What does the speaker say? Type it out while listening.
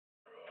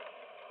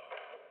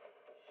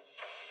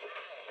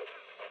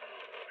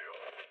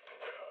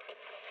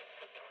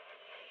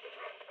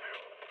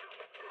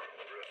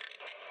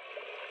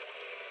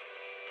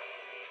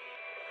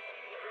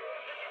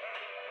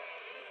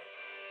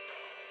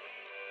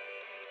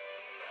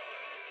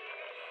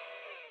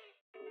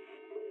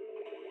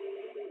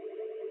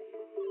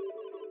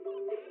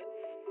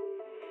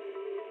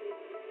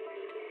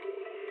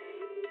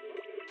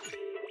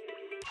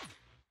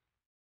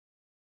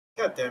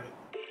God damn it.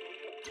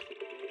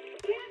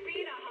 Can't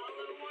read a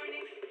hollow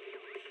warning.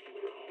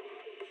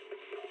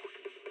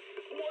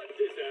 What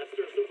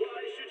disaster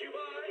supplies should you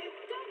buy?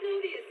 Don't know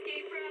the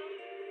escape route.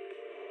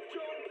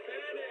 Don't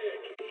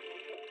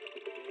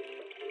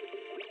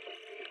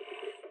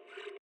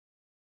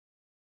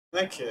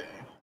panic. Okay.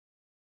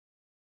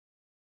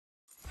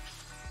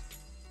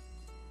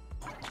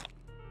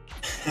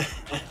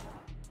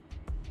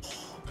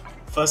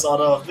 First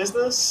order of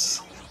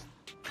business.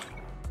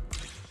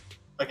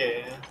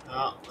 Okay,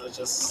 let's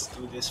just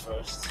do this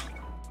first.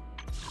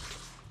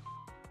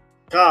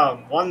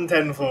 Come,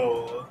 110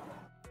 full.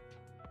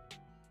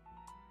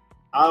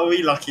 Are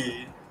we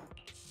lucky?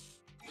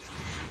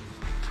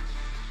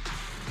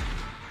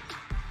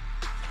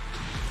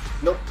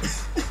 Nope.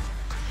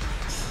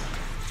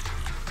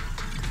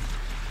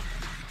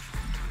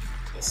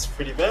 It's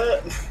pretty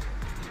bad.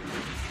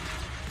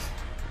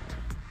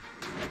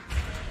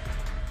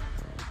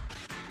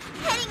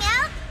 Heading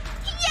out?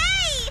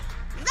 Yay!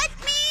 Let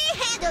me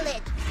handle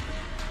it!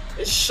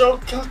 It's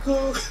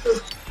Shokaku!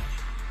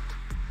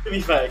 To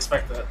be fair, I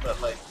expected that,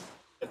 but like,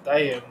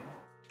 damn.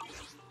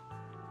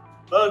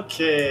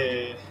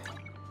 Okay.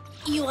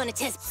 You wanna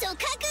test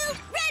Shokaku?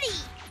 Ready!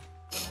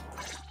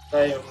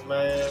 Damn,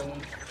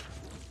 man.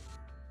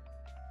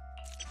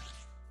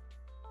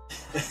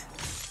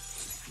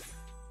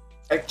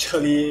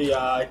 Actually,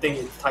 yeah, I think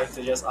it's time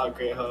to just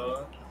upgrade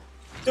her.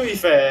 To be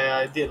fair,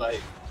 I did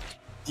like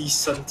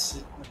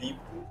decently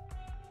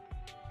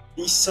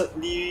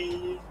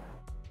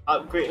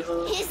upgrade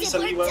her. Is it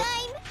Decently work well.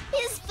 time?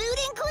 Is food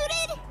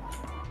included?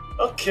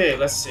 Okay,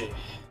 let's see.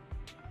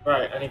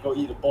 Right, I need to go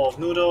eat a bowl of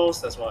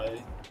noodles. That's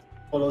why.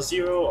 Follow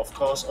 0, of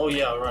course. Oh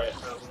yeah, right.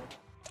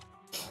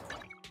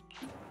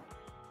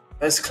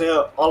 Let's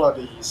clear all of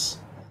these.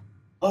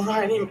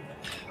 Alright, I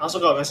also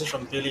got a message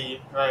from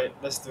Billy. Right,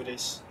 let's do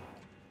this.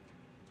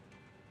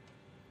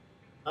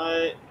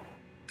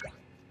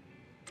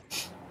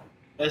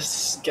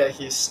 Let's get at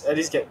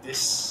least get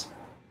this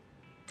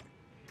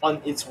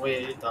on its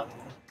way done.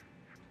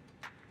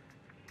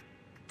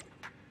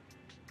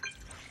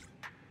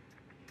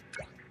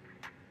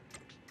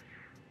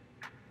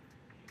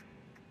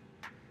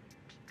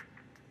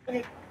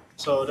 Okay,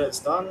 so that's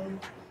done.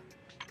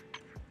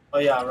 Oh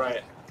yeah,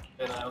 right.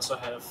 Then I also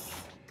have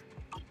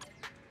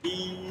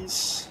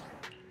these.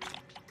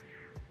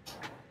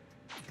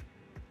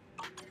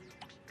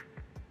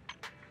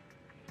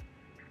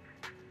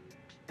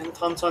 And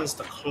Tonton is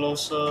the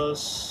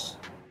closest.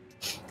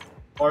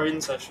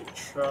 Orange I should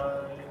try.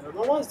 I don't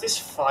know what is this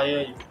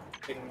fire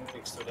thing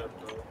next to them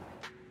though.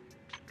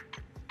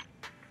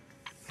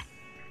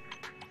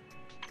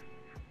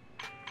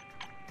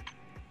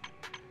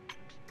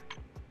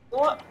 You know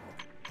what?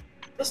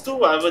 Let's do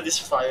whatever this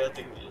fire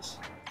thing is.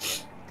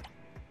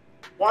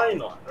 Why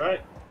not,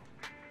 right?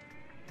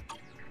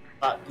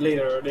 But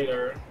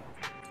later.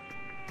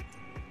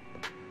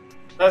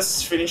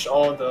 Let's finish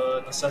all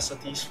the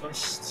necessities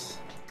first.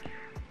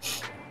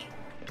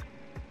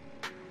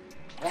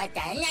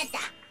 Okay,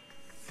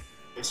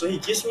 so he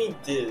gives me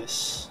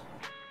this.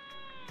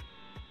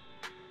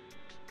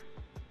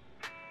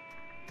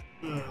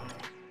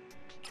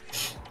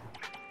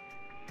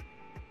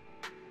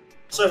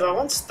 So if I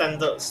want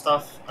standard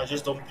stuff, I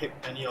just don't pick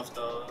any of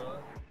the...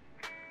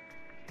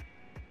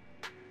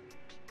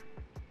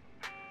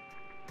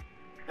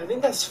 I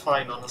think that's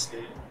fine,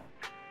 honestly.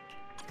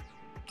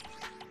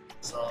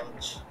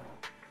 Sarge.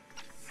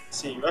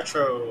 See,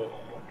 retro.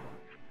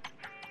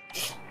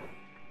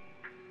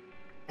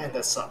 And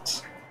that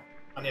sucks.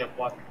 I only have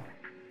one.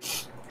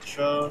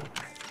 Sure.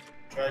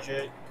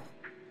 Tragic.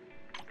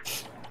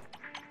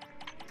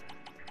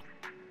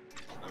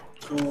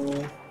 2.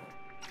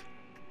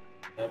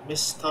 And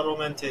Mr.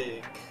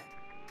 Romantic.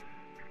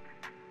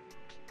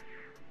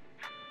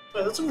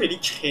 But it doesn't really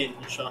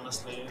change,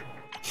 honestly.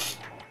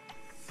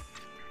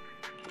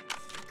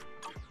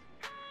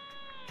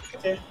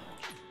 Okay.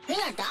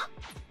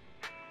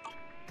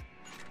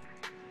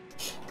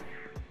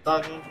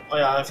 Done. Oh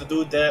yeah, I have to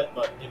do that,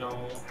 but you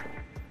know,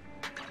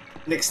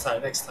 next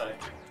time.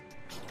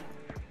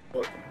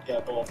 But get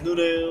a bowl of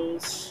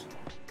noodles.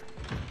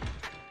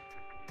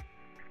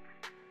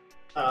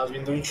 I've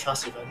been doing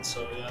trust events,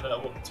 so yeah,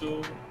 that worked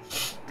too.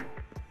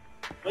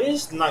 When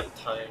is night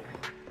time?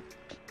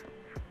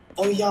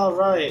 Oh yeah,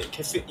 right.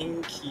 Can fit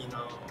Inky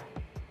now.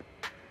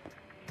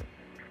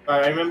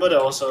 Right, I remember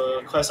there was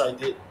a quest I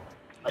did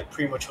like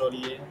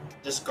prematurely.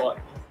 Just got.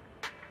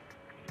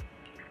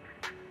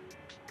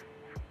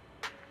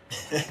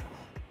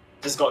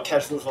 Just got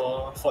cat food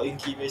for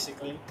Inky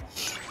basically.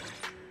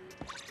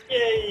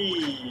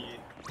 Yay!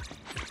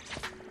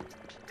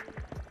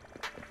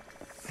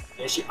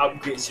 Yeah, she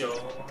upgrades your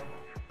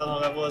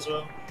level as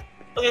well.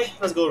 Okay,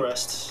 let's go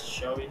rest,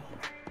 shall we?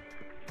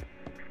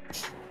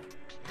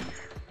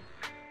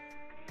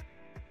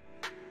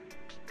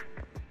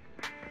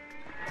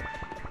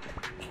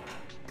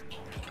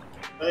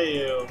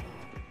 Hey.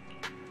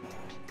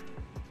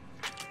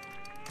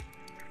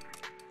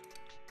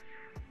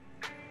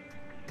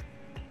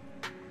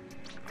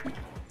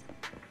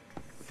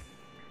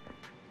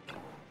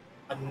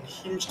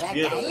 Which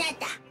is weird.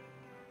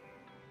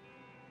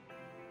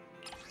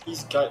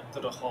 He's Guide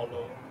to the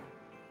Hollow.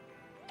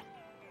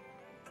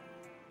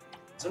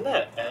 Isn't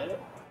that an ad?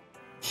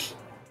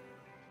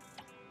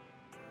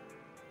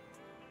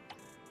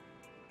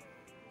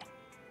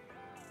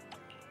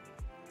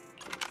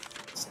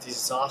 It's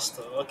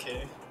disaster,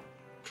 okay.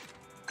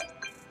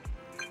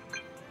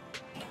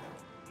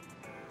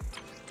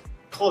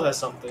 Cole has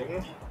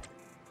something.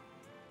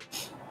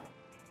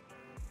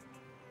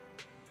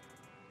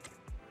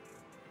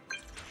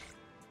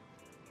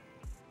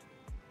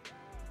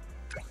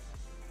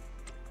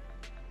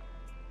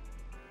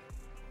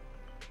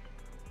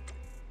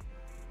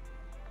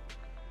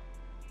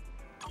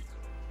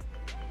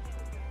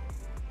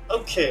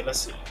 Okay, let's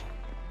see.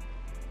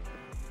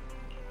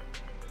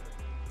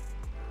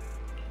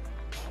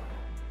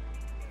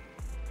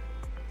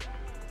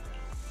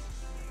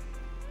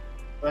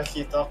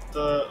 Wacky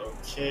Doctor,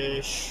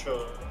 okay,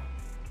 sure.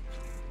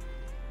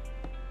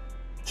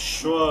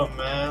 Sure,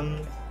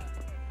 man.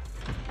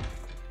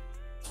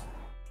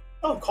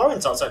 Oh,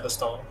 Corin's outside the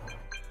store.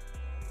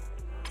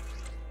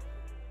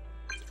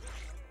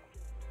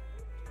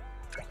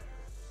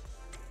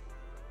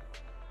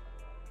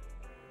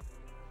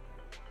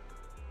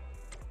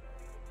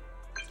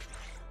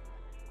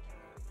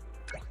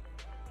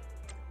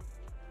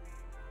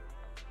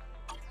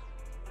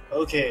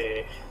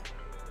 Okay.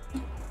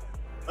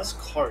 That's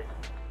Corin.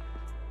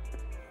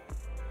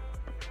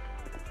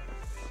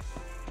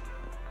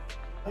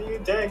 Are you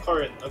there,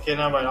 Corin? Okay,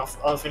 never mind.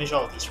 I'll finish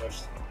all of these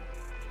first.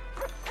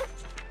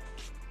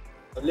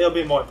 A little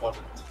bit more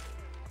important.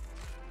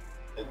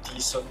 A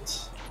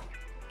decent.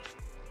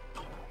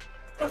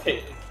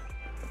 Okay.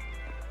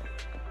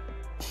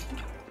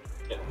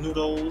 Get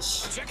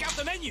noodles. Check out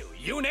the menu.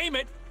 You name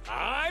it,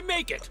 I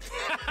make it.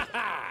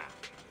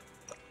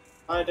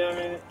 Fire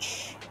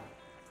damage.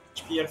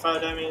 HP and fire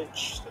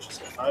damage. Let's just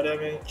say fire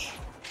damage.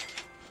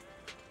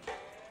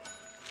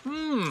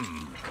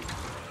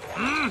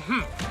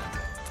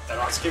 Then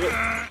I'll skip it.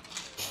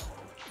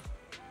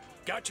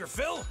 Got your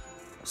fill?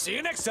 See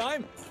you next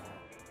time.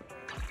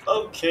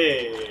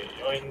 Okay,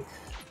 yoink.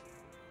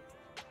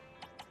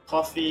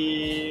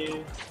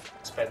 Coffee.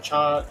 Spend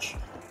charge.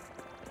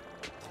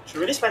 Should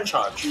really spend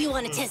charge. You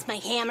want to test my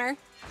hammer?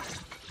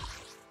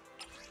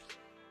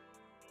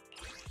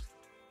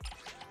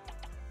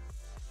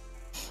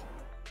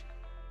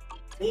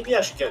 Maybe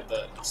I should get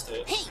that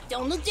instead. Hey,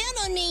 don't look down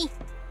on me.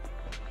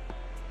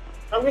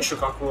 I'm going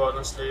Shukaku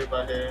honestly,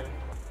 but hey.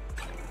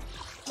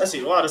 Let's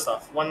see, what other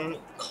stuff? One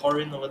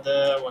Corin over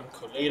there, one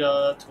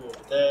Colada, two over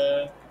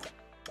there.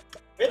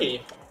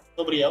 Really?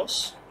 Nobody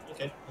else?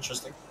 Okay,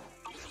 interesting.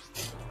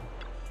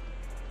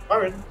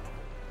 Corin.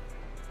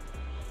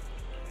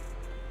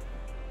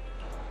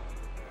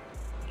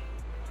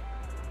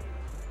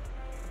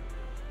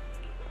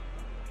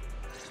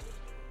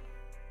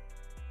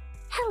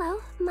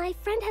 Hello, my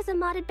friend has a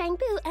modded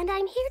bamboo, and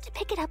I'm here to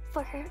pick it up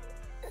for her.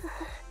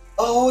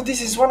 Oh,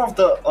 this is one of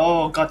the.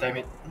 Oh, god damn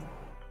it.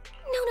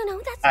 No,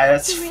 that's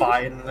That's rude.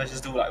 fine. Let's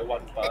just do like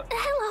one part.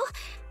 Hello,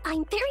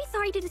 I'm very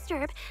sorry to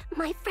disturb.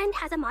 My friend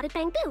has a modded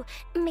bamboo.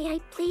 May I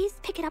please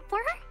pick it up for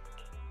her?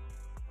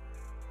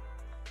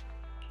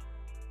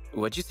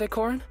 What'd you say,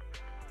 Corin?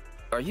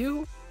 Are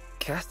you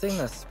casting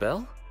a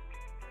spell?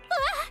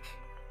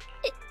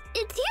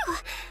 It's you.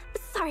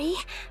 Sorry,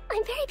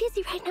 I'm very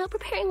busy right now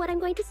preparing what I'm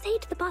going to say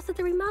to the boss of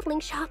the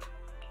remodeling shop.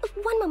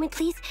 One moment,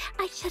 please.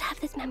 I should have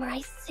this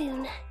memorized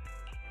soon.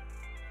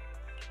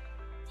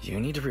 You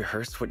need to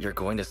rehearse what you're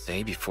going to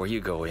say before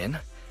you go in?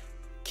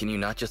 Can you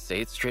not just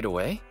say it straight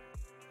away?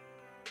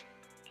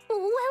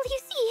 Well, you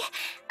see,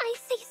 I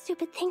say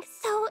stupid things,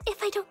 so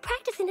if I don't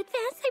practice in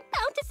advance, I'm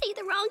bound to say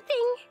the wrong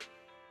thing.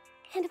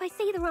 And if I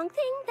say the wrong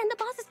thing, then the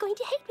boss is going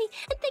to hate me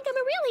and think I'm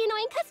a really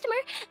annoying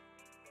customer.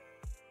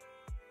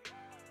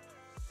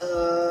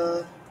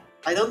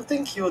 I don't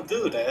think he'll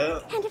do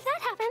that. And if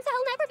that happens,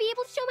 I'll never be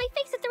able to show my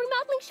face at the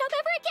remodeling shop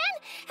ever again.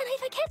 And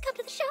if I can't come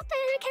to the shop, then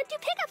I can't do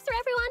pickups for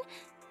everyone.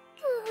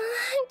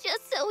 I'm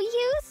just so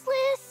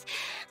useless.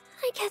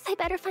 I guess I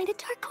better find a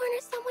dark corner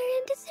somewhere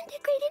and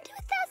disintegrate into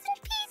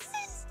 1,000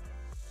 pieces.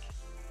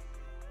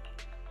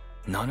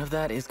 None of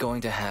that is going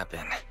to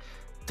happen.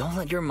 Don't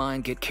let your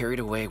mind get carried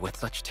away with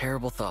such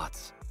terrible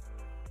thoughts.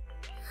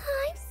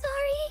 I'm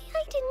sorry.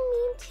 I didn't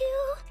mean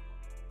to.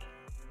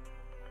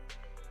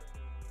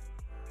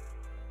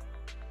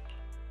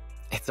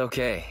 It's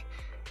okay.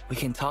 We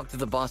can talk to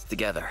the boss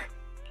together.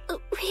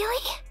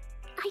 Really?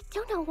 I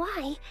don't know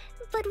why,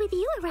 but with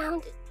you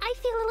around, I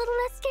feel a little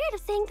less scared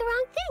of saying the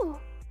wrong thing.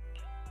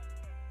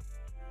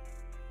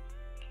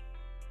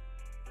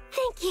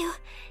 Thank you.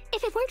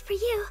 If it weren't for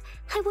you,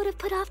 I would have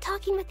put off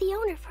talking with the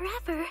owner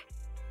forever.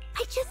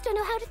 I just don't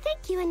know how to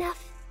thank you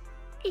enough.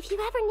 If you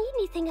ever need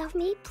anything of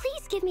me,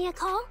 please give me a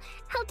call.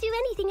 I'll do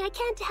anything I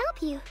can to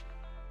help you.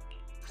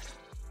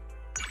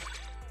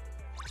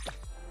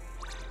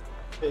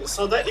 Wait,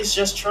 so that is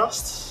just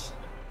trust?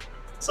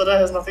 So that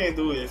has nothing to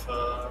do with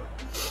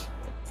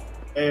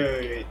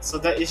wait. So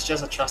that is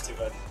just a trust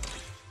event.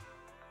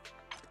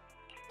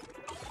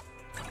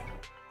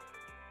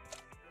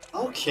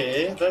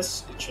 Okay,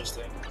 that's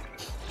interesting.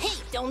 Hey,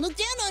 don't look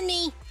down on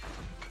me.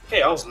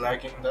 Okay, I was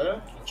lagging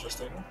there.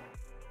 Interesting.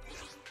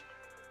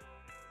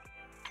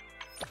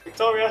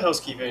 Victoria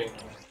housekeeping.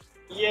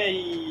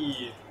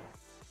 Yay!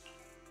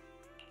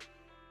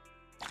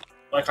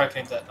 Why can't I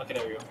claim that? Okay,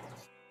 there we go.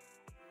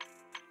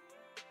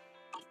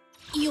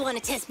 You want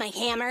to test my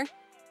hammer?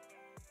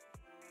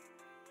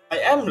 I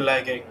am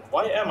lagging.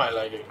 Why am I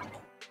lagging?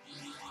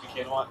 Okay,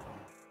 you know what?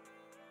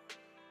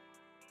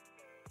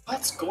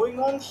 What's going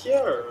on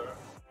here?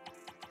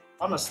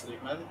 Honestly,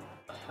 man.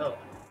 What the hell?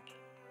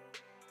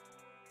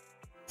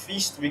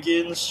 Feast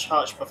begins,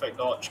 charge perfect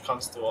dodge,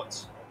 counts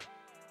towards.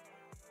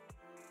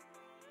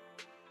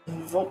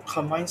 Invoke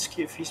combined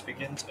skip, feast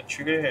begins, and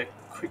trigger a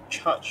quick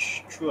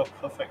charge through a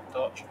perfect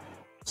dodge.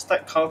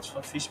 Stack counts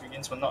for feast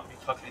begins will not be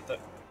calculated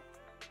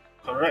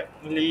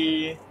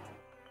correctly.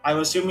 I'm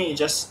assuming it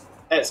just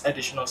adds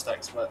additional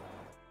stacks, but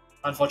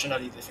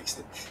unfortunately they fixed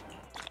it.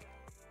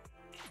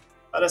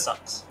 But that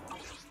sucks.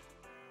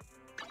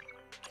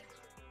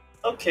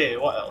 Okay,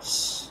 what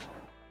else?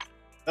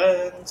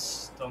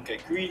 Events, don't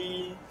get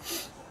greedy.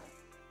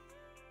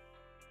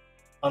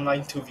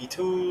 Online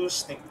 2v2,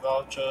 sneak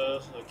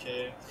vouchers,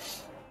 okay.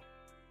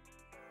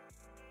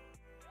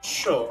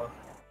 Sure.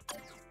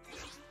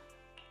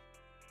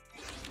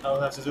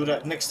 I'll have to do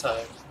that next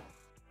time.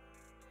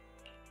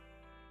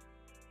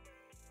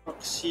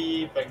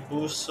 Proxy,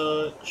 bamboo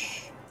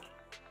search.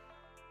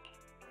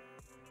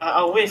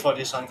 I'll wait for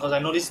this one because I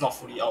know this is not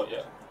fully out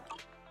yet.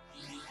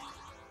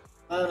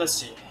 Let's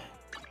see.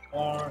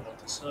 More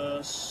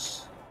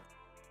notices.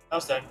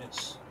 How's that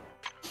miss?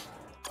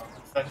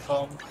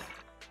 Fancom.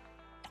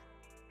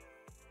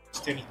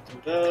 Still need to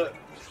do that.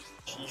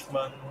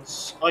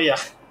 Achievements. Oh yeah,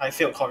 I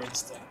failed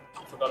Corin's thing.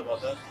 I forgot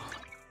about that.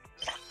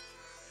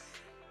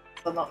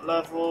 Not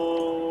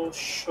level,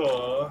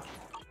 sure.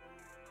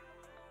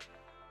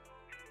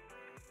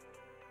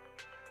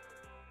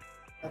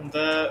 And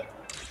that.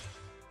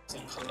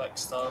 Collect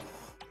stuff.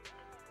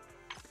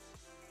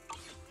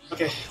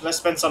 Okay, let's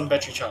spend some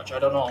battery charge. I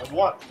don't know on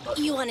what, but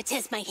You want to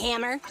test my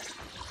hammer?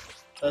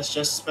 let's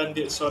just spend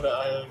it so that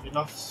I have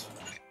enough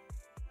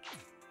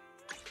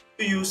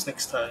to use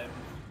next time.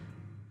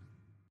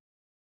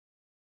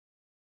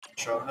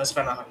 Sure, let's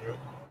spend 100.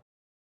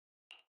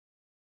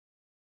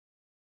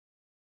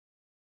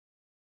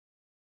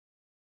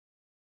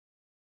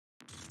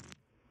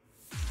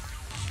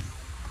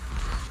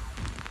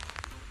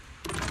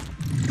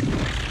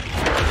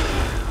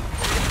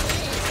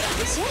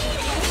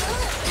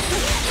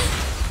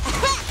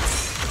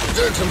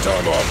 Take some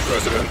time off,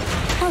 President.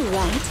 All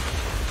right.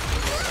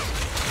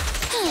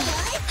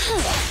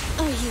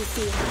 Are you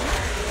feeling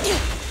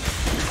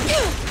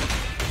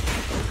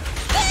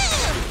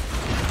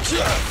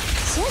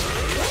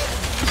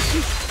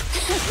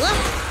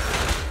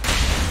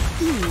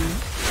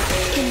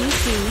Can you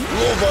see?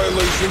 Rule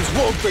violations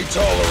won't be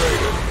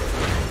tolerated.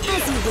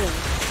 As you will.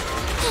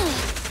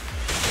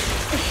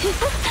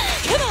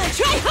 Come on,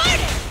 try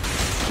harder!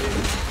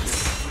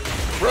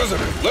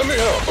 President, let me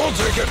help. I'll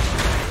take it.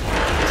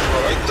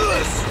 Try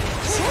this.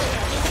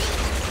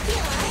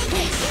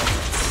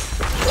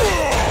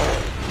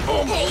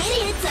 Hey,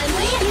 idiots, I'm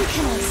ready! You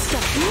cannot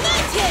stop me!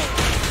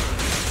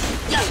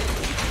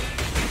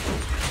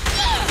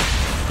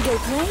 Go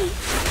play!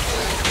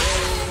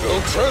 No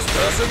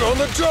trespassing on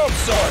the job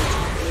site.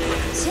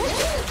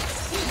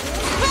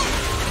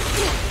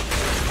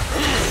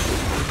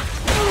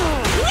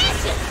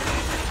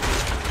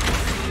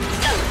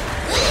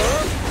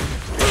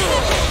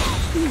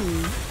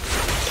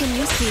 Can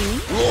you see?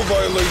 Rule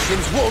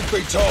violations won't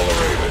be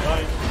tolerated.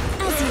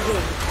 As you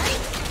will.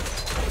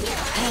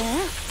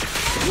 Huh?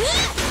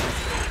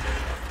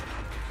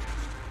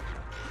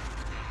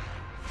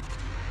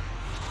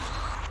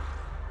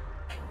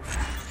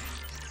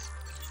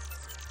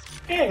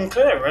 Yeah, I can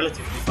clear it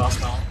relatively fast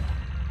now.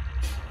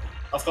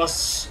 Of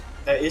course,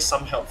 there is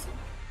some help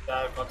that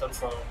I've gotten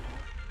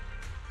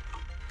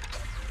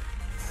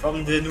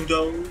from the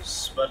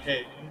noodles, but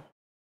hey.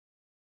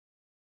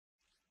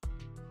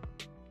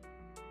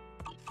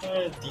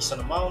 A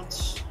decent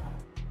amount.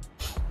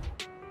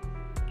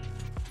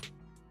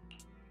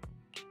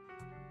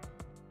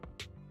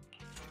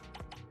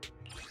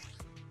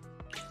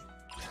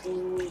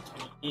 Food,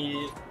 we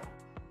need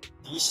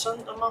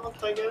decent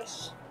amount, I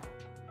guess.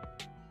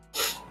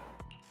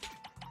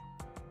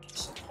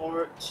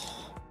 Support.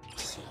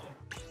 Let's see.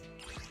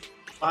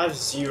 I have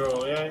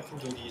 0. Yeah, I can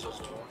do these as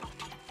well.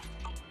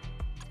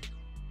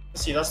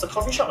 Let's see. Does the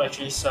coffee shop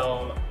actually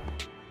sell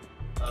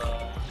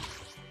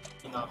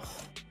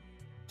enough?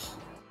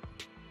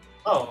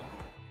 Oh.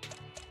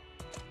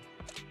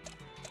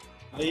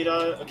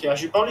 Later. Okay, I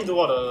should probably do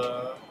all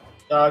the.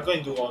 Yeah, I'm going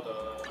to do all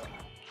the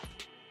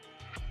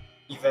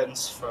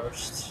events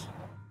first.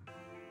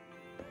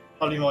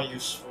 Probably more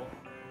useful.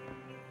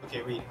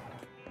 Okay, wait.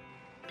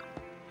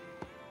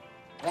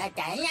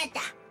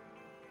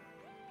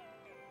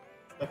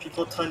 The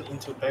people turn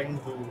into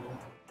bamboo.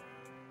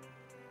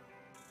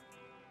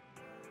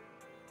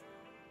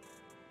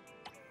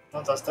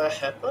 Now, does that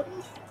happen?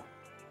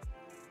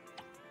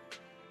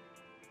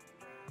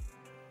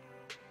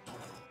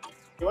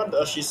 What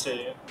does she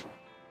say?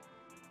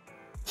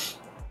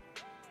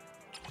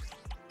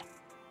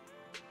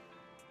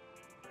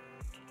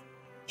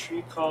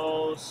 Three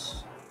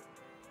calls.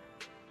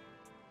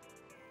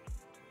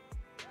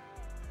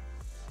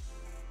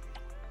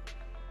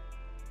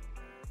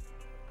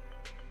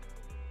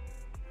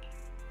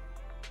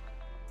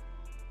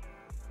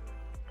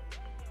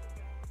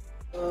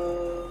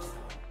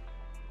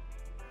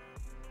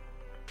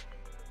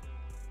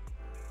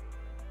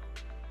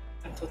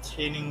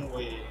 Entertaining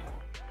way.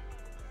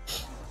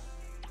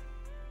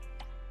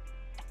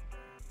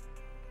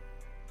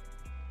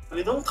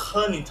 They don't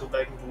turn into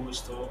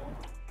bamboos though.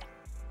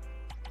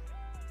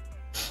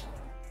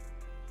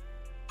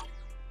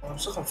 I'm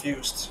so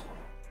confused.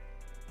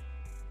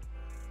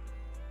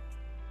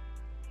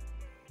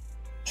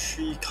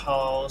 3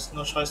 cows,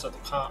 no choice but to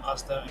can't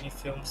ask them any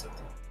films that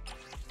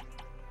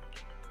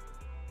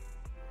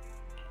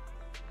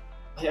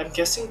I'm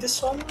guessing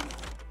this one?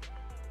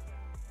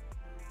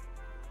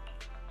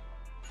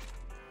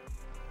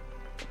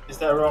 Is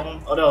that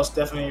wrong? Oh, that was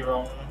definitely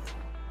wrong.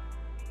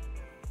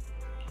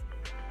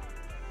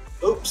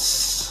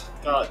 Oops.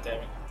 God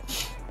damn it.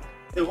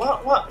 Hey,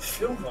 what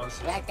film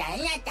was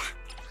it?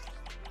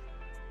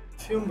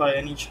 Film by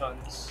any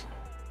chance?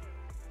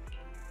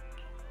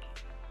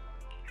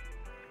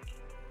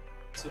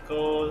 To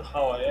go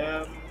how I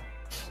am.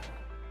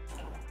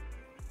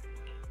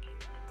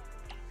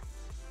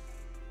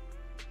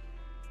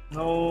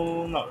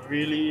 No, not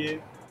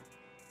really.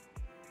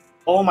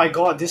 Oh my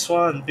god, this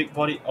one, big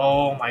body.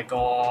 Oh my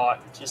god,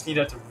 just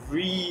needed to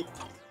read.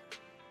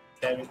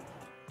 Damn it.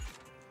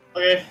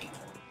 Okay,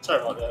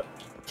 sorry about that.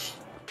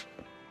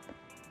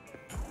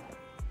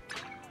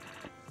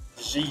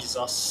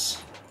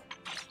 Jesus.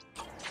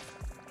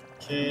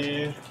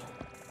 Okay.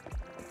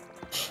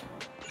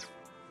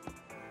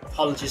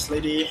 Apologies,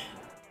 lady.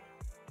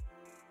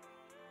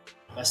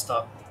 Messed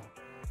up.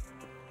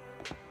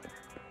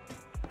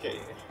 Okay,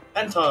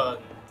 Anton.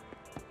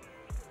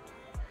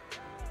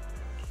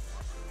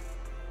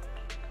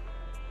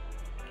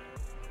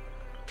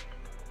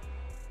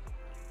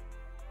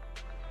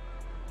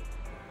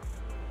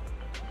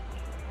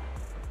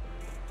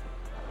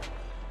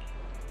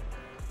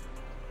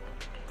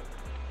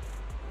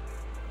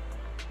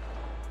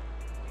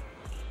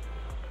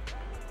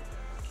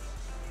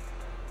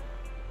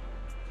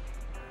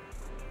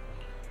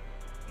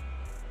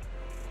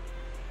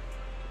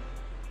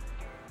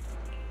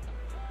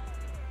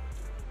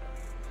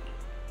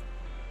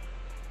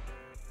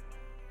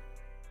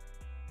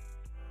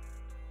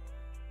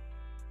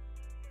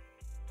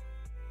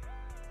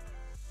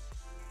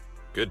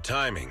 Good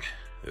timing.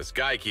 This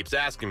guy keeps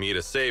asking me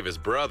to save his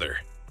brother.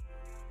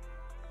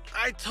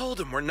 I told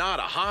him we're not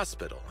a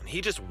hospital, and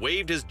he just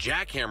waved his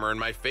jackhammer in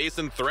my face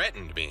and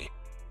threatened me.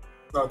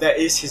 No, that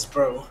is his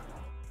bro.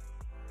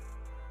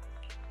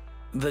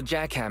 The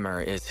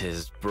jackhammer is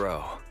his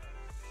bro.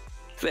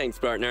 Thanks,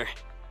 partner.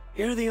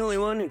 You're the only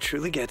one who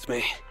truly gets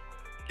me.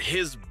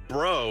 His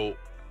bro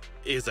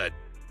is a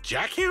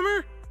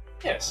jackhammer?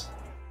 Yes.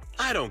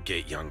 I don't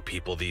get young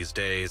people these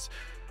days.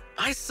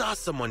 I saw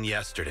someone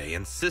yesterday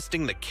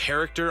insisting the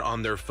character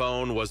on their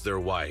phone was their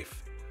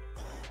wife.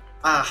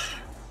 Ah.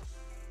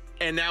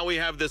 And now we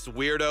have this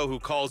weirdo who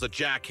calls a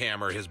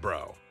jackhammer his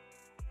bro.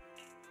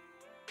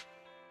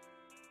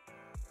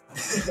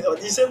 What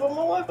did you say about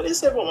my wife? What did you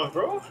say about my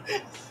bro?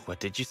 What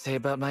did you say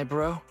about my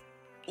bro?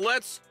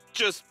 Let's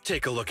just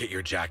take a look at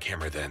your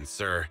jackhammer then,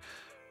 sir.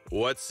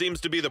 What seems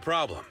to be the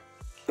problem?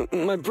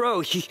 My bro,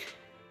 he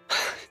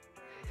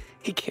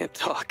can't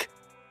talk.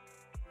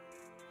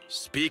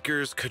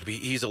 Speakers could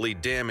be easily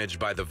damaged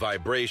by the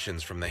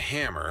vibrations from the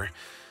hammer,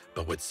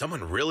 but would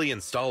someone really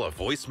install a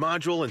voice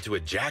module into a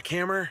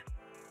jackhammer?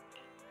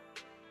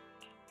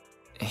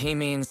 He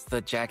means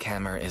the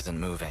jackhammer isn't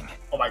moving.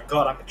 Oh my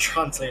god, I'm a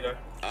translator.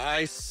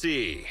 I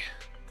see.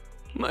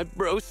 My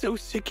bro's so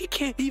sick he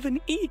can't even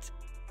eat.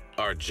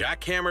 Are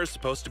jackhammers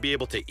supposed to be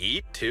able to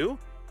eat too?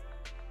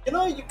 You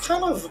know,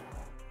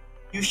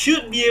 you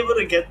should be able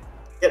to get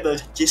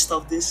the gist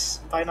of this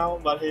by now,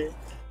 but hey.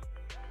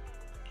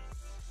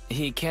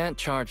 He can't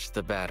charge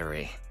the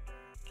battery.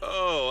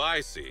 Oh,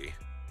 I see.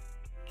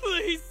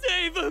 Please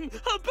save him!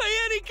 I'll pay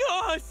any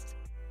cost!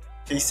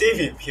 Please save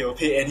him, he'll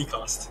pay any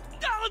cost.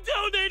 I'll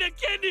donate a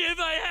kidney if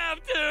I have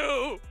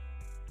to!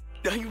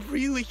 I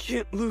really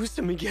can't lose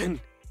him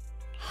again.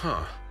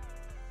 Huh.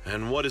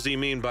 And what does he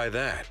mean by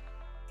that?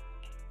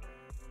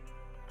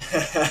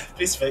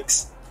 Please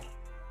fix.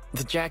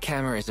 The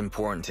jackhammer is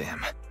important to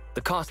him.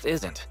 The cost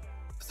isn't.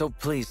 So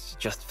please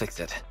just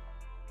fix it.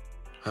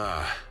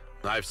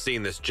 I've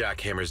seen this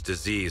jackhammer's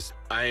disease,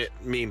 I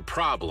mean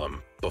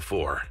problem,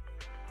 before.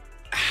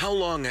 How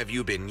long have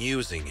you been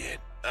using it?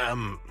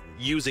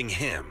 Using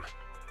him?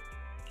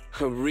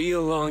 A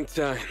real long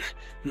time.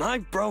 My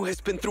bro has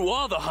been through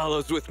all the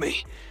hollows with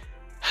me.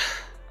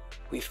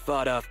 We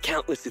fought off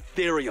countless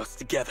ethereals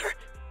together.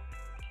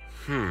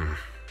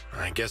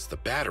 I guess the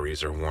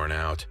batteries are worn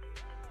out.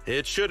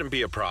 It shouldn't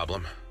be a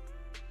problem.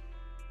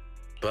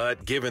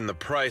 but given the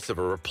price of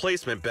a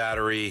replacement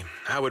battery,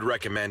 I would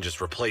recommend just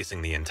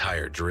replacing the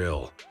entire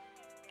drill.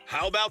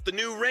 How about the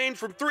new range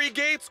from 3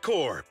 Gates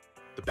Core?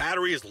 The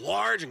battery is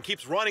large and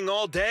keeps running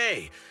all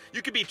day.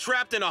 You could be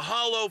trapped in a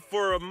hollow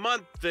for a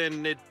month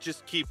and it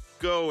just keep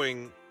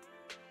going.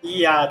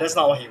 Yeah, that's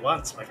not what he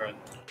wants, my friend.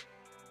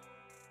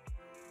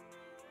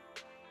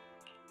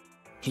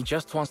 He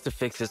just wants to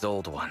fix his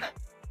old one.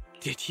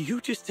 Did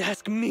you just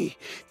ask me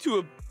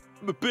to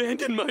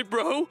abandon my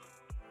bro?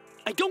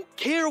 I don't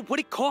care what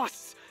it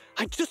costs.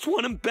 I just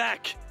want him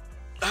back.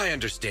 I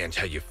understand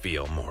how you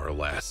feel, more or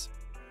less.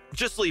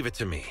 Just leave it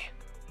to me.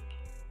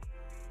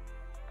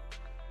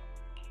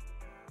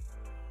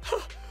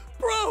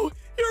 Bro,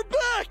 you're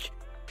back!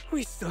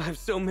 We still have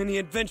so many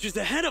adventures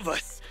ahead of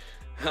us.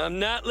 I'm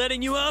not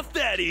letting you off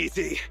that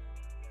easy.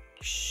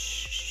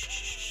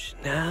 Shh.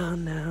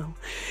 Now.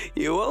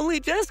 You only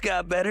just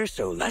got better,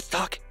 so let's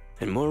talk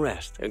and more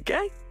rest,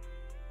 okay?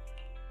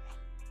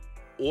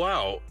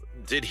 Wow,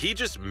 did he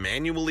just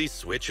manually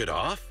switch it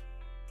off?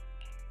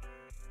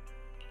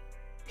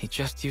 He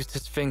just used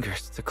his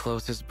fingers to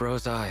close his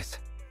bro's eyes.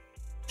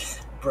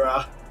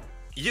 Bruh.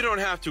 You don't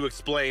have to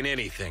explain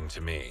anything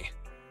to me.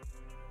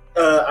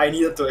 I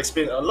needed to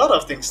explain a lot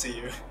of things to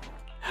you.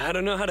 I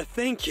don't know how to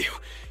thank you.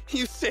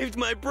 You saved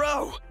my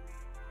bro.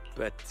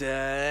 But,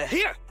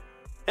 here.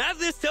 Have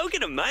this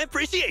token of my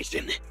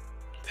appreciation.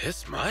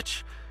 This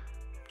much?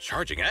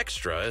 Charging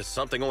extra is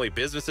something only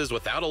businesses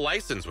without a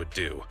license would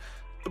do.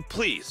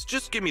 Please,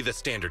 just give me the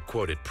standard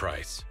quoted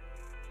price.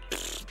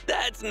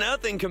 That's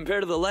nothing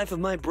compared to the life of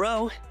my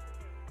bro.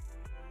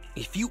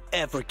 If you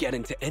ever get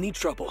into any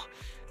trouble,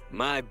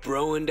 my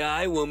bro and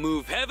I will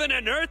move heaven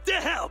and earth to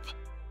help.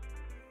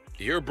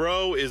 Your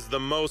bro is the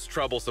most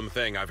troublesome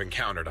thing I've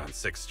encountered on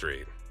 6th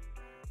Street.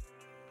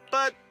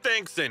 But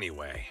thanks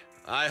anyway.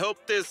 I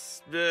hope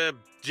this,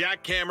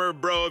 jackhammer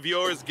bro of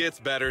yours gets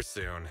better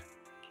soon.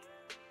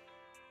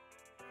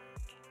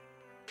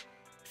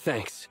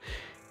 Thanks.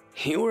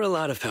 You were a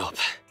lot of help.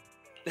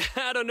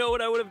 I don't know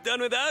what I would have done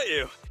without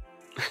you.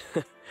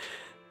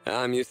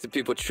 I'm used to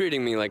people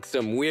treating me like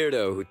some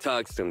weirdo who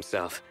talks to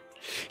himself.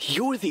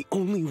 You're the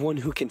only one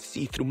who can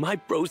see through my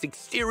bro's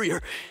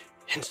exterior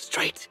and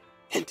straight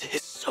into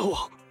his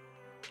soul.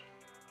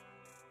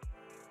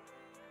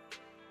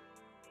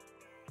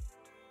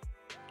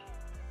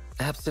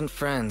 Absent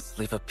friends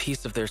leave a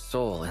piece of their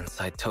soul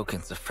inside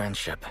tokens of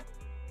friendship.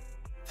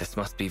 This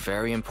must be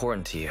very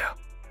important to you.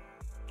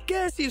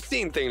 Guess you've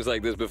seen things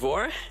like this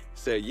before,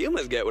 so you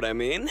must get what I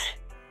mean.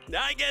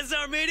 I guess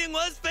our meeting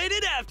was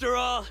fated after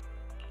all.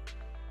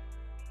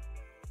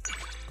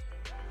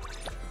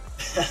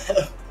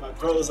 My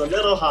bro is a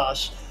little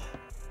harsh.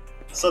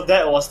 So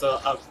that was the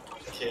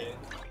okay.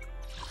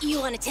 You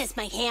want to test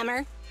my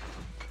hammer?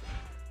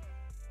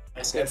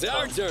 It's It's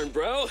our turn,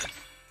 bro.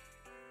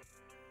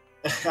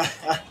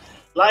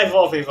 Live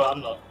wallpaper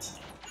unlocked.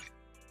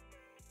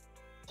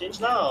 Change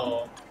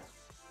now.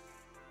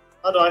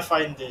 How do I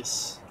find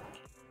this?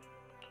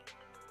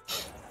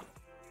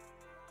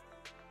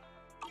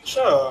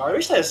 Sure, I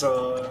wish there's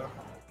one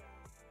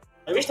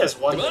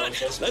Come that on, was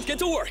just let's get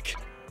to work.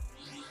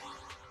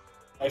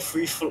 like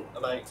free float,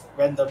 like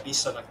randomly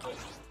selected.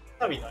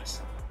 That'd be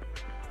nice.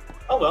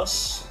 Oh well,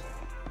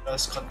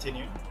 let's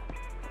continue.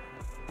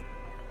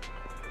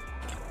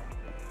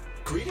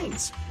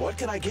 Greetings. What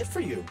can I get for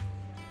you?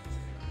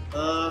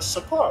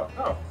 Support.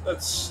 Oh,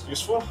 that's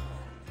useful.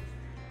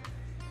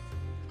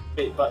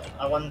 Wait, but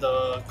I want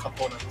the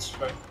components,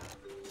 right?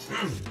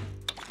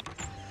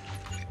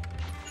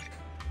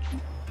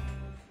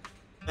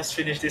 Let's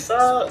finish this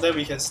up, then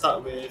we can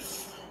start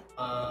with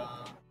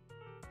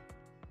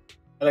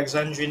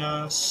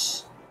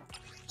Alexandrina's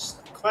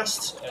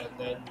quest, and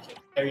then we can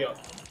carry on.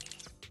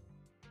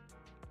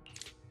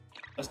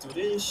 Let's do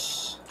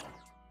this.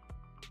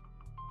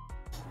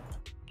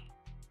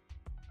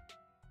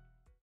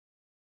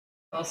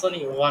 I also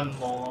need one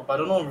more, but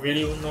I don't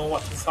really know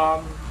what to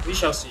farm. We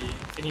shall see.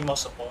 We need more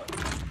support.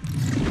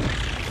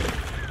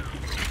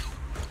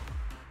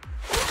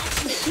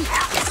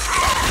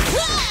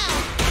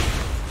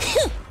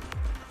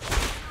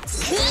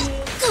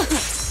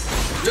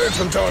 Take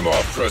some time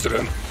off,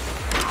 President.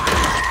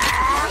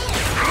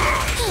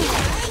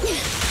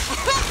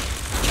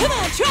 Come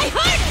on, try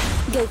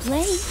harder! Go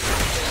play.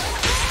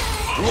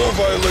 Rule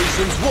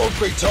violations won't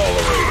be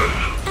tolerated.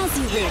 As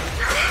you will.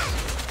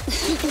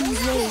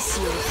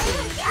 Embrace your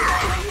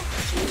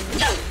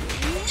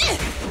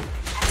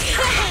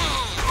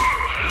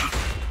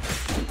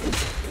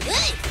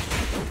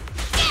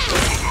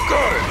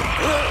Got it.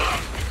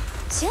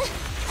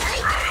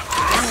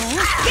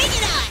 Bring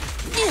it on!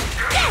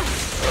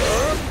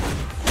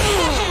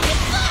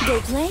 Go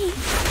play.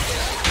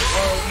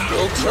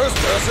 No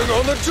trespassing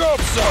on the job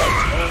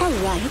site. All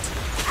right.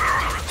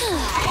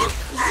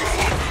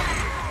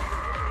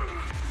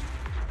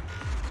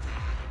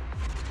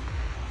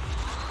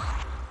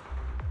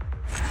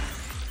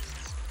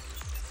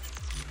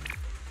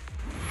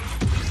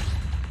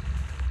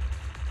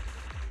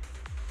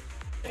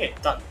 Okay,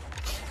 done.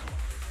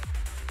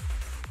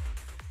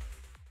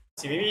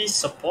 See, maybe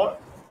support?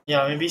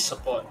 Yeah, maybe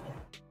support.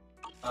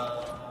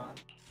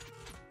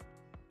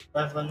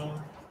 Revenue.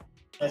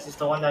 This is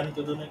the one that I need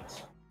to do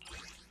next.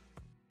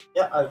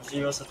 Yeah, I have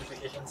 0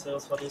 certification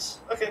sales for this.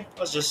 Okay,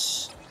 let's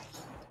just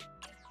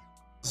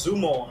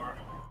zoom more.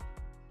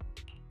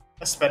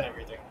 Let's spend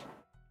everything.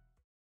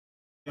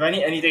 If I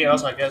need anything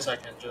else, I guess I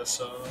can just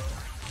spend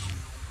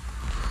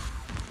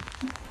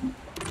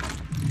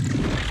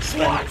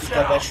the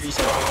batteries.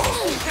 Come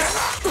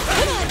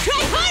on,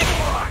 try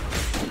harder!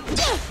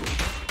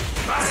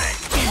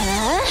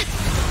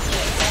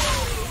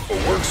 The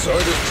work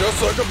site is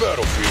just like a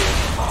battlefield.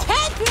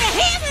 Time for a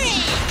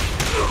hammering!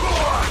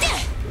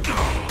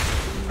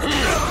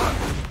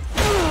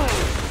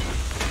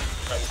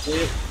 Not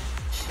yet.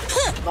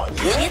 It's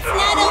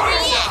not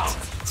over yet!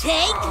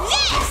 Take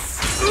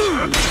this!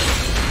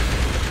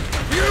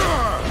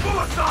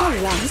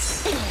 Alright.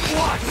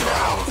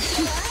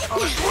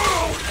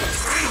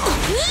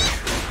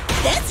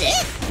 That's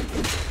it!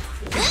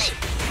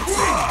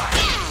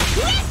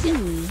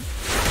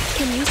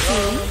 Can you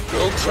see?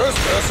 No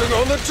trespassing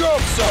on the job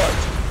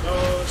site!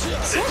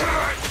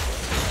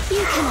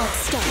 You cannot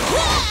stop.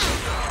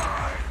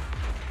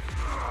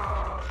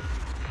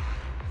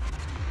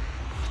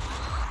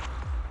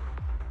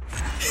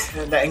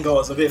 The angle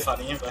was a bit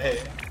funny, but hey.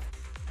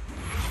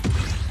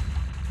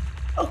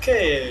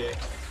 Okay,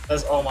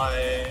 that's all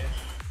my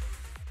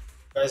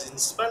guys in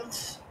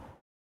spent.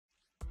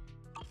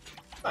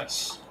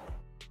 Nice.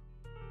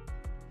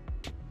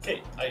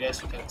 Okay, I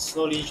guess we can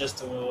slowly just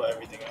do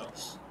everything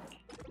else.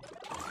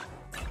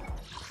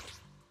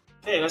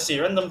 Okay, let's see,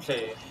 random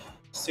play.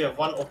 Still have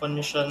 1 open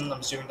mission,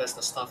 I'm assuming that's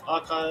the staff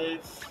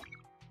archive.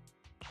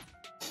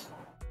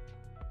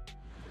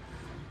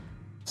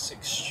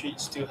 6th Street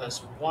still has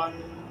 1.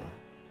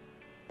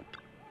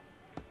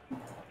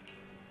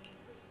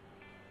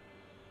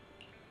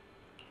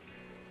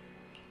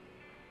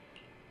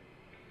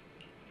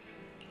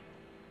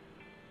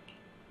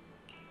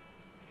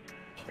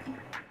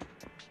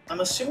 I'm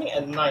assuming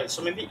at night,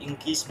 so maybe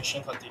Inky's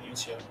mission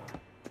continues here.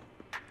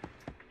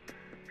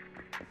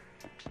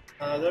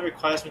 That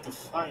requires me to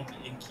find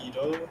Inky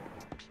though.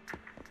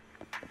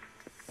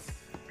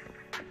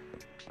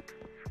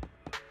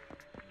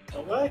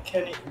 Now where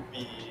can it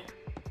be?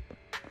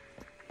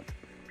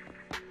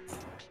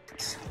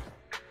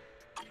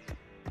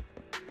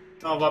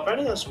 No, but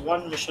apparently there's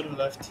 1 mission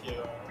left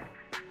here.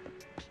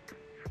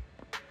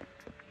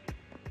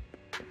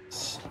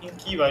 Is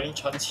Inky by any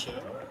chance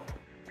here?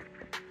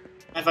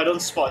 If I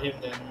don't spot him,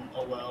 then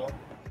oh well.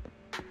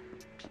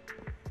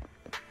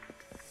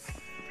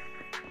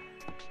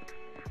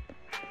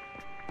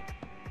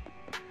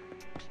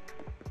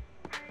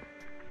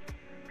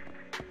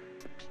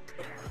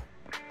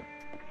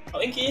 Oh,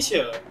 Inky is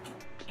here.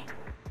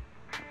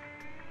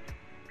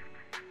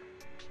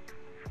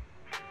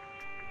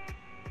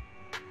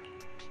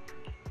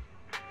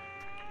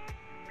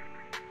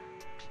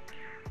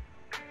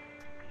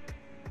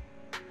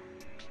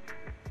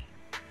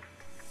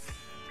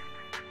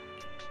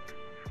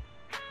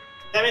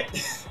 Damn it!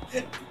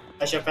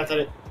 I should have petted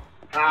it.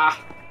 Ah!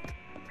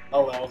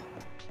 Oh well.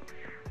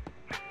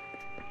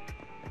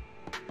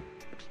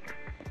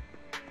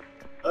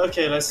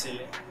 Okay, let's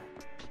see.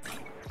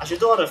 I should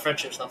do all the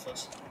friendship stuff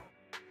first.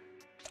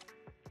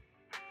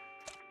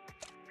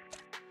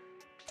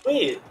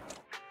 Wait!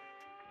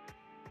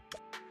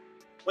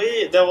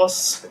 Wait, there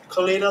was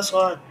Koleda's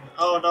one!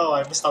 Oh no,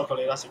 I missed out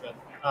Koleda's event.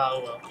 Ah,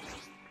 oh well.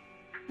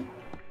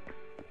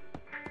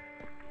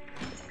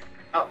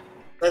 Oh.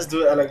 Let's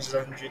do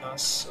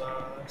Alexandrina's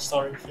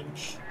story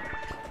finish.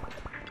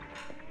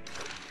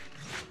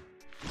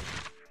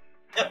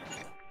 Yep.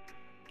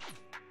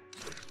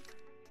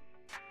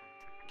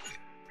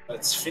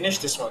 Let's finish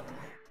this one.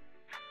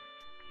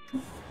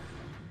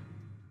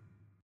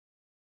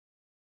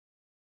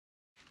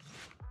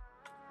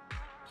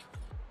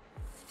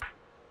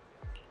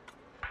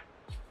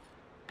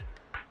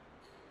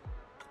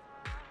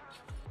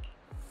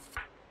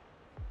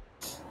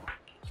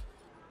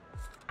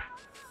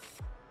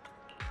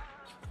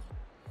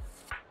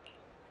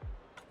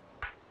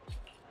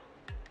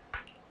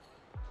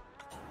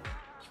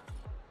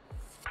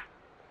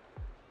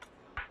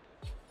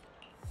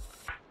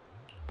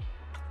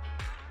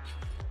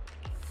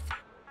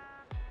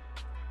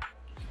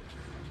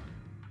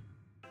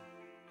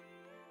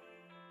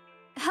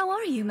 How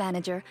are you,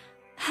 manager?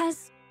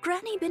 Has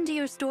Granny been to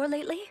your store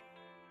lately?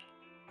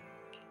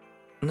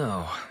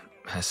 No.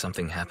 Has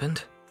something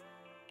happened?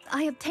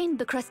 I obtained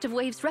the Crest of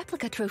Waves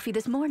replica trophy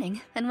this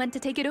morning and went to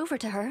take it over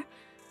to her.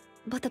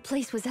 But the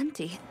place was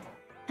empty,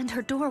 and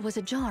her door was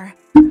ajar.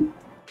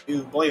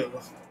 Ew, boy.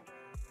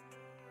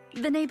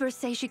 The neighbors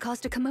say she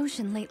caused a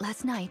commotion late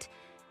last night,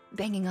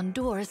 banging on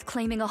doors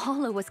claiming a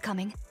hollow was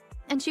coming,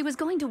 and she was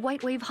going to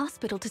White Wave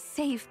Hospital to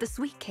save the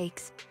sweet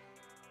cakes.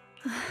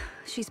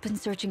 She's been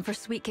searching for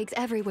sweet cakes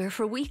everywhere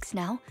for weeks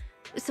now,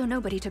 so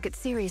nobody took it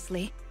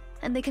seriously,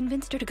 and they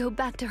convinced her to go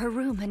back to her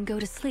room and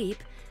go to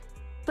sleep.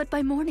 But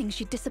by morning,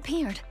 she'd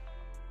disappeared.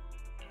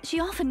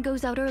 She often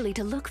goes out early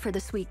to look for the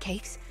sweet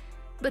cakes,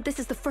 but this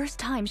is the first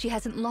time she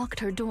hasn't locked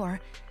her door,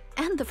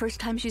 And the first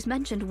time she's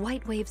mentioned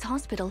White Waves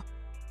Hospital.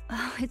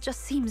 Oh, it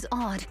just seems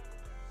odd.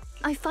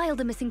 I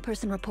filed a missing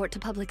person report to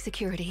public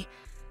security,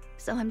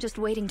 so I'm just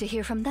waiting to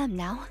hear from them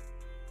now.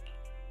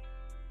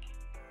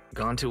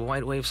 Gone to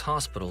White Waves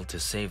Hospital to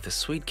save the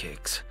sweet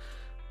cakes.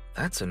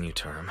 That's a new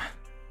term.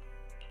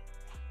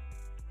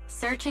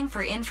 Searching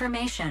for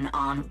information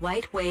on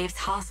White Waves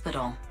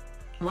Hospital.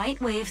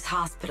 White Waves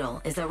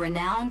Hospital is a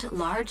renowned,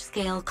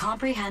 large-scale,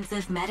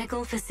 comprehensive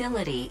medical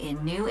facility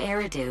in New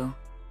Eridu.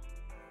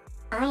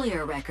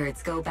 Earlier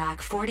records go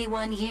back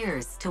 41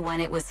 years to when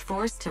it was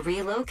forced to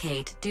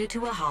relocate due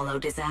to a hollow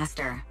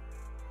disaster.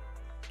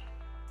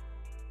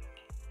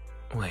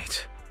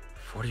 Wait,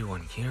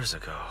 41 years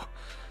ago?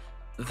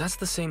 That's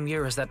the same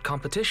year as that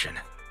competition.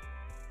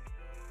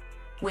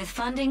 With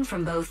funding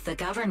from both the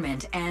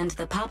government and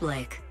the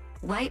public,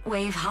 White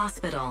Wave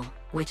Hospital,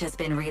 which has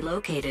been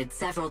relocated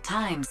several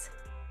times,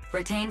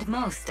 retained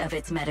most of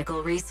its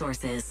medical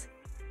resources.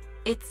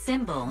 Its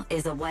symbol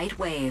is a white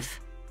wave.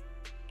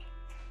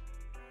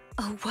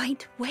 A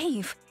white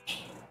wave?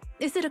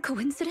 Is it a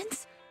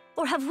coincidence?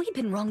 Or have we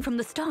been wrong from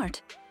the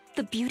start?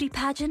 The beauty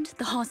pageant,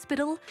 the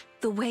hospital,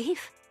 the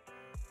wave?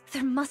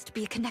 There must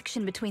be a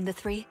connection between the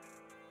three.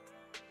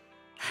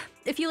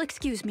 If you'll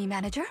excuse me,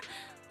 manager,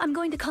 I'm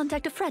going to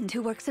contact a friend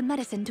who works in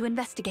medicine to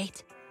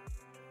investigate.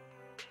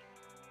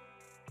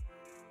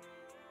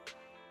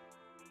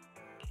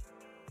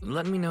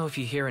 Let me know if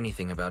you hear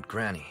anything about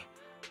Granny,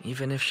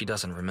 even if she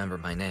doesn't remember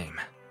my name.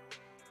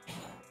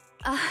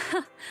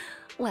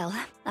 Well,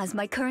 as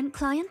my current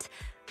client,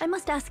 I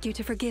must ask you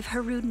to forgive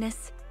her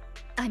rudeness.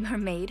 I'm her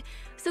maid,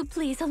 so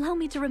please allow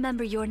me to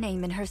remember your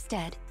name in her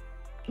stead.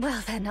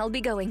 Well then, I'll be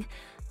going.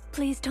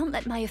 Please don't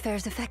let my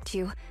affairs affect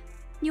you.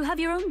 You have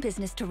your own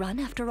business to run,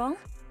 after all.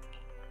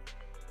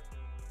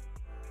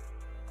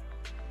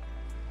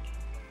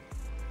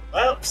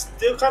 Well,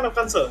 still kind of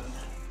concerned.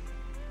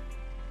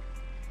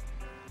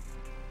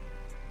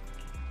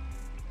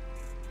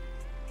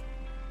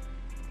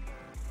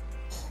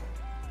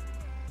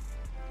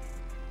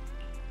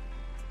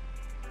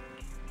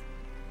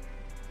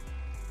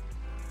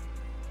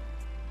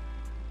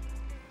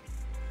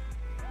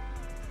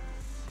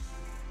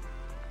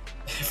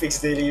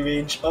 Fixed daily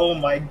range. Oh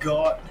my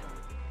god.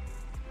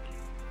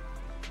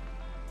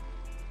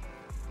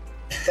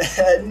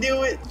 I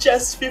knew it.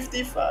 Just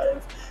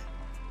 55.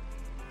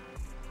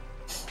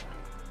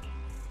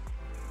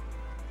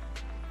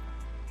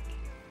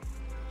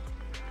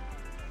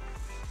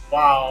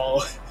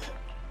 Wow.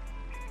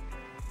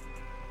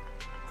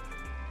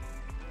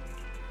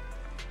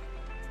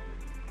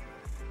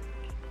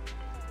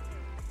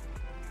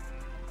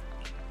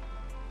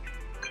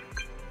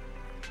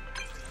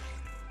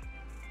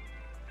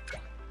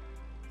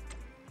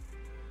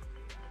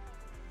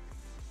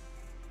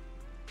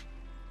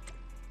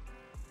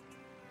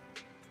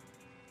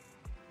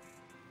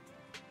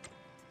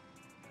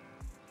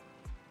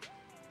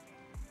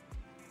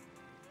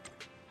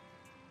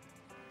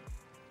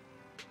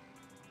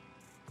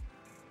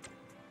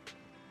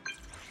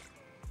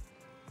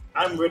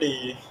 I'm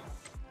ready.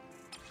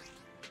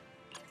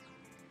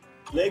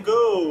 Let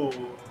go.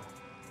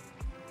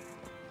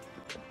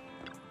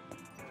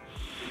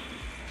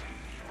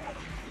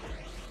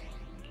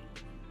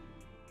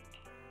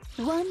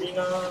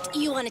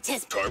 You want to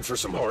test? Time for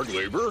some hard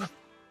labor?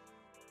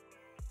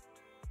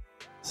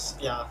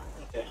 Yeah,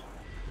 okay.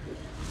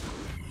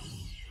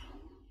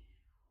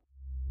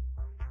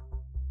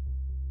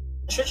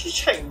 Should you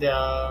check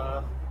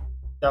their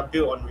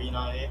build on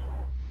Rina, eh?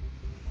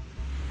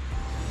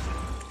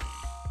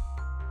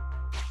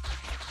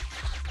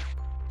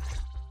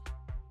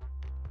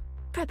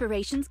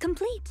 Preparations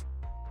complete.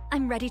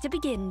 I'm ready to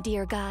begin,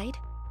 dear guide.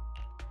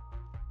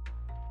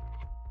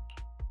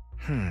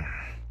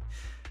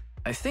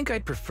 I think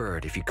I'd prefer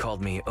it if you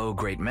called me Oh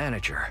Great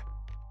Manager.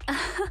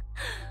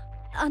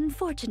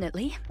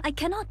 Unfortunately, I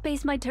cannot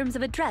base my terms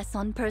of address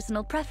on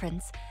personal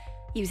preference.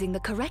 Using the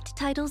correct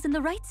titles in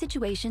the right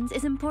situations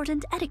is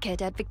important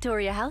etiquette at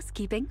Victoria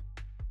Housekeeping.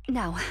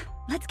 Now,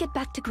 let's get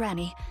back to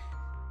Granny.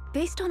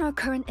 Based on our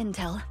current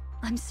intel,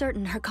 I'm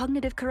certain her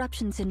cognitive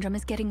corruption syndrome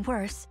is getting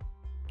worse.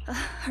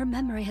 Her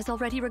memory has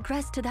already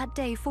regressed to that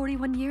day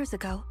 41 years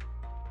ago.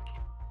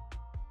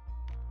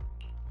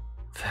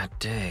 That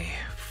day,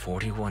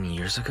 41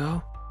 years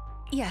ago?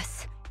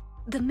 Yes.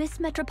 The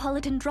Miss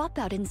Metropolitan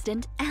dropout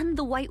incident and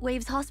the White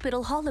Waves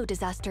Hospital hollow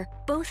disaster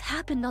both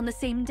happened on the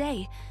same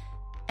day,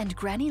 and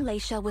Granny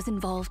Leisha was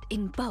involved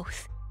in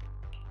both.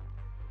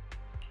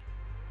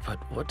 But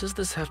what does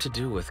this have to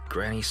do with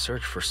Granny's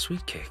search for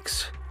sweet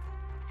cakes?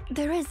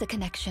 There is a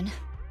connection.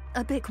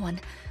 A big one.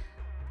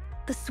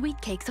 The sweet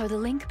cakes are the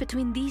link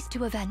between these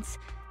two events,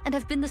 and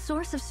have been the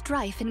source of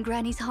strife in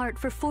Granny's heart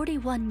for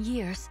 41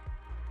 years.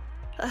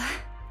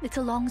 It's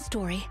a long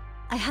story.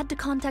 I had to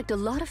contact a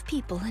lot of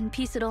people and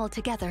piece it all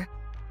together.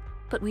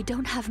 But we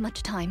don't have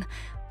much time,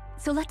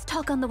 so let's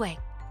talk on the way.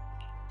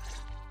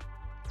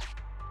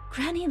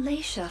 Granny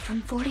Leisha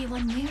from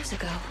 41 years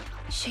ago.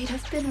 She'd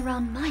have been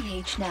around my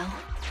age now.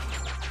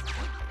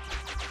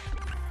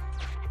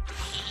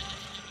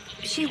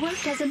 She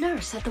worked as a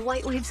nurse at the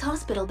White Waves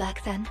Hospital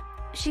back then.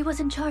 She was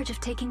in charge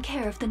of taking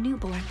care of the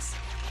newborns.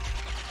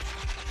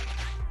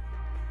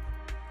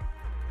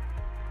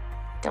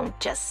 Don't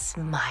just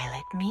smile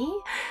at me.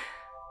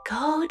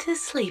 Go to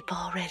sleep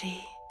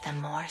already. The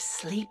more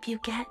sleep you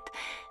get,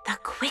 the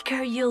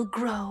quicker you'll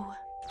grow.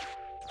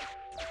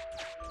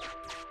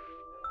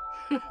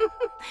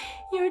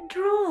 You're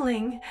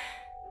drooling.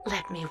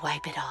 Let me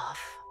wipe it off.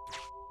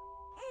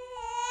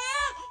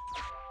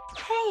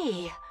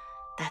 Hey,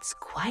 that's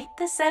quite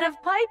the set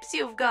of pipes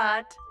you've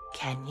got.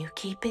 Can you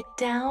keep it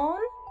down?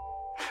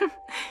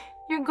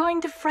 You're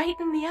going to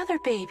frighten the other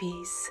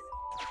babies.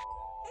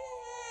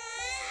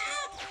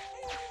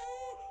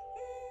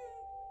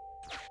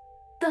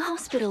 The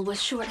hospital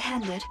was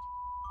short-handed,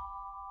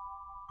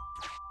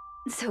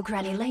 so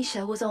Granny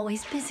Leisha was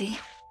always busy.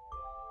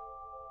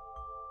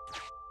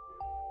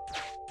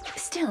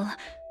 Still,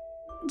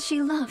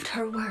 she loved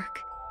her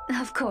work.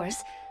 Of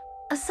course,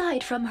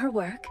 aside from her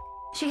work,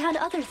 she had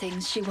other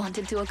things she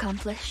wanted to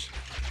accomplish.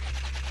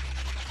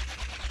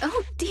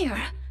 Oh dear,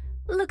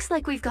 looks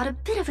like we've got a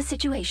bit of a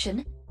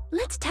situation.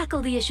 Let's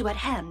tackle the issue at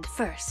hand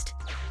first.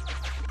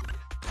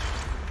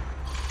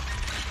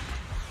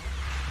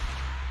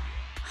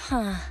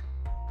 Huh.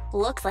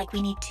 Looks like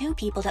we need 2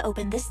 people to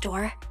open this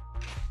door.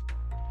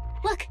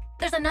 Look,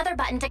 there's another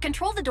button to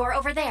control the door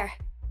over there.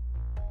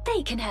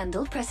 They can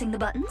handle pressing the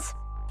buttons.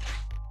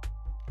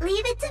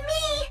 Leave it to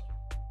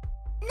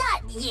me!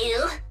 Not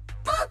you!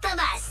 Both of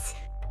us!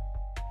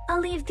 I'll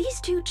leave these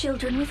 2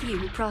 children with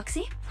you,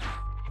 Proxy.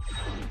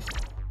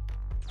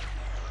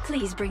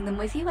 Please bring them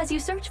with you as you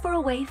search for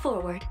a way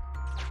forward.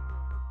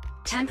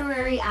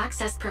 Temporary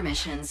access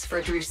permissions for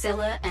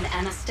Drusilla and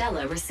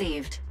Anastella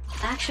received.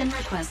 Action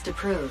request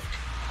approved.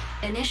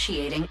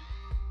 Initiating.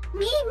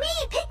 Me!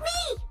 Pick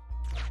me!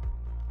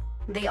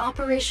 The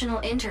operational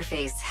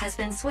interface has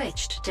been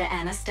switched to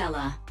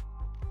Anastella.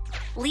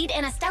 Lead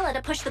Anastella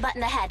to push the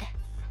button ahead.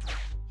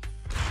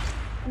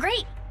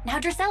 Great! Now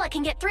Drusilla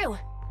can get through.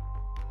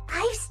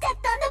 I've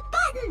stepped on the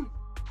button!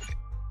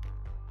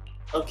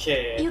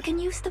 Okay. You can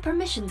use the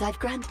permissions I've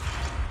granted.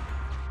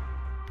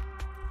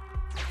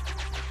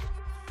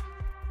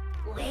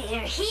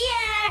 We're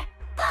here!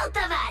 Both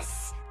of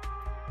us!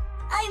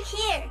 I'm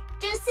here!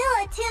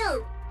 Drusilla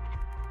too!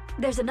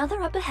 There's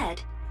another up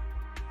ahead.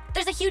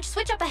 There's a huge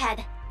switch up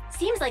ahead.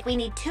 Seems like we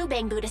need 2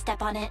 Bangbu to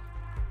step on it.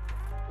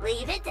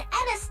 Leave it to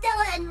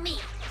Anastella and me.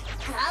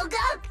 Go!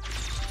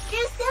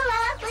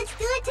 Drusilla, let's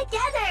do it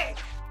together!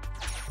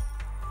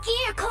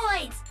 Gear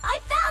coins! I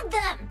found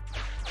them!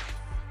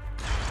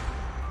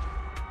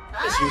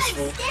 That's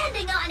useful. I'm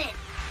standing on it!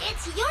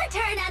 It's your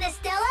turn,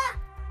 Anastella!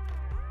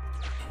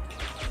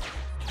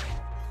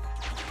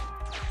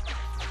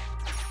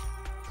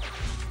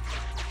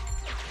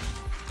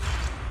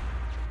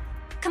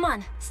 Come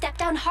on, step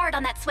down hard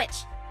on that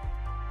switch.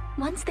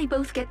 Once they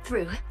both get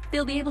through,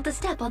 they'll be able to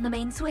step on the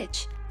main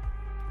switch.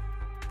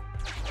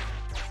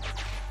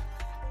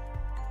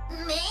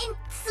 Main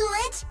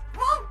switch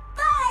won't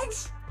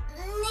budge!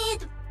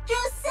 Need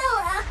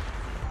Drusilla!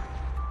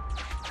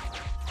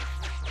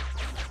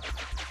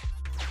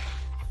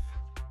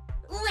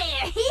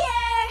 We're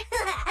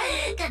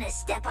here! Gonna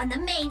step on the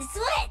main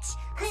switch!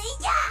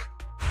 Yeah!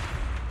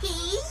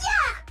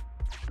 Yeah!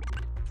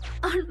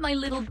 Aren't my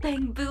little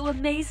Bangbu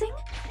amazing?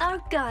 Our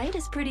guide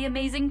is pretty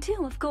amazing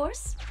too, of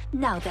course.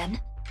 Now then,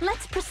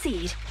 let's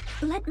proceed.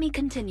 Let me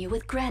continue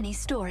with Granny's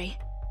story.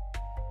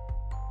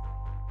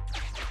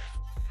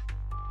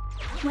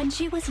 When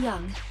she was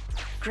young,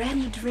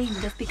 Granny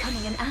dreamed of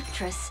becoming an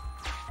actress.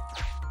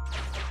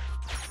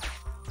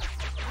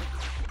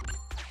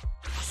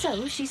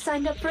 So she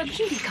signed up for a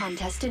beauty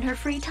contest in her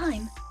free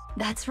time.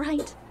 That's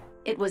right.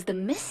 It was the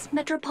Miss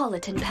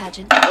Metropolitan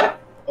pageant.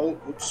 Oh,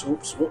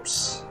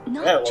 whoops.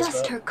 Not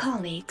just her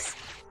colleagues,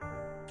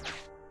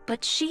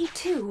 but she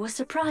too was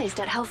surprised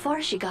at how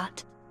far she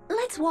got.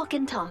 Let's walk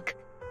and talk.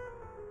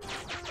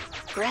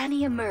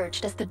 Granny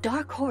emerged as the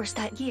dark horse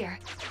that year.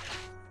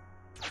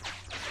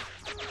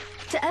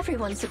 To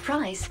everyone's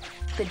surprise,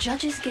 the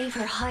judges gave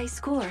her high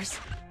scores.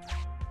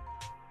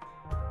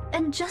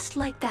 And just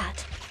like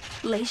that,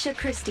 Leisha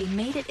Christie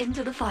made it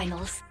into the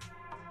finals.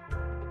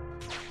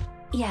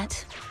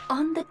 Yet,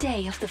 on the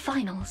day of the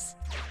finals...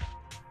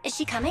 Is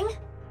she coming?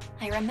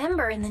 I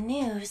remember in the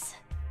news.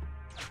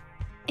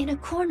 In a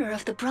corner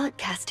of the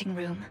broadcasting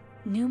room,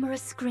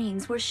 numerous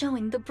screens were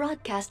showing the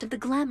broadcast of the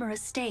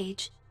glamorous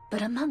stage.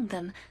 But among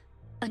them,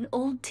 an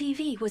old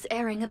TV was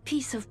airing a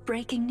piece of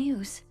breaking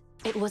news.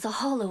 It was a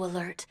holo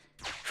alert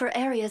for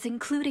areas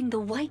including the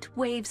White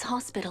Waves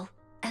Hospital.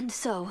 And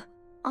so,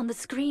 on the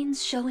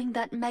screens showing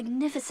that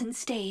magnificent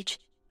stage,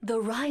 the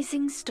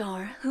rising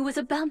star who was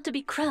about to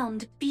be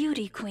crowned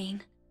Beauty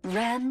Queen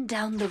ran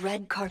down the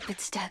red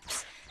carpet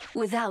steps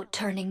without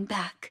turning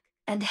back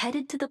and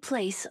headed to the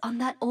place on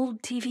that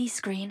old TV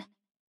screen.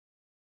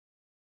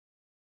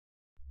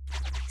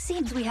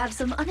 Seems we have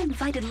some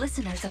uninvited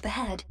listeners up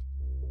ahead.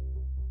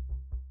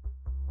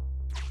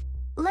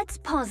 Let's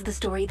pause the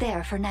story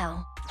there for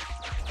now.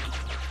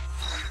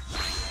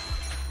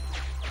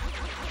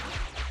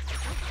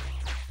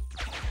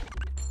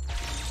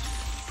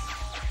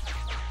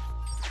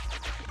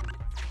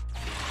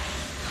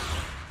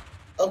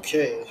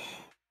 Okay.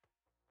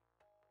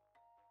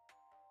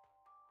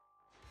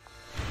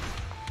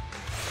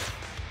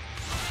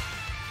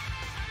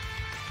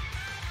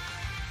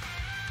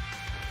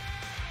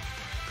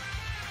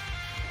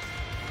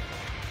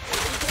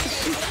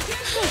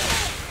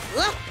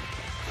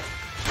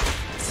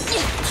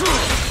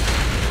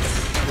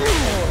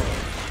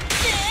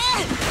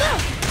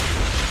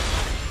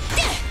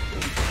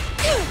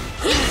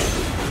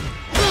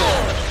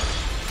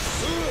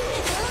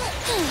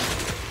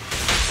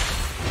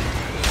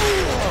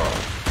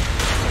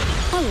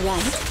 All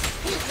right.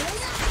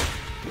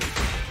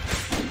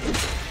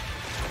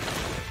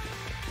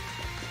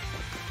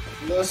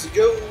 Let's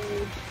go.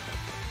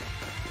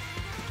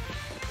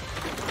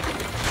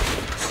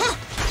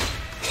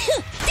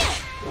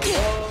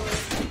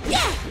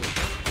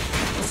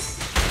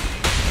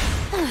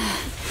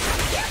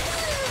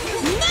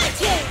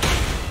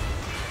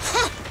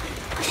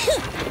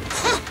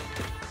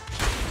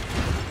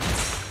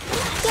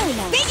 Go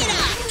now. Bring it on!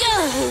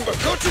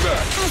 I've got your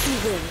back! As you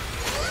will.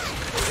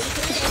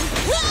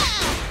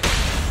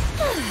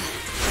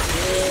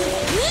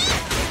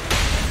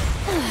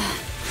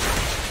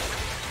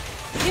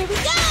 Here we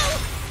go!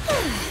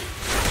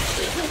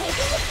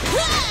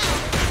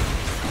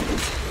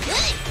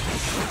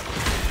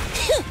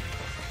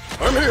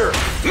 I'm here!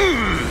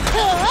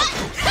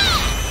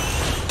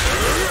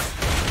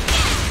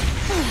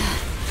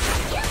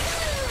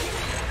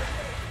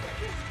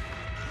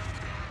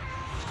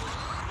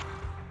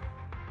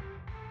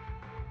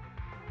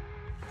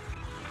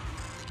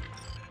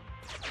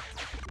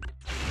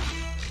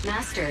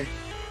 Master,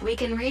 we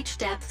can reach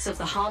depths of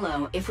the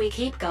hollow if we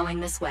keep going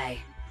this way.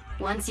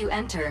 Once you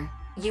enter,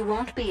 you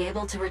won't be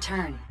able to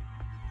return.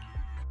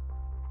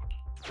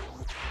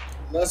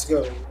 Let's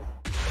go.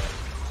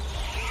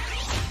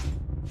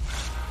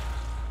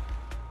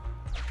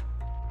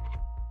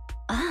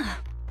 Ah,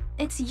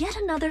 it's yet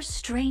another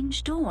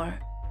strange door.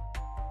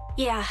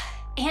 Yeah,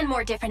 and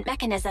more different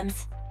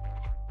mechanisms.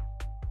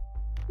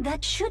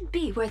 That should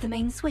be where the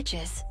main switch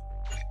is.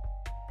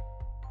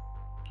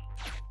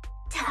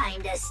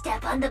 Time to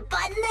step on the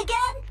button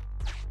again?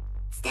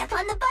 Step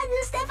on the button,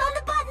 step on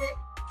the button!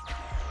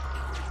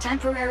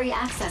 Temporary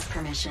access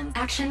permission.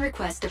 Action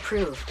request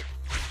approved.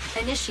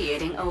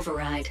 Initiating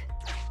override.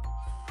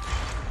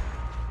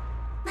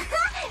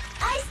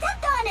 I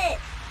stepped on it!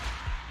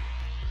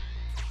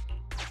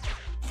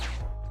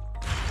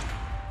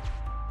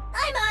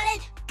 I'm on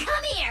it!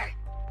 Come here!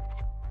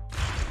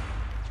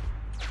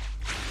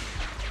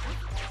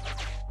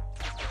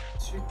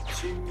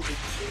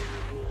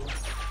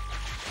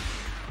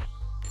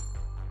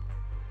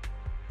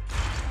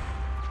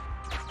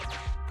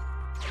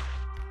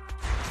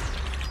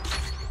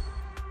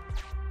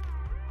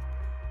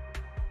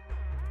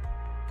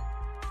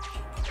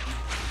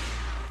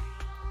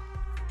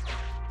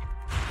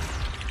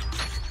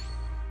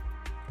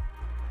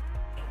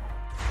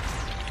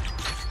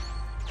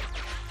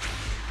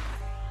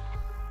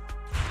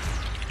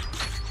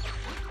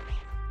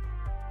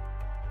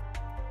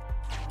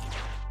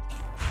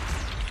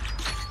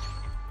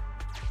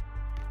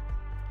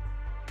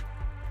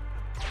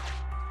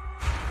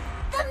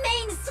 The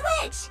main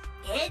switch!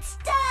 It's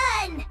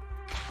done!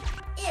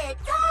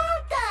 It's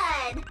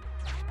all done!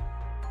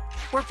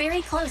 We're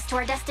very close to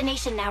our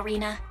destination now,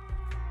 Rena.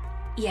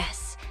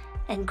 Yes,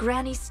 and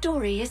Granny's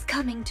story is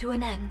coming to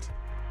an end.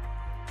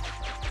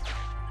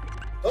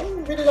 I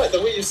don't really like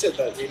the way you said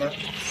that, Rena.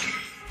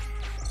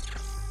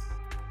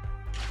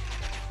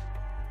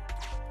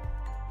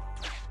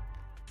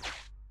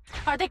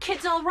 Are the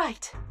kids all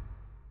right?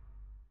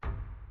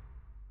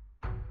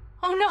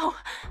 Oh no!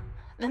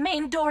 The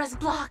main door is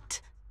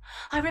blocked.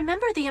 I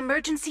remember the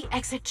emergency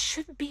exit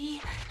should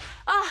be...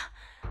 Ah!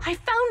 I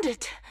found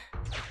it!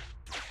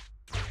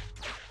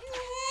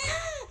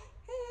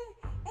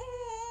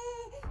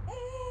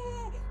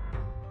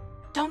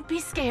 Don't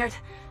be scared.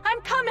 I'm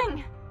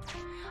coming!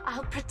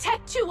 I'll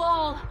protect you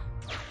all!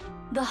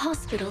 The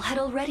hospital had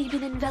already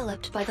been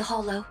enveloped by the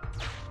hollow.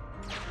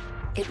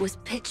 It was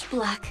pitch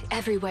black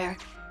everywhere,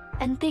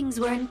 and things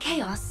were in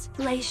chaos.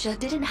 Leisha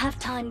didn't have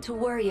time to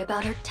worry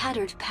about her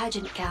tattered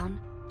pageant gown.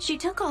 She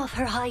took off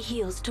her high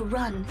heels to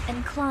run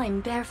and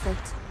climb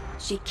barefoot.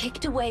 She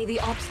kicked away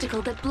the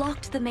obstacle that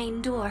blocked the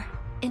main door.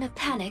 In a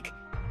panic,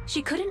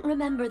 she couldn't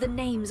remember the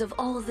names of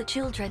all the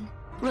children.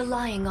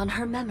 Relying on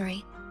her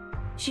memory,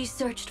 she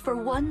searched for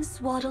one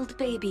swaddled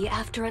baby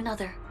after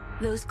another.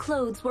 Those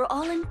clothes were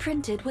all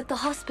imprinted with the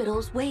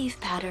hospital's wave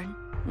pattern.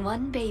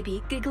 One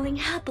baby giggling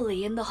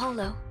happily in the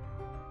hollow.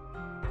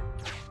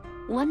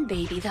 One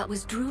baby that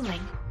was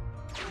drooling.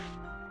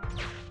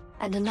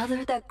 And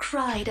another that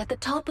cried at the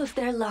top of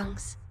their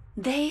lungs.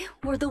 They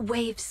were the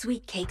wave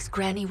sweet cakes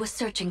Granny was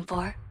searching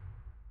for.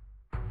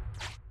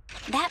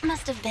 That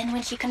must have been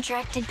when she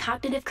contracted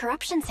cognitive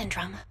corruption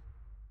syndrome.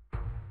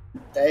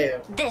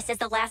 Damn. This is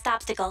the last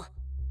obstacle.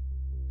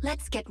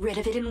 Let's get rid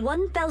of it in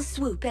one fell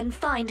swoop and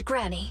find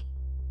Granny.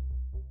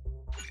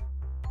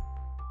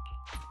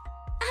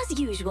 As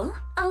usual,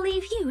 I'll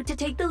leave you to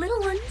take the little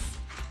ones.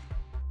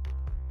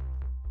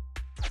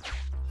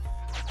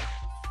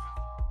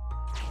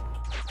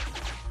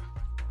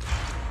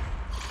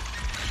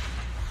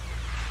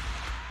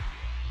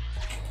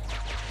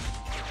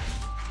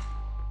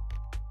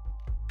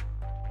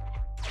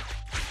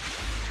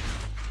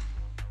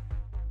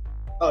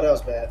 Oh, that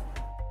was bad.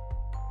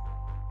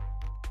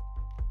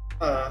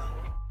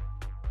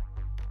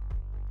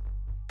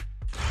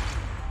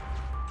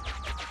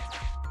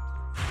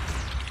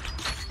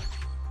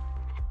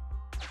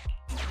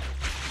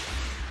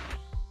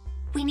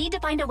 We need to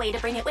find a way to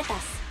bring it with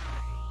us.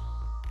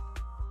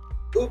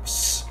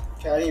 Oops.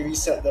 Okay, I need to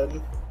reset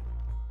then.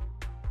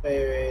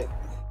 Wait.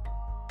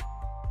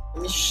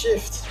 Let me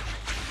shift.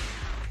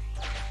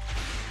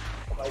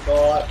 Oh my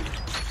god.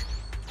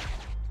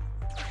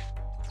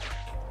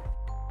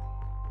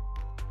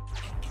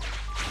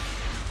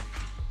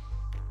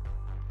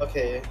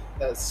 Okay,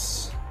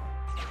 that's...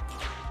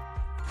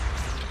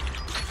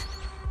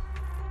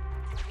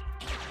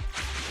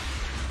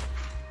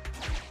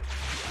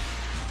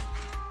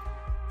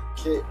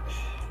 Okay.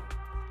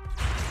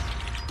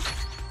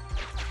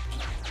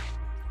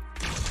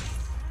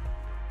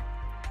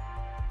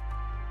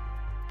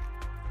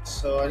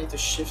 So I need to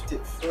shift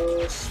it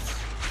first.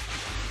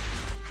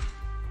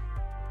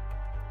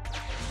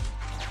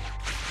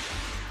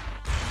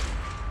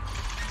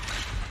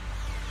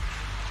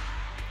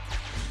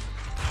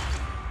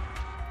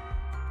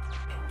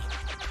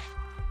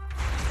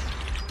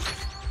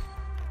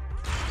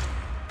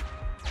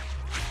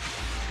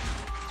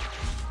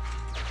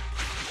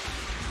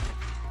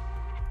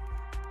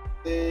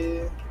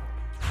 Okay.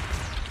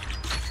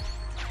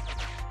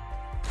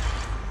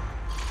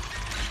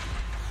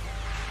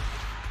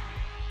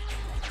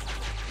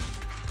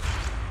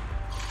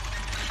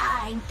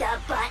 I'm the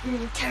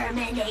button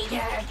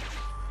terminator.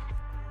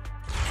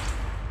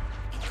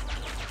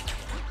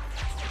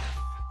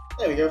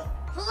 There we go.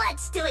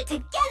 Let's do it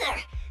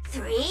together.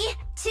 3,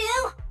 2,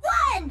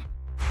 1.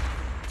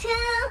 2,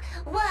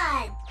 1.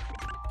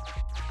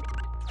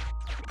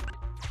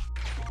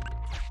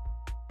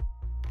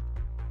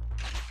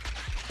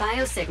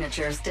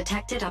 Biosignatures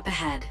detected up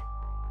ahead.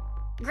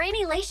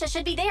 Granny Laisha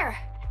should be there.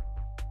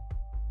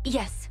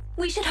 Yes,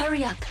 we should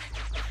hurry up.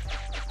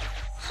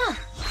 Huh.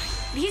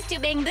 These two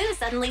bang-boos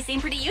suddenly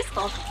seem pretty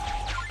useful.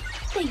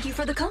 Thank you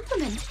for the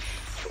compliment.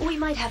 We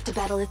might have to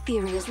battle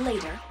Ethereals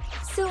later,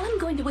 so I'm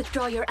going to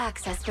withdraw your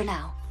access for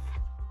now.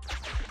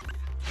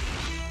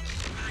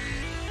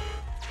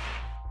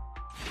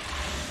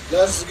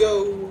 Let's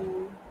go.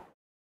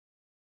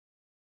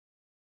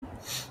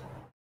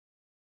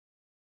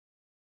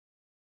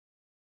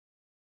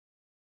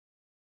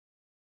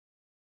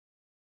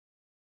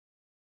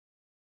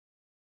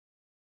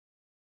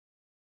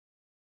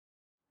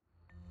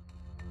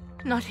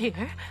 Not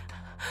here.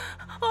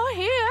 Or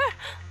here.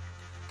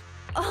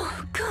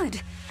 Oh,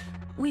 good.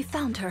 We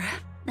found her,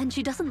 and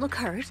she doesn't look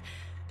hurt.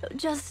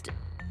 Just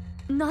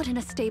not in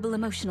a stable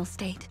emotional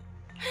state.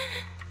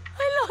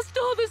 I lost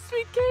all the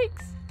sweet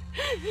cakes.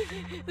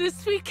 The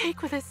sweet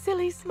cake with a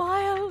silly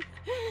smile.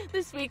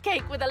 The sweet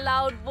cake with a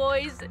loud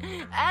voice.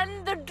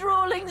 And the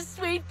drooling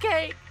sweet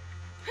cake.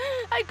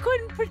 I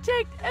couldn't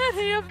protect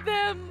any of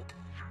them.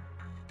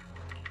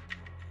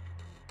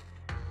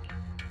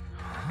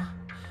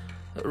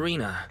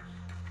 Rena,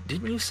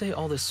 didn't you say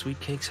all the sweet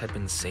cakes had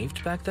been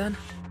saved back then?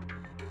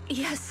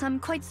 Yes, I'm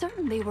quite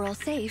certain they were all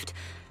saved.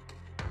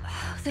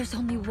 There's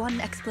only one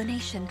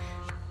explanation.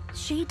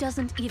 She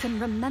doesn't even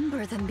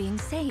remember them being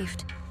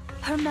saved.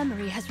 Her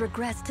memory has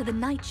regressed to the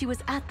night she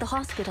was at the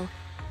hospital,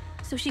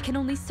 so she can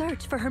only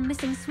search for her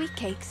missing sweet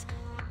cakes.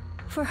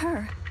 For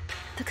her,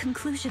 the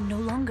conclusion no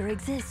longer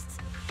exists.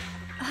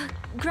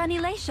 Granny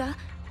Laisha,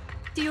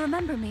 do you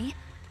remember me?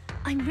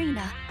 I'm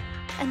Rena,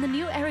 and the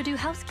new Eridu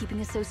Housekeeping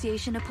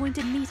Association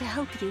appointed me to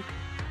help you.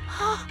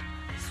 Ah,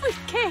 sweet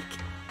cake!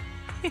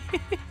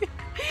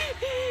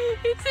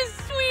 It's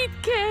a sweet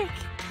cake!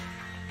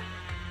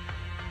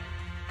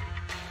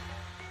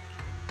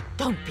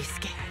 Don't be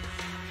scared.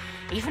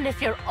 Even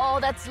if you're all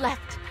that's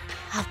left,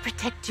 I'll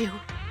protect you.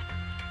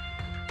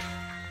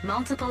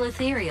 Multiple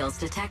ethereals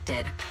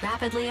detected,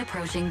 rapidly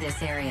approaching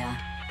this area.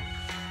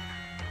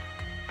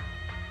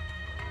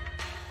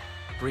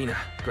 Rena,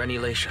 Granny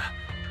Laisha,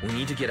 we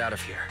need to get out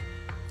of here.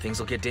 Things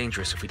will get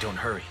dangerous if we don't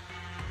hurry.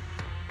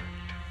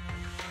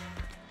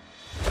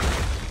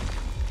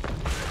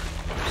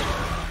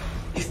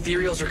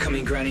 Ethereals are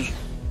coming, Granny.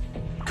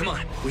 Come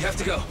on, we have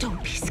to go.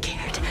 Don't be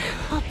scared.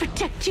 I'll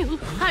protect you.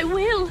 I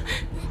will.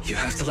 You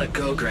have to let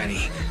go,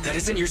 Granny. That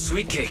isn't your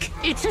sweet cake.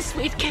 It's a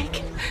sweet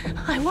cake.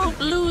 I won't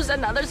lose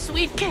another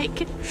sweet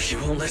cake. She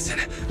won't listen.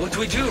 What do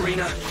we do,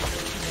 Rena?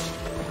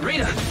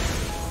 Rena!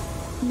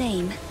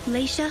 Name,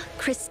 Laisha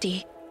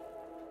Christie.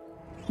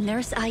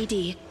 Nurse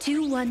ID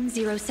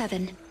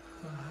 2107.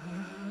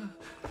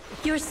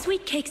 Your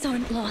sweet cakes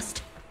aren't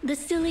lost. The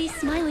silly,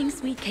 smiling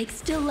sweet cake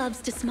still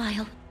loves to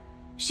smile.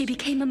 She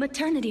became a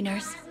maternity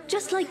nurse,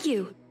 just like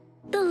you.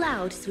 The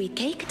loud sweet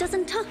cake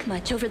doesn't talk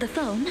much over the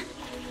phone.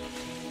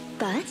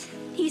 But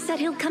he said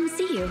he'll come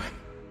see you.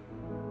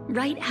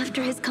 Right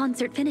after his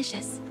concert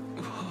finishes.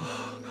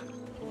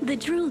 The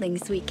drooling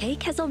sweet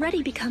cake has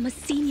already become a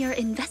senior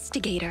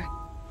investigator.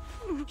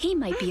 He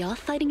might be off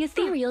fighting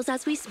ethereals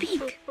as we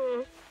speak.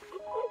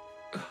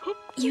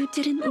 You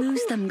didn't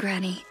lose them,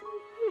 Granny.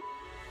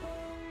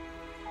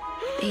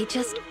 They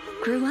just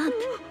grew up.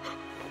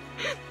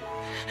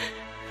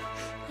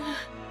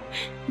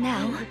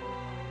 Now,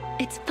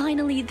 it's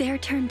finally their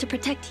turn to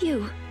protect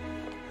you.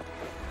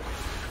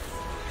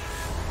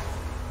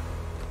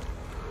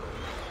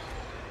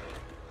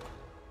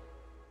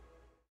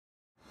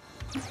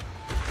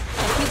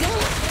 Off you go.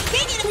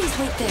 Please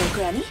wait there,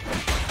 Granny.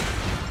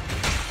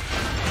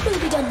 We'll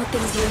be done with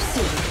things here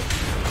soon.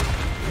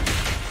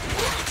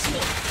 Watch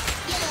me.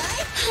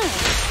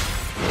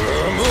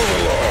 Move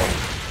along.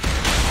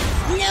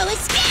 No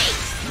escape!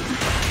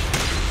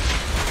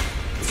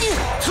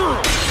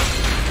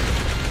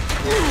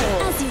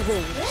 As you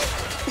will.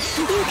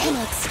 You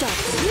cannot stop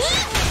me.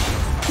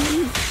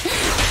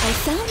 I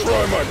found it.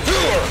 Try my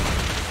pillar!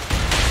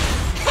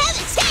 Have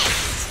a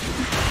taste!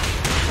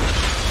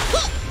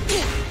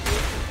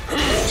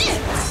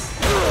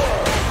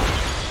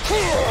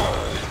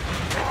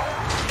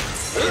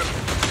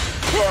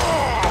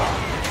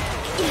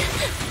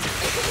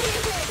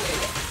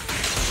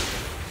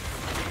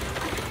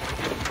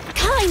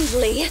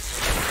 Kindly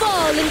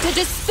fall into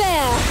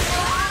despair.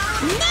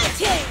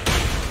 Magic!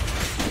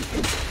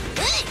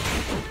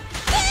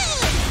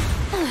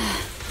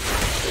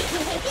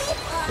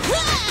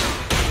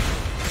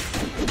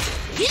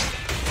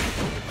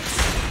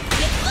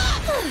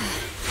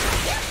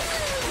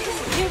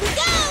 Here we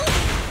go!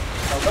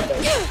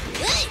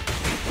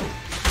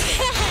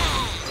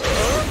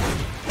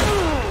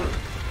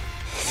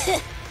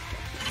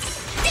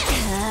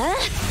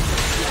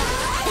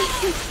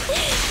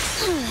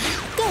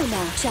 Go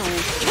now,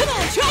 child. Come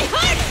on, try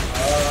harder!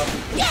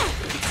 Yeah!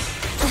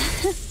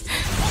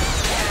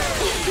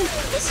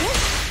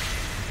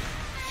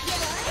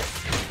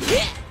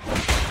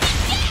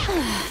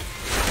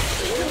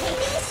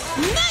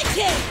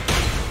 Magic!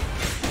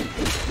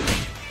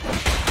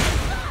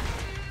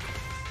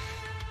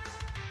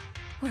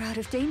 We're out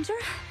of danger,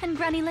 and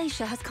Granny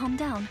Leisha has calmed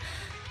down.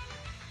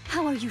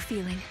 How are you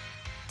feeling?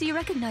 Do you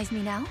recognize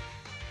me now?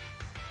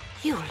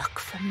 You look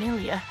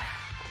familiar.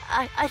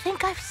 I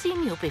think I've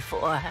seen you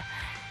before.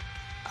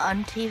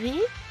 On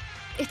TV?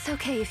 It's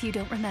okay if you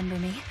don't remember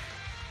me.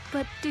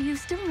 But do you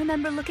still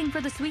remember looking for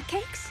the sweet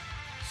cakes?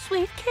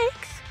 Sweet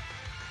cakes?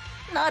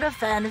 Not a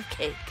fan of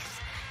cakes.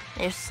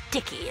 They're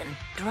sticky and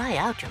dry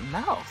out your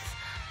mouth.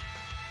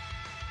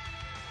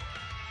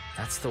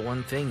 That's the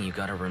one thing you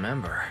gotta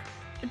remember.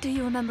 Do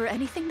you remember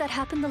anything that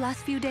happened the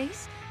last few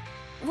days?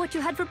 What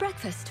you had for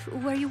breakfast,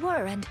 where you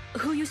were, and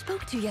who you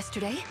spoke to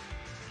yesterday?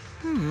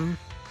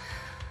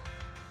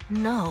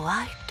 No,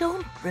 I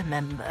don't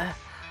remember.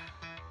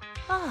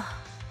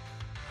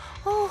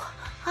 Oh,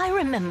 I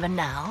remember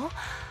now.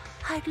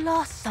 I'd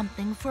lost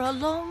something for a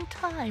long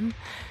time,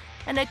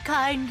 and a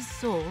kind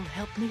soul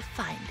helped me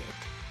find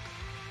it.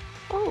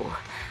 Oh,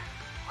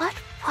 what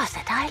was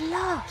it I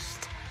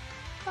lost?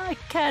 I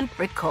can't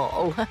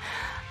recall.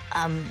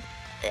 And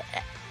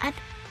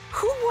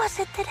who was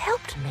it that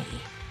helped me?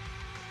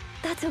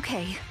 That's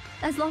okay.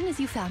 As long as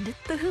you found it,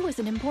 the who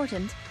isn't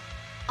important.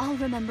 I'll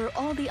remember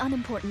all the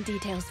unimportant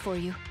details for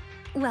you.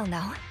 Well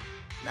now,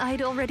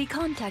 I'd already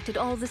contacted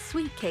all the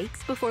sweet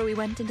cakes before we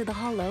went into the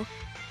hollow.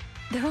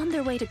 They're on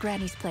their way to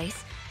Granny's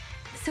place,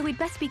 so we'd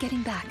best be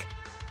getting back.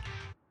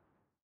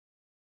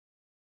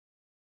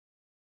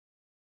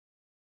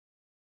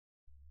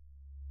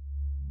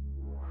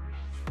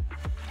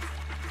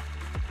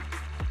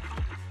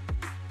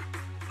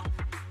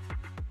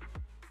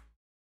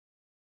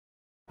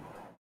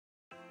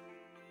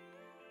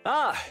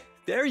 Ah,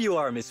 there you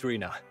are, Miss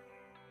Rena.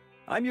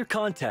 I'm your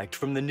contact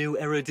from the new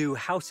Eridu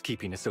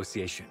Housekeeping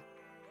Association.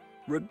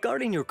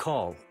 Regarding your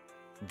call,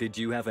 did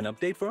you have an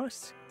update for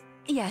us?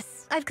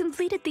 Yes, I've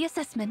completed the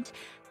assessment.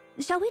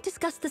 Shall we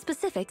discuss the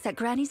specifics at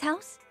Granny's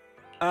house?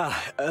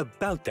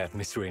 About that,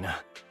 Miss Rena.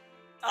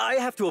 I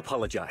have to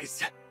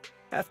apologize.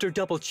 After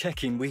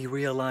double-checking, we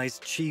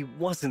realized she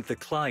wasn't the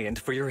client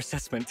for your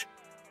assessment.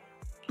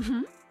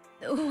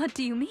 What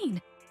do you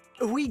mean?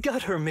 We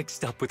got her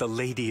mixed up with a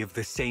lady of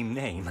the same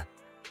name,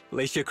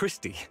 Leisha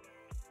Christie.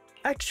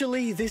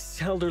 Actually,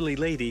 this elderly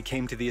lady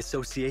came to the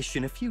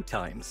association a few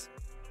times,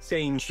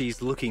 saying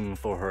she's looking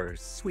for her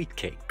sweet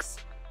cakes.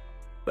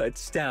 But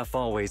staff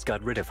always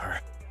got rid of her.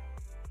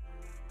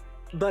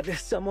 But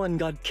someone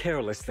got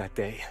careless that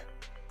day.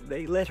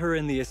 They let her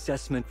in the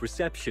assessment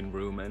reception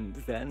room and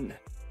then...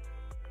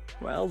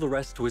 well, the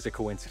rest was a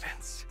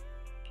coincidence.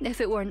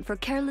 If it weren't for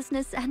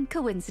carelessness and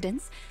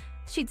coincidence,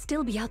 she'd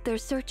still be out there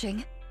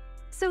searching.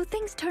 So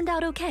things turned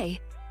out okay.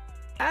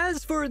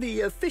 As for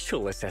the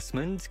official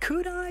assessment,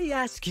 could I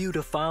ask you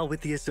to file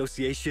with the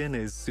association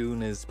as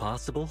soon as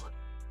possible?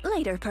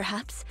 Later,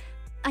 perhaps.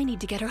 I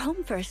need to get her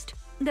home first.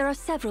 There are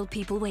several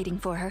people waiting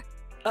for her.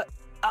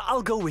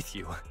 I'll go with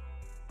you.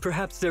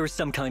 Perhaps there is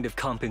some kind of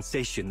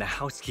compensation the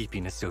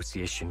Housekeeping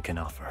Association can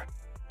offer.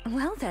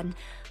 Well then,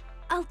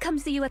 I'll come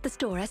see you at the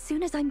store as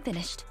soon as I'm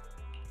finished.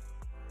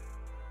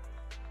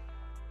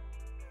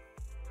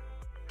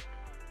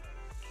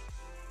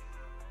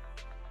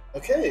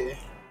 Okay.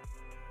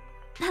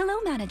 Hello,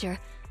 Manager.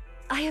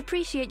 I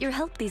appreciate your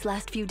help these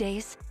last few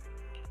days.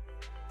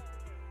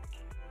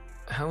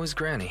 How is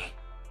Granny?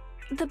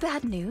 The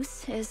bad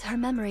news is her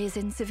memory is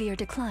in severe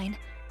decline.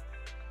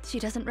 She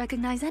doesn't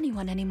recognize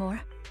anyone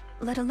anymore,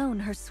 let alone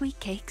her sweet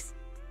cakes.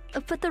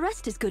 But the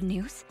rest is good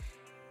news.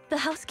 The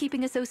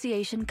Housekeeping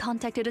Association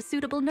contacted a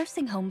suitable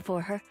nursing home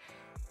for her,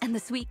 and the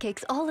sweet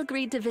cakes all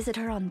agreed to visit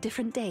her on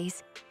different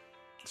days.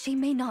 She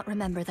may not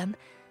remember them,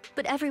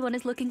 but everyone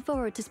is looking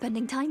forward to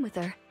spending time with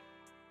her.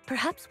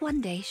 Perhaps one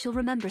day she'll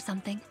remember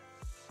something.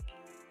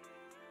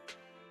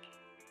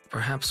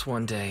 Perhaps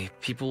one day,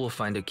 people will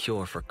find a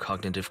cure for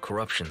cognitive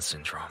corruption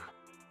syndrome.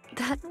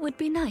 That would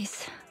be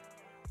nice.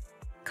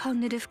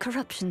 Cognitive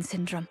corruption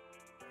syndrome.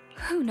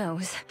 Who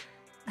knows?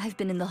 I've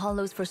been in the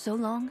Hollows for so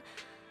long.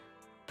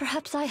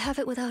 Perhaps I have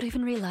it without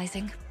even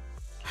realizing.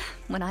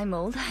 When I'm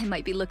old, I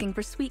might be looking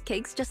for sweet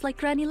cakes just like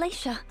Granny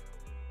Leisha.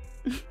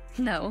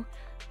 No.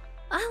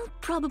 I'll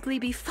probably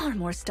be far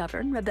more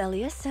stubborn,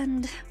 rebellious,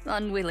 and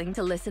unwilling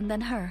to listen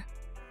than her.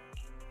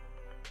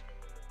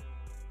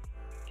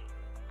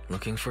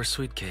 Looking for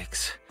sweet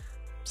cakes.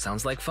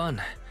 Sounds like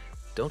fun.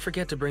 Don't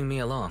forget to bring me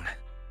along.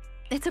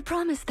 It's a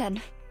promise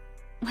then.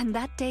 When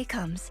that day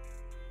comes,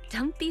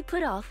 don't be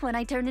put off when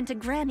I turn into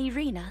Granny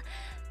Rena,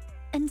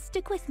 and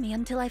stick with me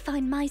until I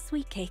find my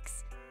sweet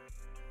cakes.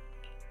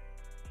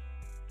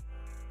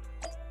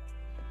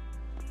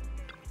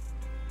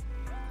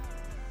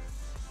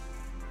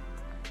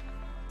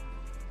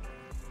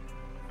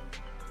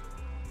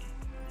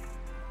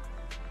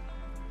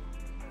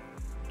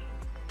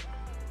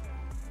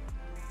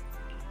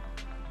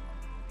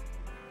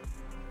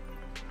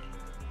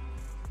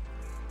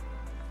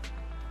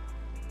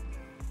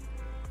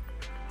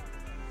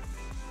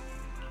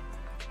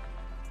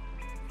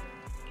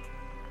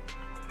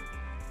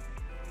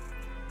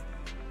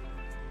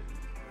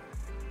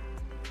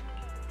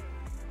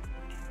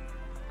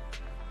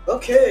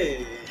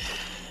 Okay.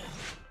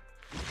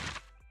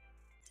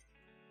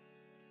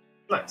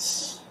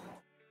 Nice.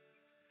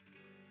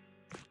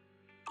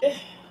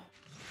 Okay.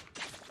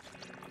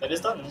 That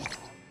is done.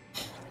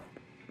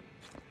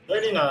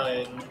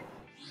 39.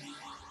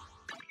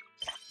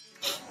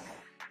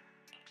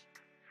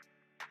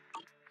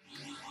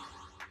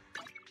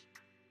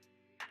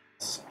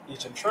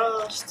 Agent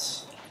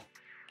Trust.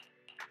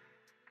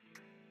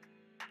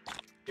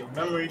 Your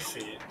memory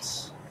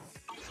feeds.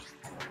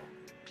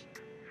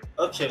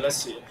 Okay, let's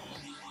see.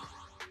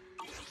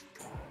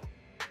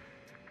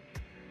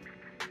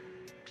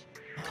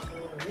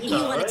 You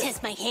want to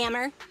test my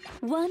hammer?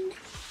 1,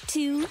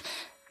 2,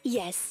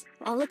 yes,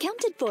 all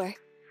accounted for.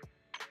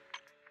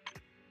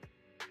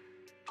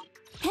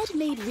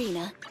 Headmaid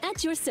Rena,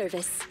 at your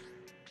service.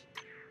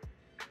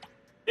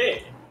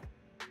 Hey.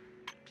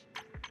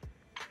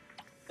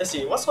 Let's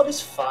see, what's all these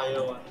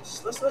fire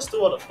ones? Let's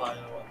do all the fire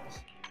ones.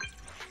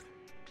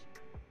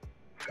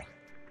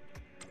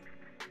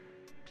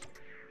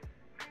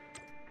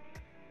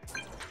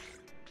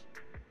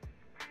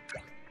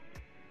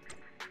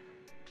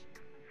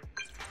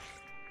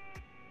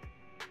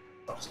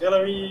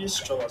 Gallery,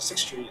 scroll on 6th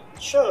Street.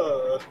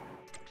 Sure.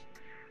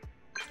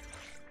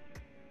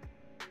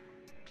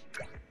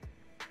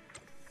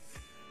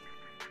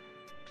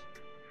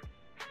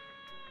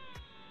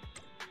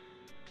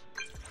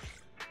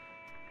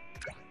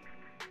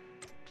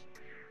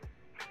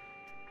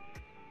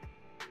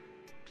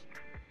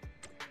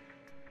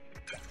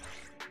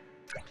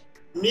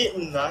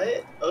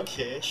 Midnight?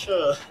 Okay,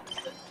 sure.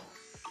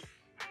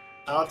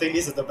 I don't think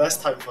this is the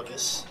best time for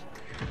this.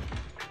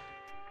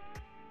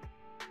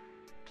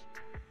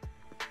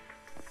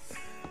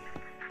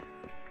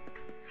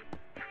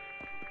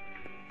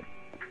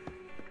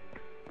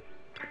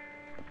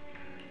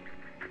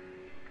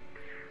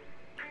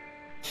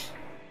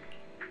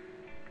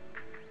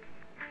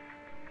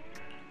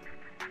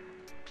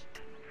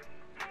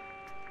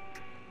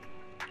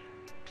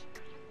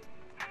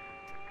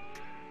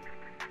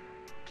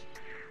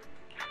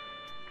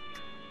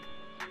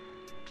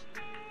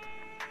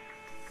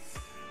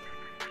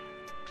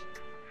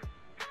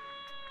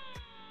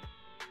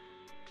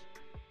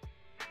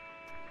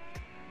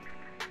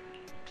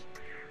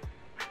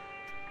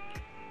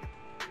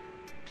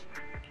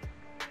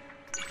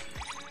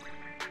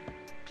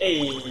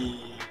 Hey.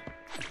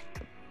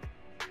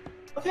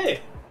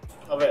 Okay.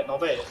 Not bad, not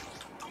bad.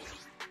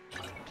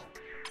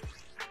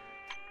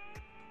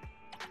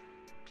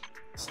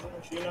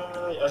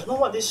 I don't know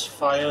what this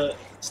fire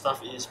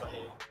stuff is, but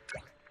hey.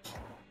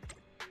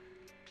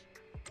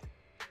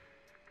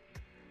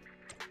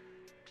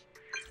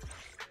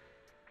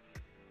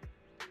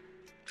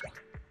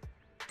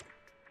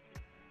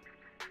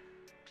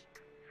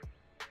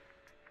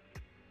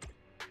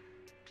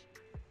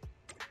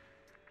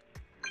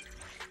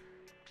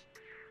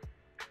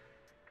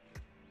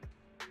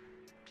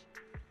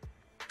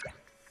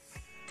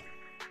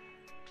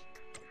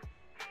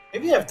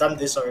 Maybe I've done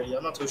this already,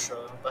 I'm not too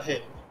sure, but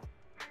hey.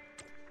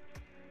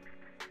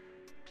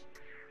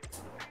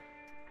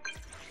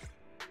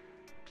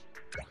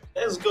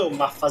 Let's go,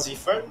 my fuzzy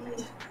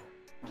friend.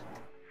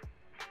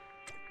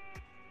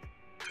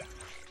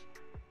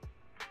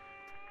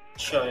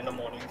 Sure, in the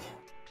morning.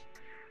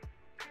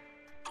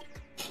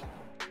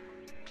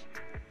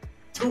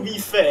 To be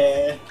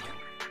fair,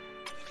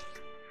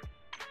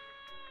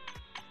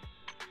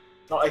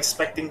 Not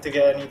expecting to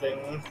get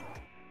anything.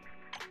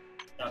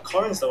 Yeah,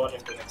 Corin's the one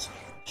with the next one.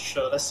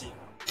 Sure, let's see.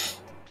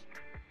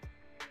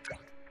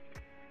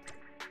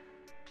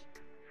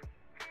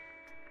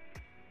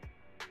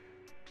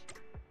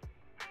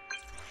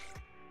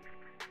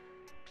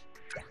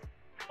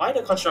 Why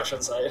the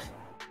construction site?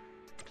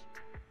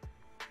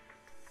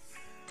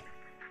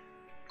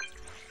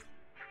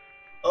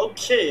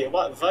 Okay,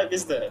 what vibe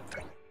is that?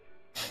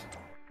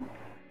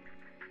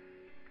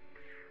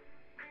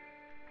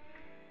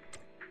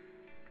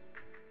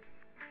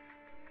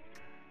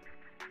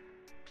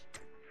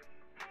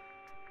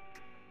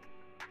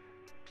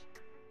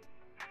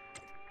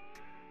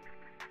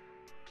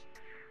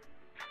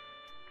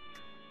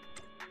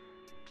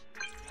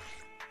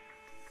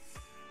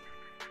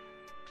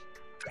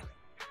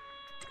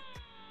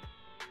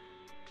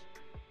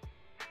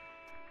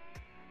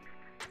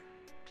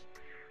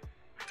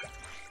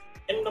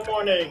 In the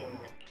morning.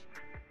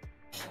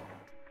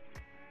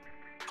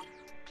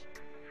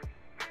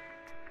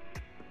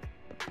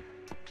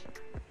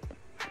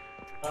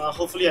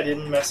 Hopefully I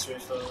didn't mess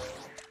with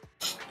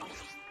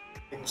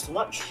things too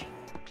much.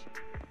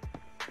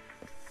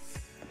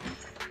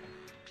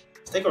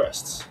 Let's take a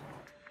rest.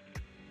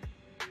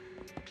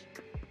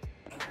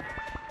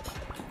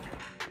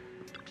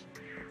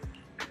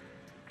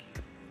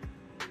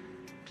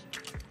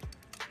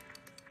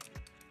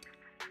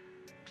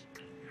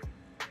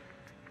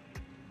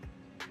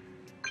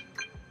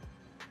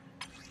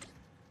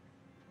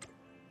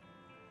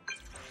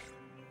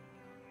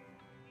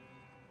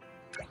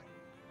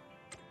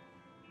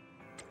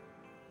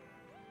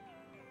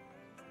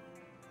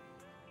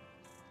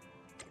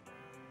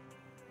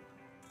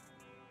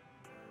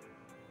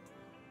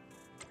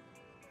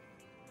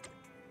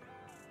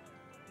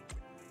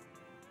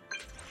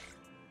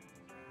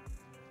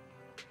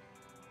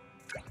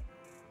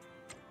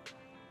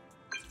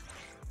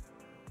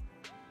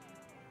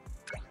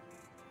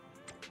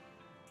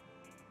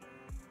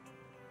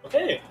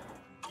 Okay.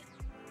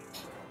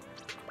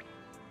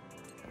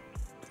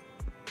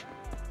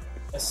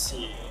 Let's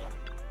see.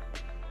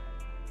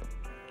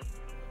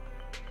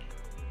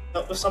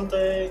 Up with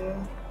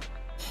something.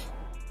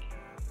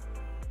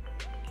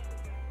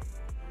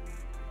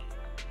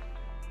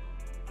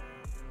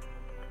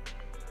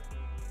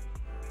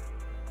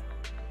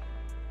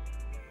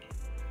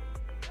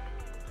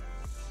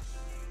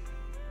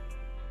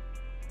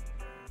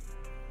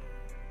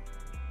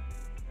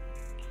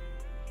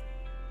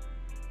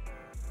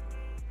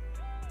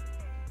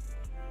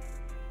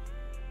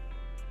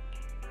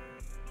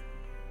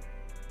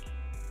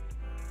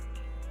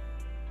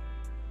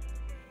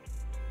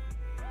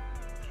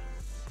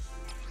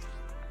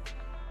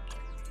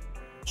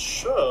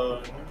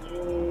 Sure,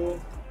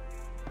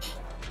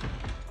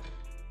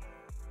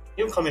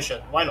 new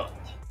commission, why not?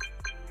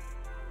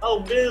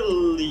 Oh,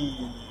 Billy!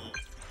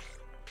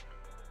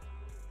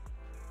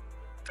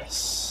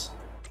 Yes.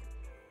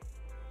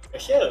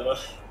 You're here.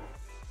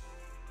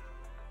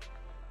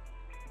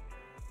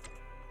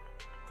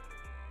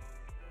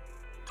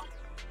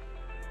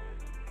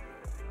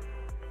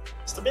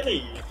 Mr.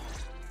 Billy!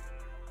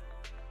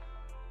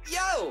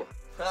 Yo!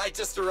 I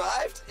just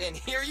arrived, and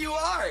here you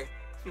are!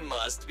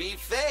 Must be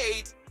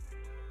fate.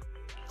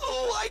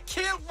 Oh, I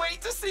can't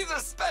wait to see the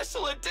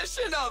special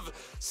edition of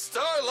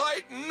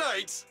Starlight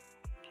Night.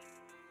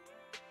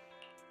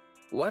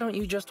 Why don't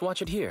you just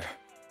watch it here?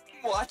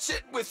 Watch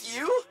it with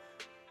you?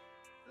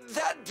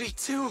 That'd be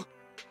too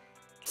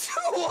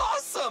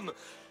awesome.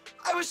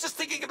 I was just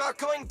thinking about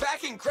going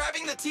back and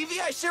grabbing the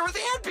TV I share with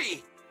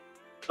Anby.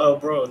 Oh,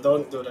 bro,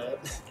 don't do that.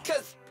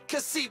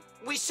 Cause see,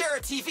 we share a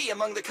TV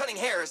among the Cunning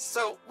Hares,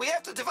 so we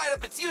have to divide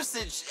up its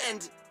usage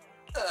and...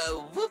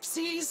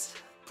 whoopsies.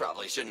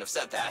 Probably shouldn't have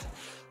said that.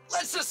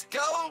 Let's just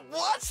go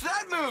watch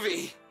that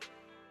movie!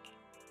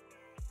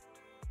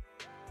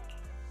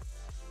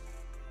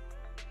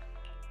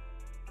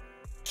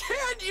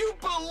 Can you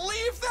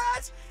believe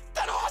that?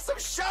 That awesome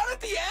shot at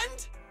the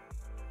end?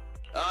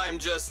 I'm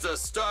just a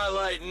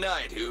Starlight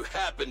Knight who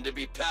happened to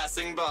be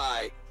passing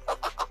by.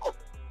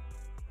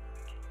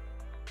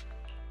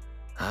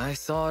 I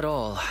saw it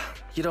all.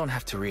 You don't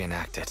have to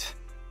reenact it.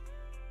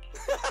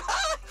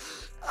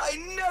 I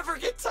never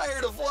get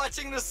tired of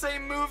watching the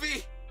same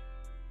movie.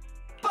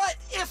 But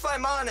if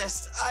I'm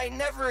honest, I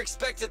never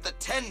expected the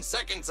 10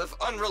 seconds of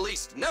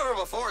unreleased,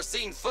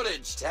 never-before-seen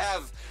footage to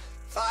have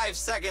 5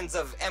 seconds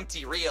of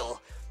empty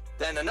reel,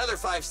 then another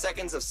 5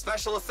 seconds of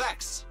special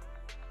effects.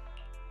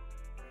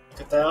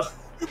 Look at that.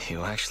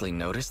 You actually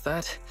noticed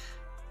that?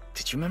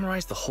 Did you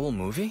memorize the whole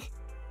movie?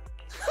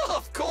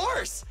 Of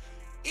course!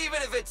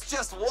 Even if it's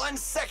just 1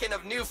 second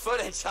of new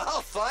footage,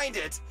 I'll find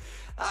it.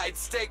 I'd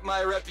stake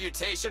my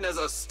reputation as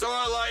a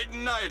Starlight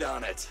Knight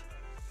on it.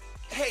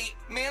 Hey,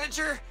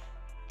 manager,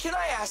 can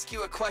I ask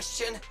you a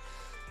question?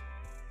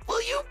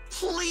 Will you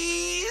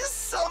please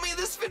sell me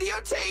this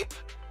videotape?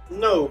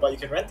 No, but you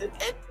can rent it.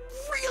 It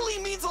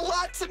really means a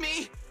lot to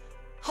me.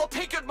 I'll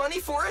pay good money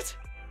for it.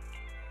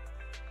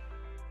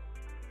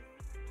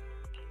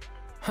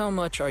 How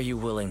much are you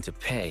willing to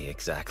pay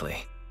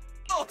exactly?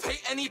 I'll pay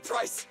any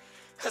price.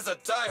 As a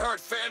diehard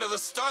fan of the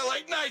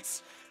Starlight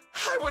Knights,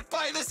 I would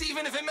buy this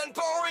even if it meant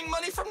borrowing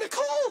money from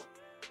Nicole.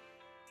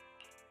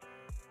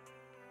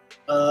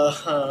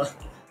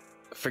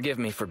 Forgive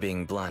me for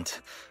being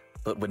blunt,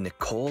 but would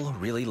Nicole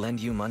really lend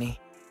you money?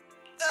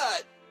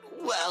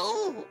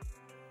 Well,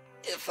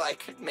 if I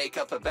could make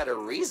up a better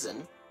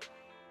reason.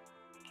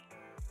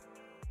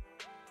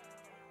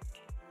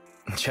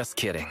 Just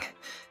kidding.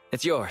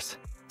 It's yours.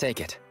 Take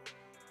it.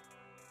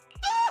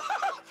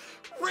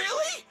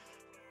 Really?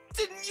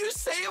 Didn't you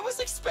say it was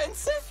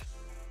expensive?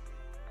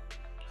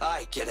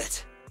 I get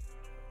it.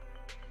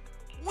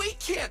 We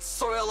can't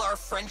soil our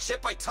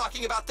friendship by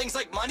talking about things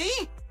like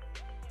money.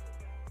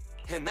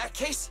 In that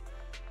case,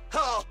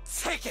 I'll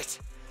take it.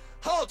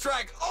 I'll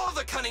drag all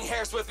the cunning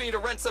hairs with me to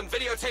rent some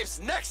videotapes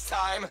next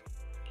time.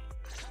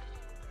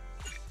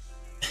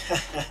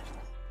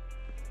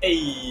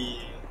 Hey.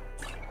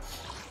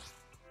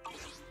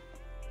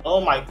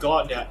 Oh my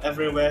god, they're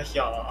everywhere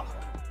here.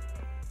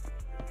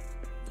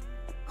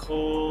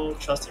 Cool,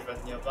 trust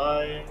event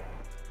nearby.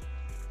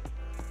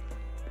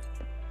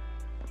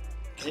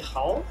 Is it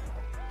Hal?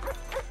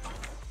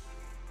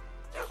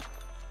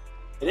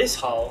 It is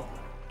Hal.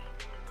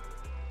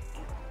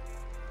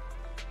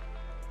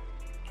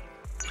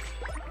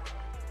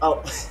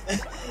 Oh,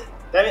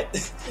 damn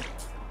it.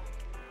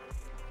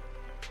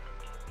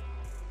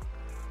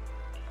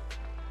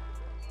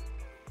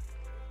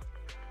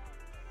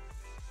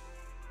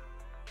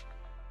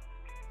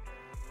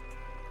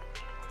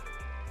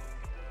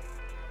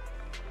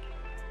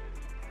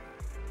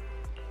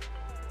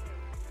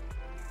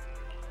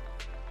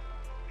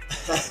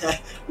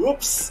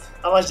 Whoops!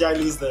 How much did I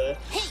lose there?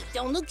 Hey,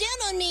 don't look down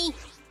on me!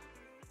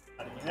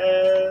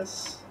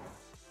 Yes.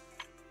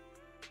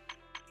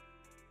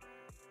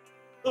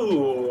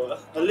 Ooh,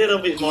 a little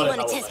bit more than I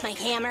You would wanna test like.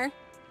 my hammer?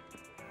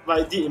 But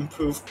I did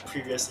improve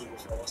previously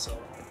before, so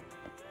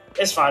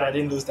it's fine, I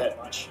didn't lose that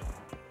much.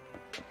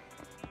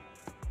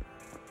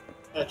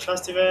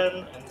 Trust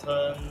event, and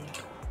turn.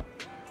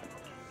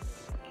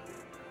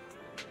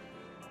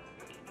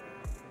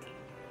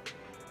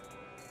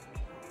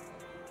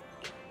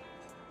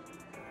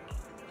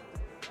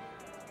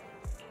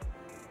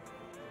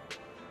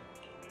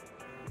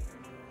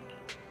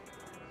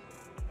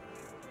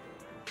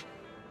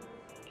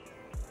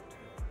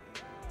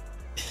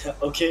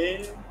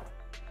 Okay.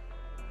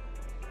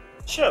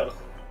 Sure.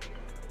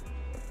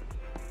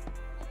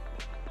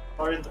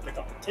 Foreign to pick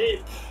up the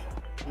tape.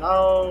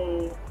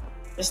 Now,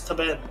 Mr.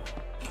 Ben.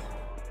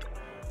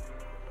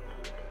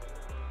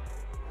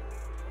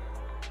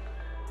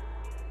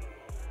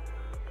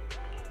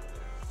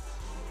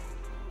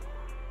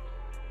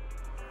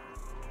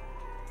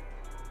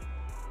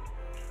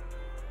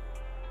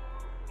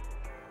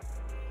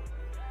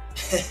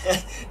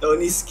 The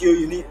only skill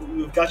you need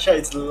with gacha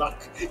is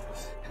luck.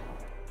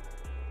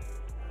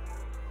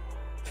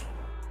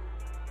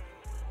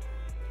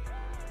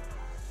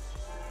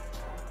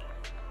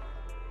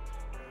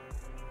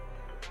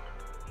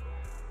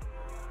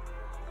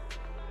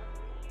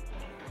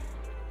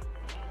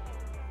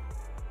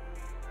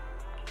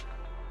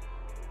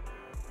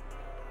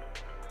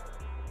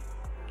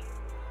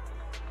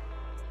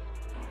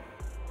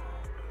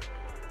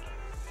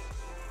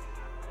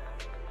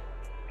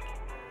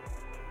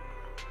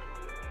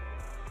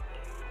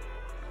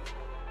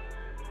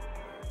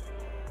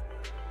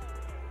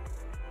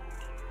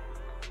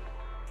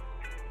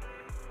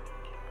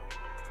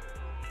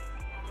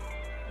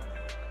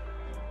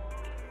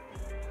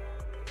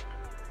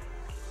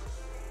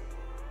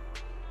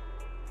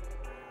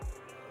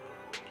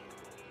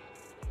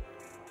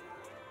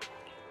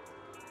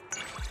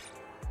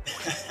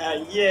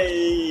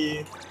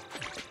 Yay!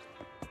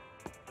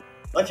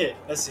 Okay,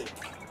 let's see.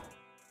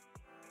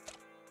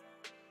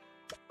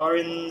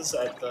 Orin's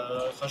at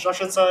the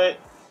construction site,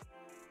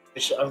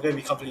 which I'm going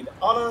to be completely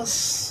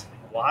honest.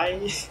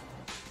 Why?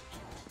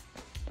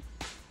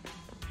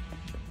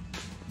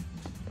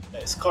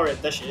 It's Corin,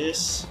 there she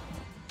is.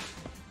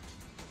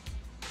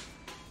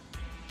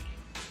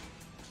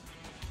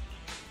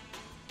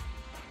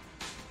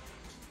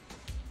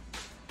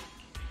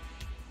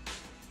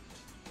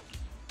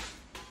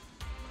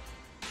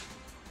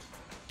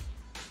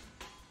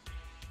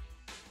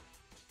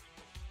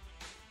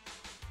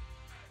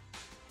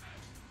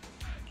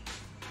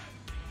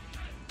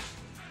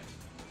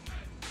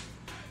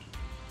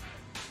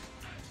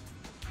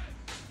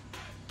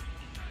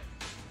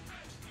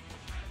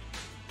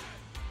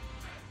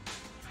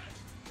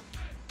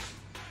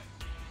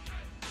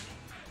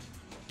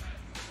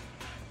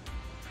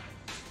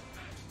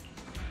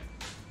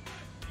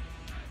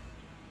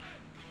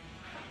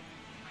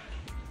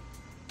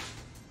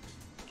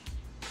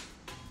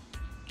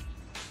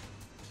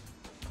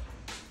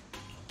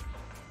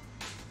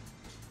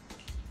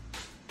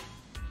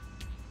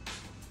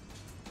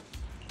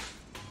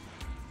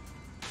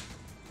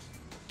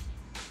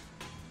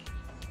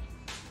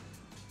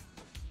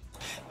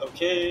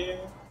 Okay.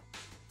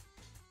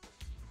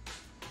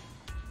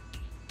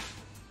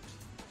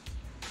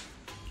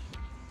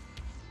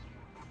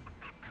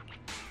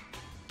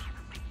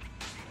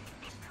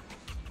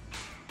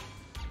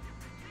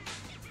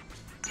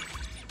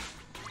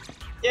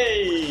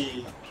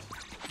 Yay!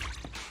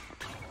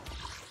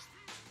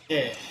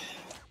 Okay.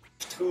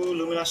 2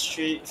 Lumina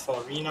Street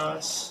for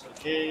arenas.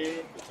 Okay,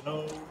 good to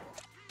know.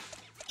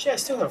 Actually, I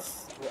still have.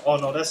 Oh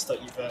no, that's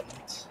the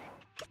event.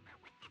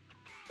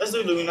 Let's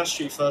do Lumina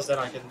Street first, then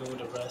I can do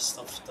the rest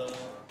of the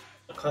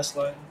quest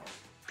line.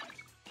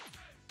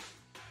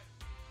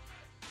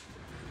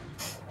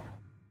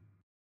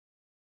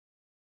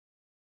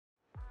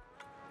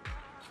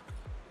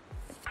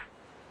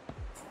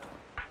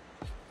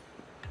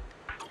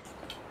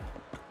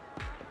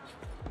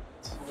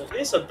 So there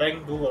is a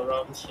bamboo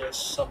around here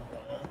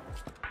somewhere.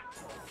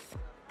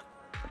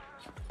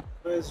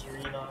 Where's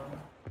Rena?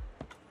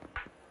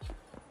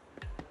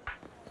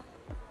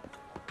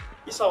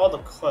 These are all the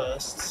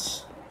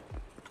quests.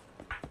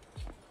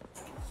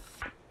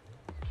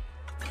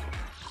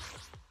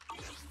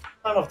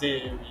 Time of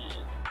day,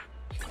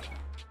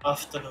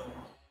 afternoon.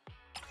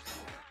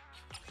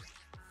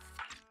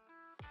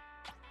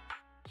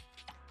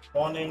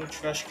 Morning,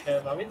 trash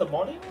can. Are we in the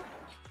morning?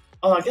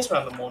 Oh, I guess we're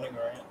in the morning,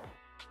 right?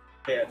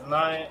 Day at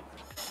night.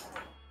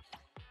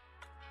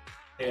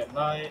 Day at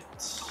night.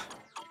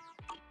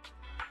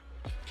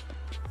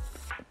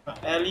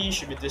 Alley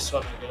should be this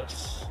one, I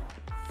guess.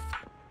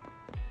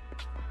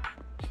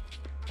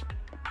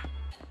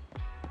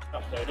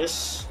 Oh, there it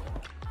is.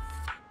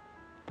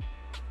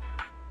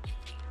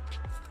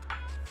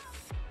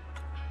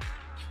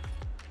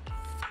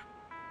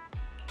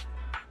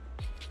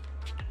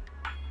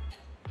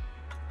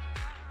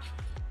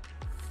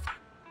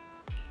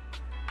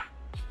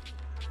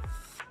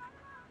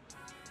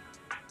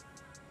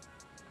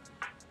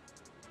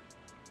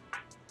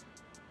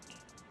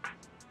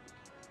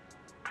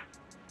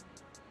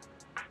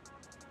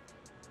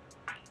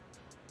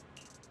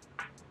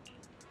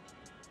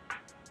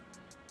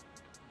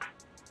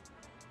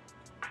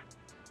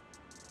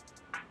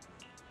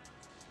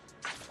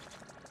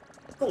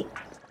 Cool.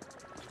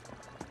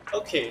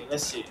 Okay,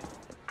 let's see.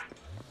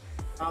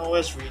 Now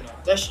where's Rena?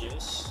 There she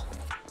is.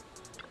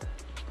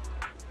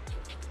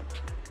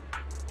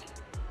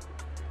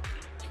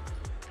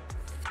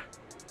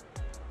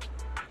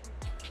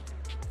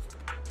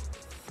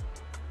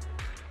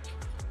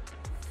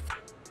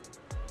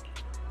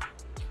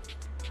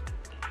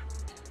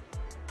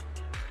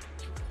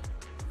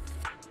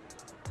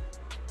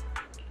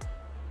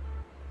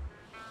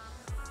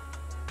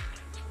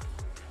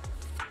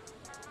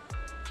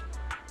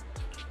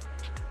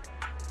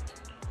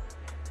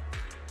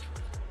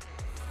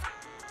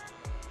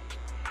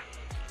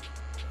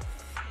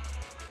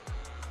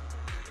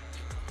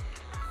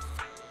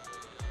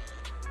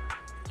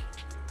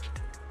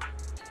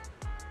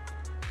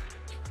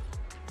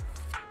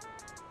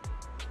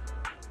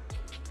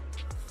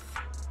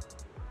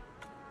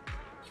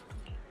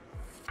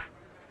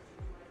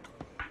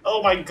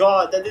 Oh my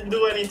god, that didn't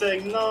do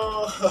anything,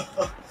 no!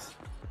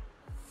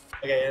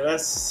 Okay,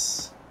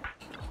 let's...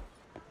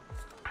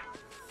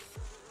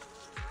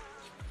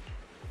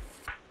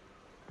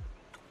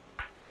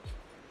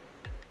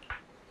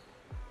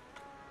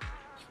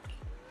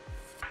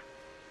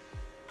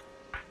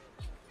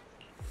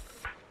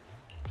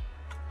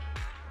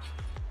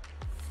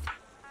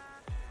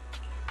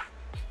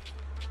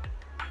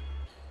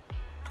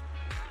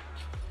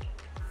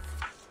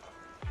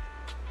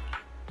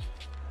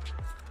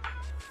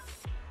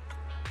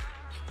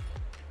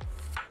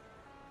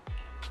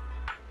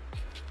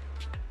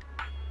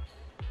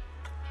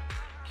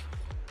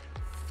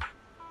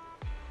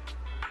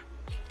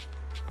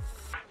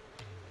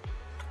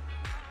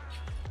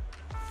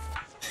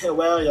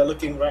 Well, you're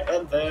looking right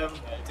at them.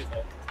 I did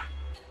that.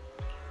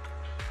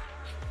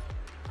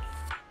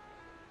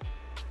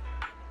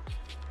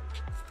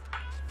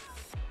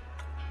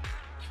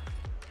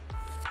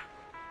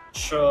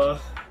 Sure.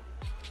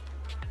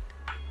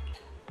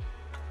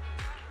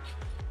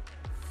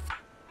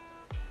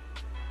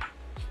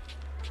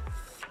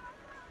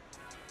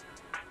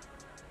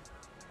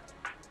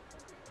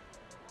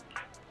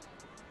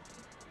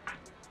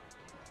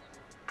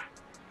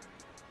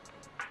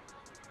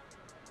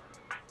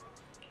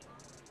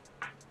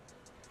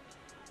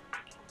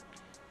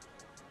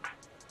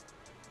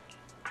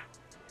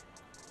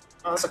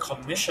 Oh, that's a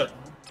commission.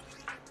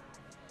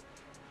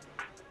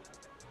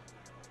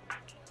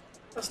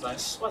 That's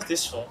nice. What's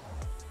this for?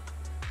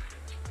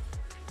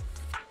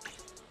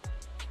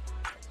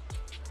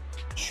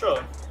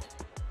 Sure.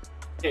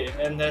 Okay,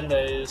 and then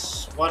there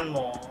is one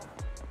more.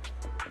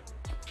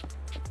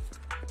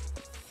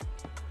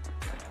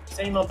 Is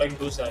there any more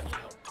bamboos that I need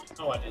help?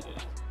 No, I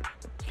didn't.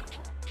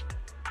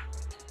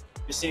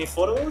 You see any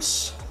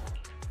photos?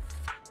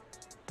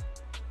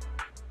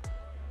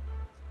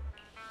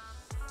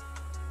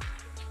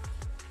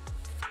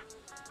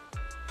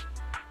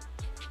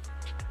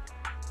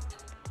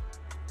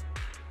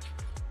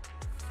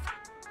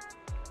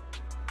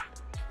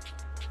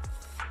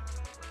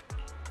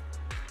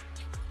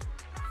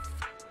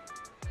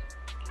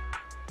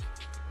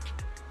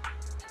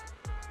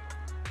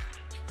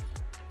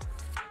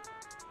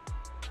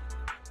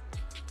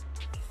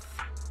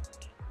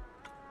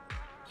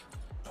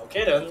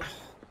 Okay then.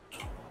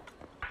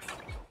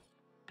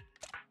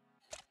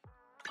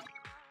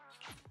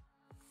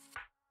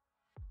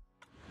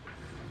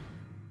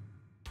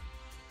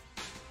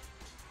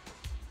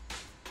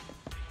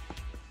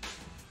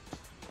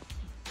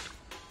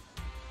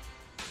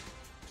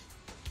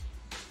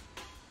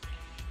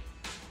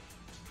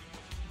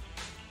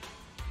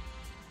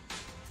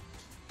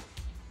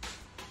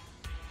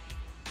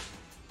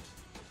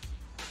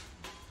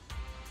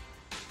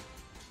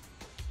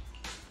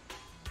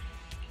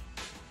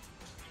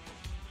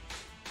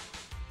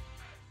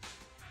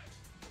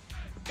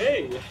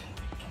 Hey.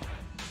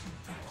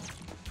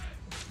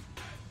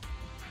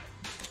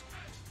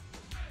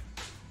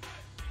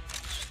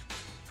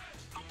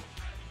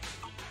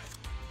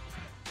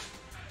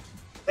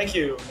 Thank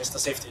you, Mr.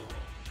 Safety.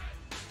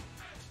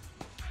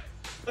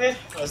 Okay,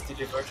 let's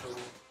deliver to...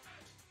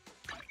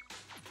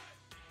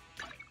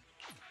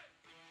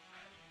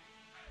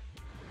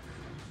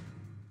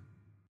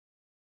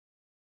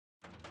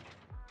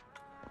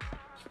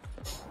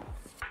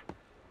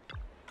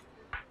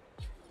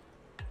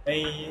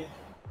 Hey.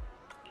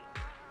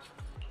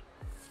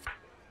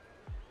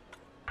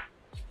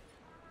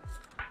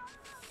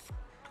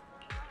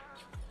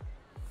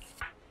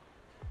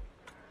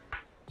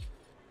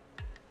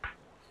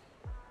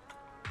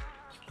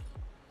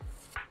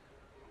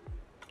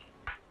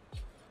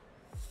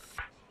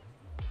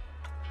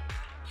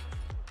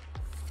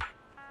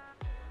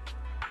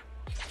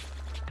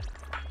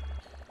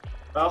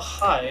 Well,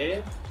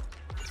 hi.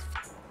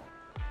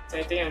 Is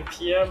anything in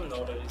PM?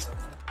 No, there isn't.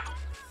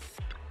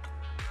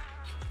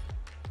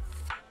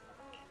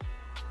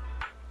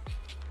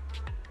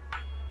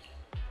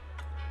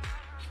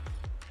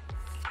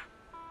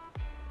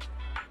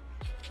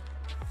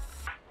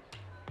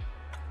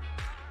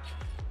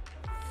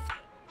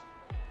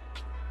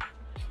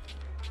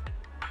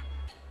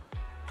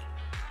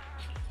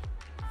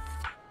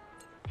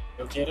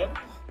 You okay then?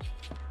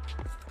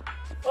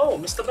 Oh,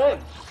 Mr. Ben!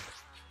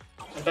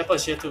 And Pepper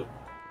is here too.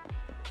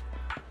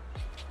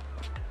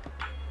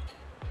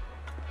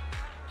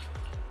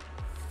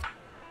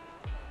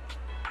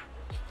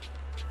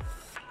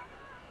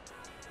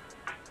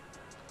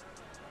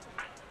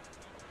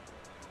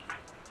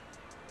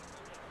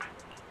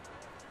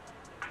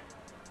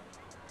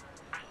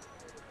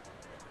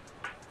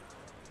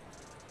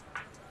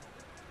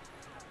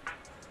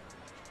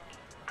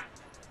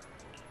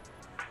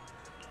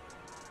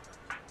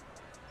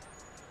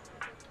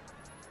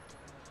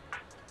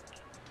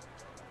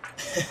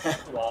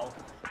 Wow.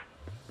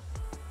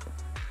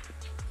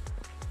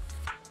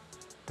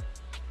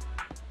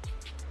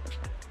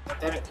 God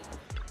damn it.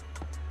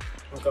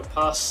 We got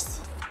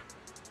past.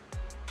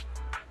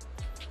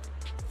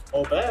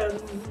 Oh, Ben.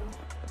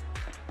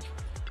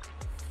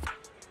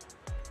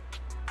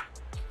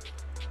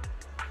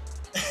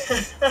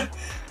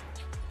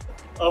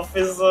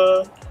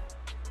 Officer.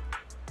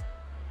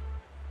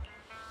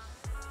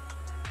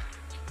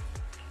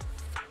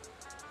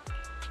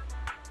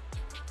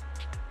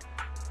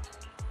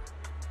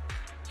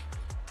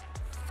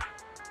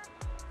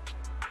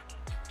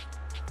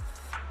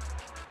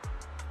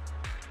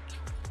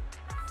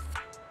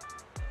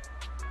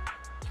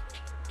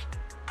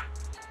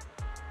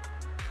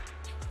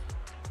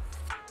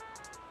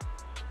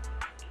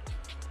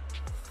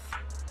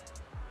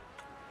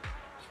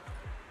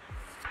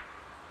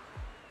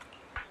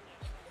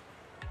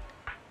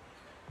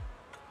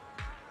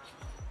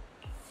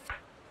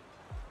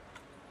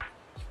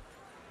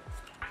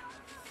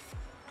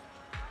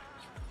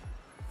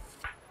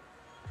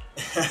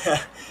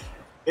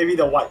 Maybe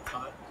the white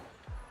part.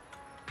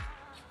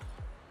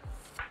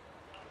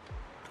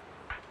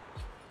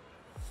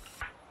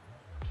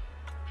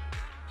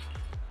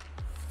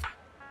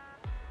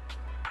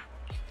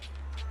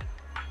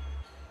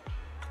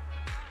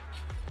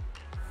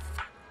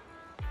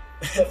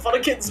 For the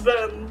kids,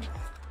 Ben.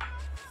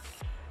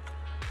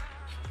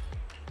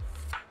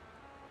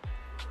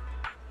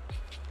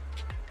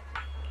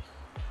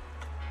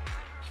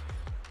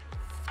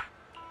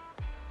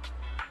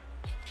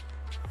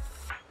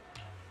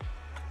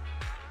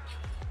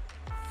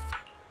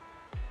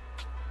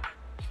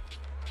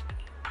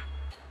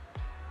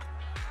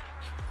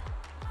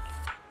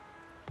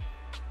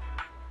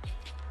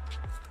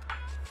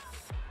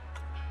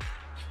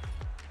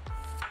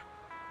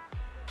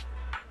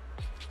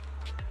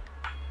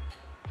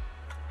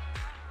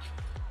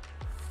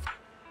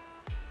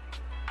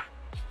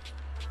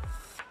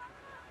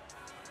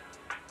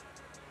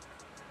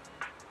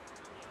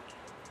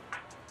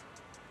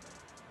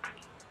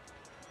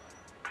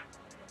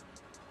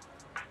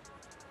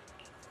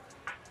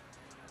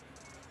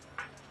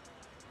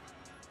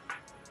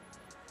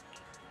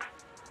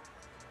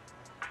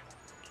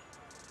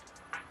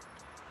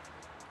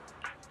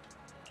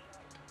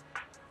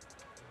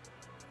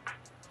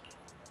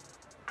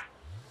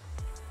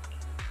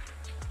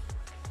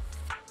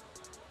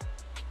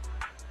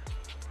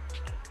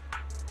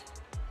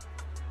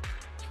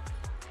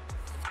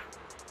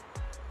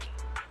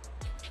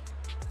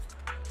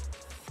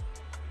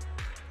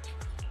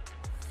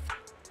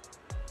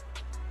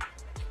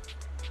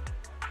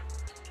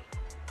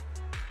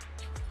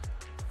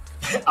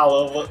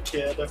 Our work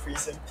here, the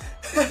freezing.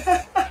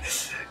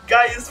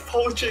 Guy is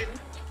poaching.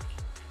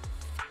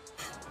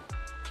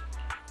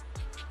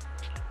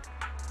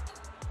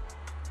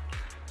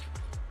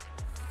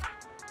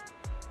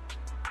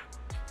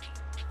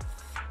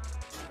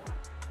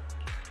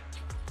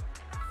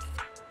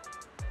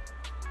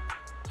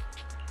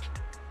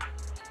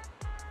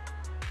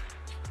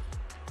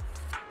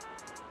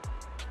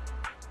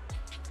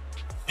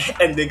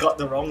 And they got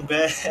the wrong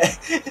bear.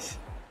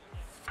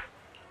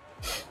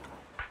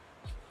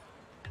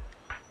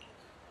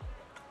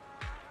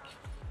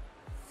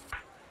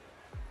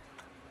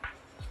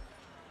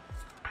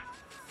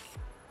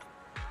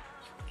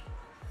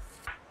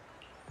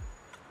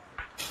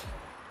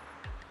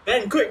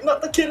 Ben, quick,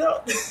 knock the kid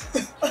out!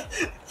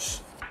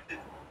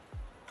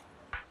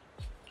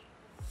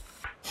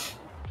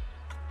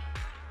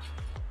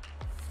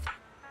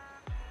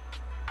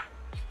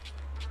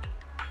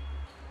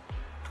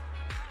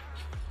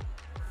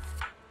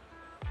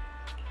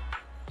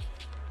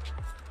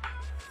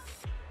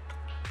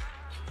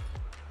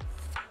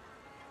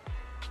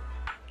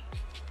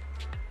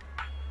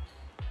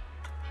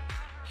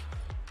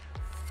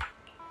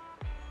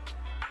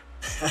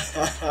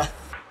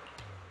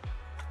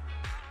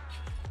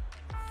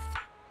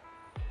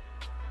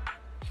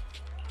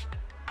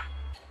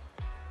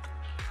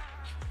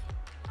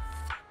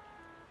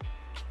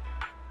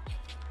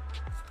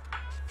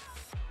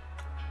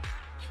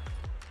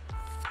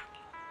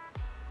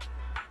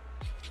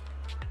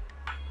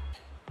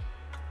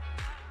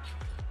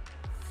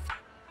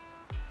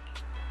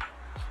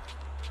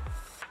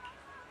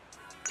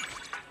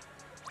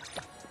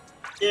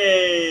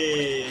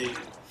 Yay!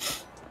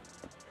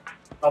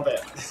 Not bad.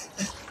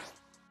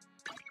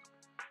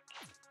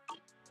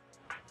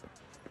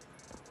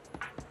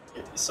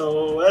 Okay,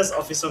 so where's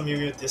Officer Mew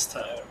Mew this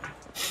time?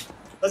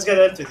 Let's get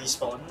them to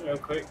despawn real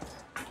quick.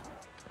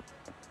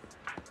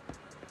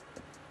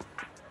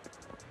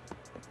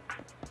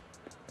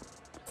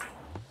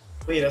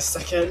 Wait a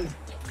second.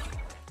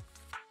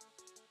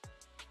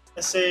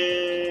 Let's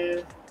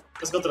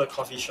go to the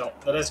coffee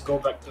shop. Then let's go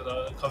back to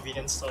the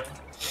convenience store.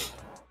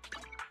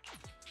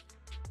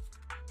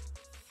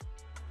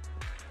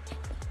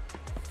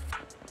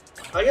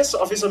 I guess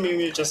Officer Mew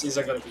Mew just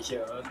isn't gonna be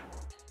here.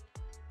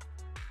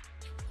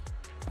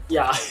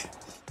 Yeah.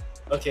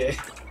 Okay.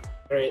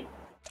 Great.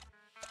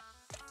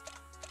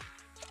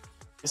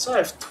 So I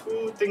have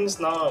 2 things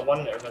now and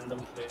 1 at random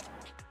play.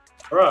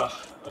 Bruh.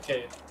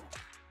 Okay.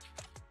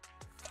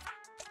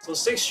 So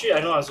 6th Street, I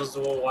know I'm supposed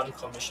to do 1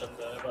 commission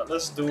there, but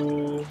let's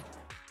do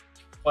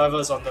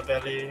whatever's on the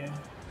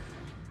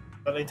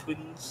ballet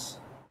twins.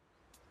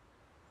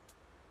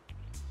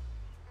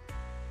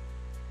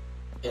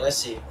 Okay, let's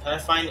see. Can I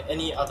find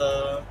any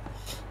other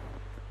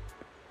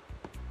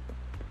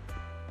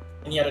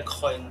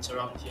coins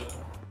around here?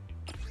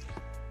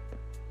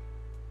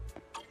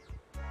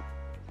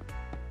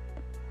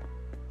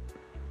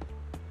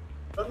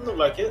 Doesn't look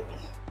like it.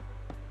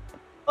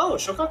 Oh,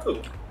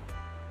 Shokaku!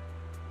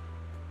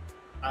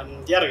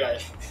 And the other guy.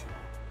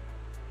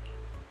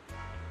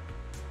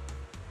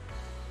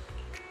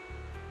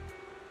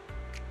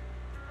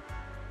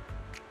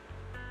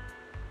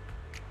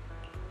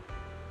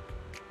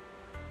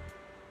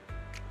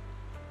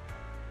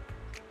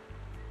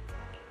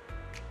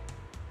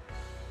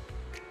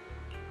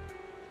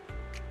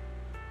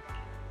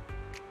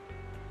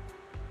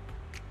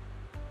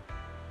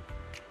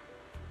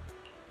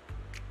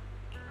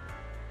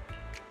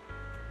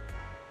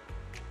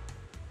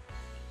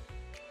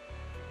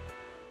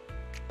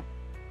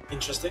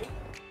 Interesting.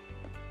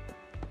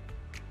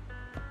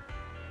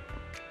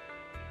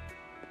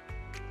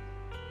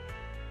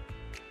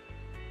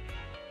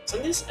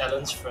 Isn't this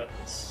Alan's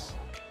friends?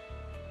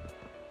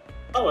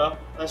 Oh well,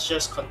 let's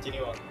just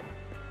continue on.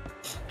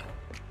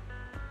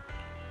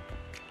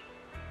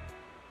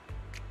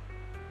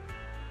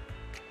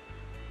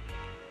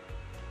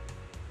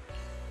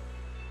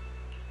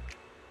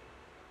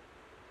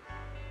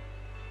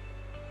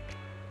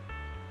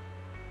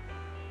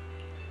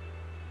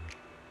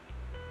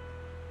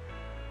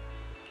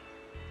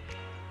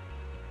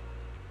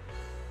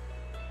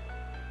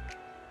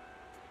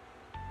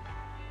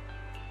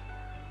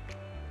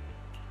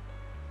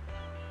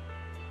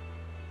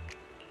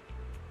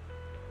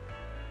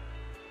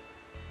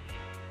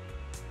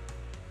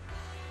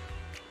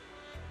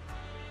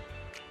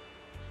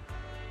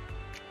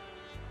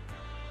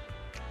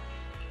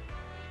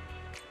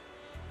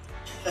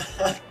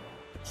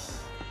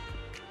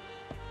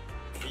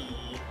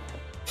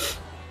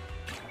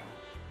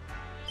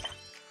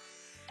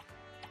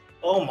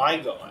 Oh my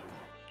god.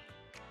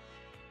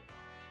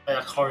 Oh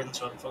yeah, Corin's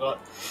one, forgot.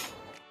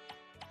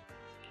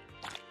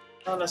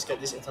 Now let's get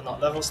this internet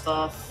level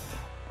stuff.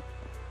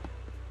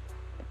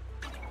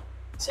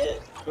 Is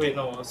it? Wait,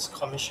 no, it's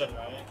commission,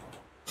 right?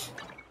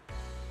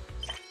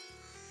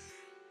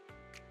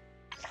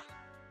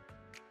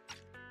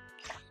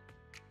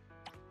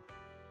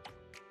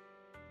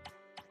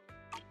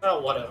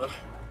 Well, whatever.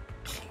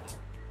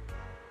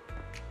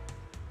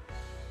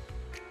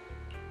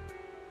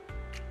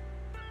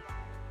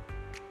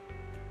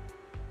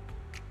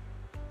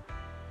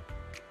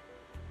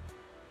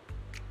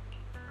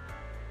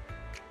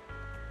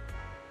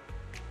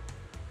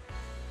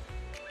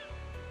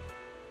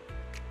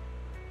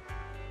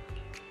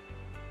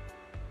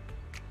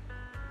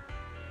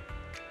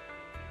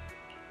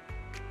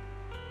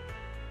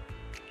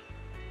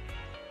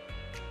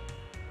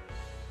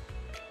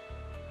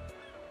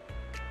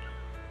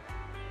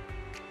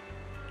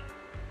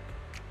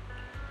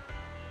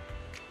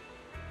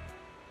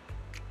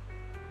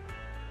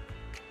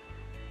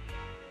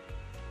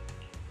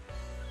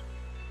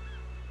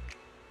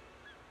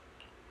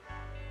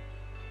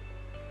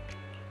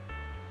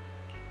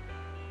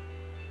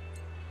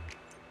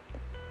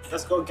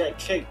 Let's go get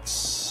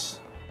cakes.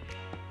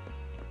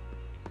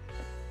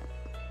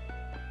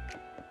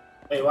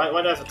 Wait,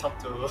 why do I have to talk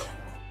to...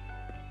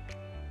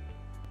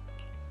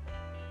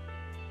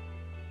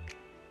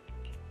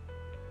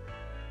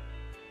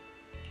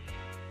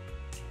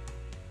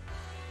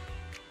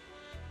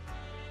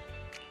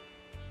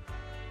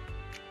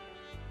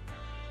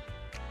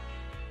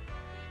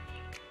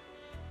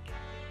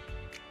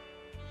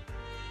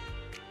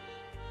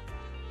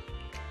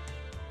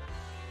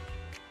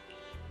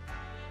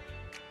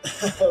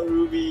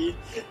 Ruby.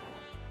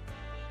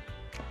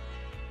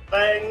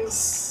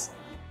 Thanks.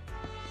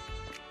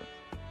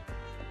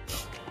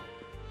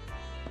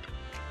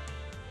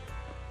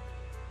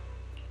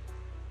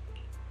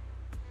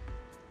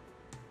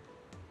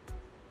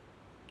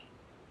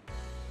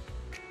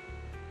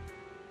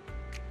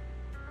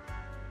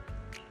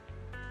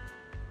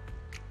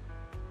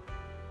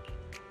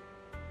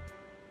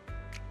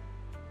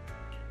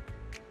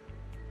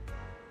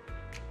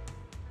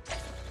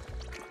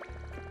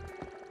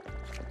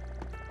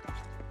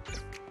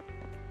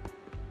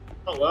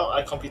 Oh well,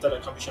 I completed a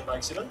commission by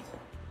accident.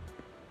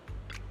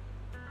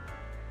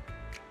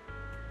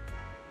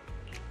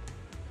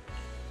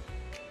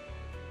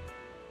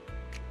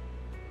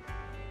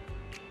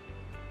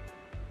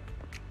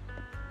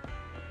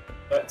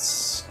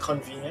 That's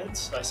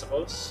convenient, I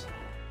suppose.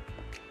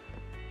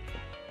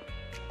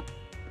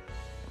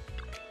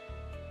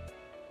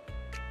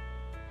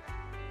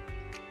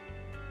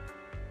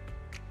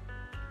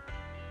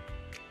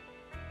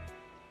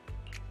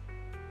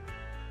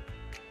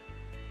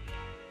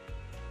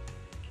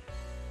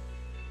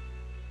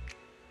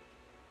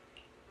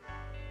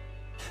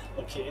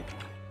 Okay.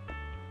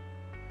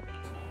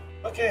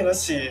 Okay, let's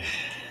see. If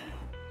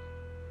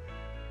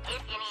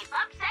you need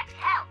subsex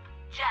help,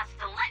 just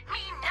let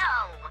me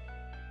know.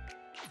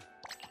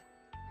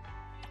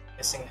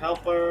 Missing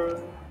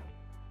helper.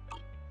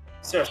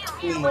 So I have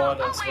two more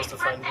that I'm supposed to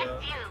find here.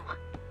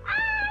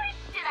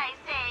 Should I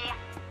say,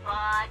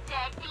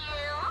 protect you?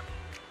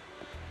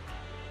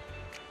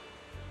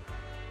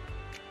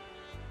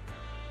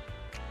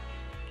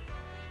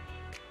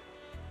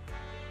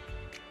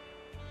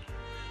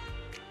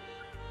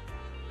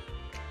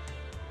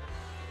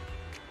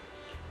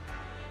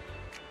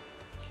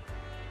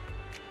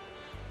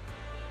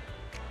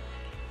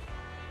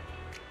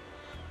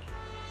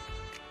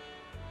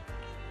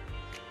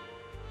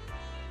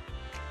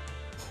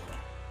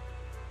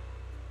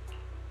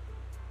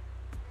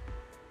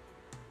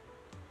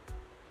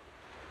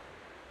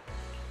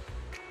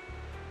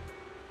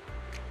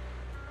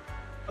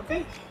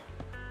 Okay.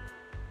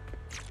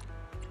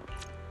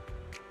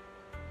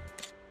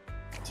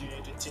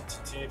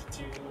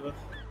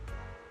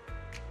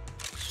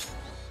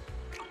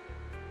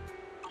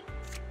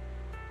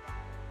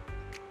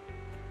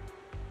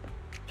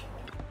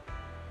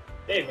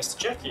 Hey, Mr.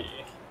 Jackie.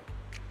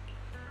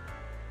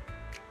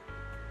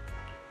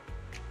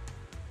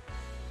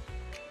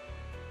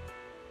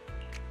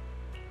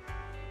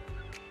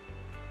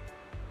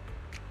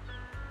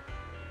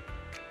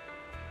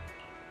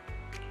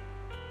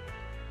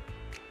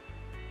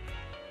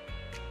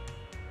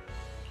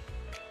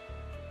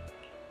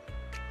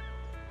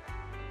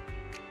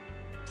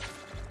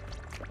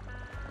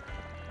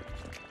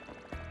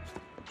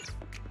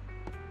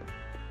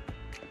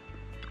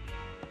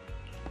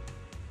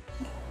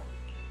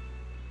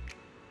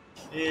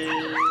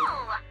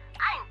 Hello!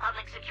 I'm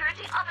Public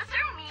Security Officer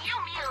Mew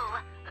Mew.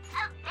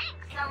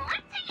 Thanks a lot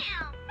to you.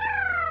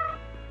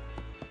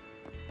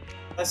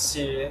 Let's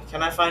see,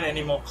 can I find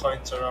any more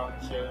coins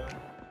around here?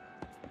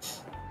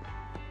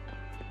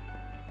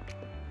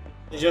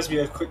 It'll just be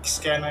a quick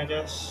scan, I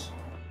guess.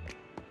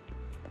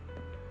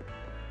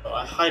 Oh,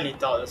 I highly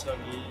doubt there's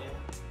gonna be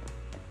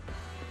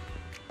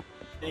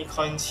any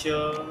coins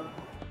here,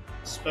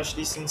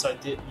 especially since I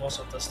did most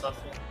of the stuff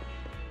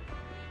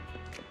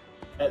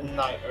at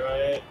night,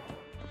 right?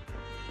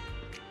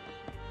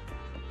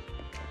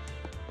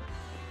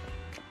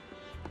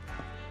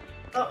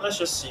 Oh, let's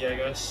just see, I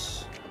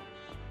guess.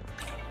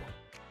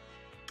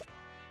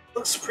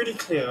 Looks pretty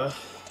clear.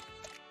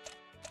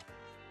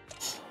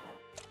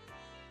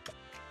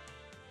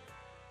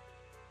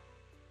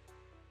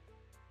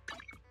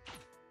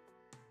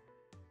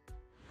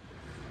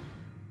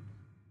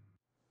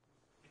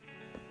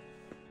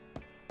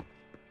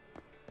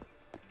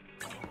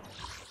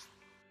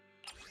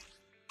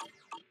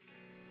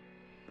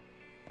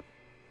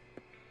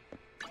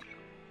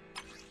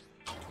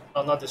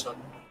 Oh, not this one.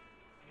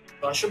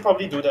 So I should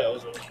probably do that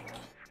also.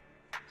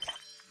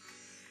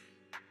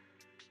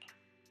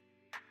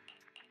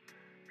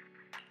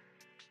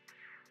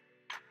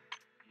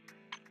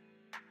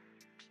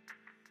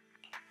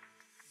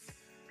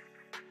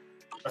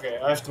 Okay,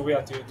 I have to wait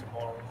until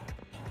tomorrow.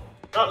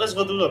 Now let's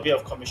go do a bit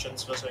of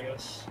commissions first, I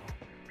guess.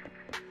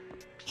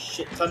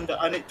 Shit ton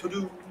that I need to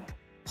do.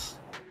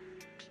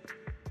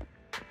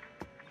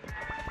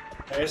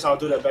 I guess I'll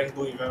do the Bank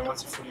Blue event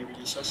once it fully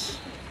releases.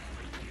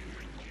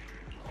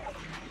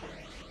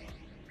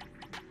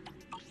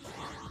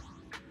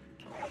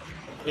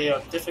 Play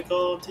on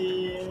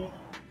difficulty.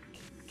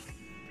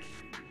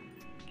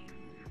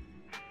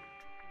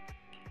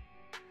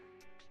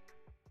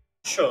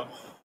 Sure.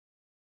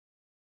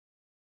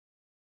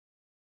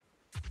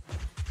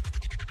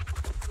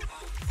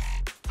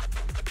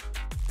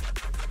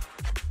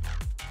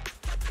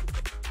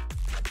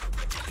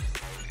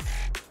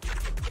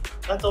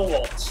 Metal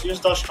waltz. Use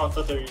dodge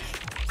counter to reach.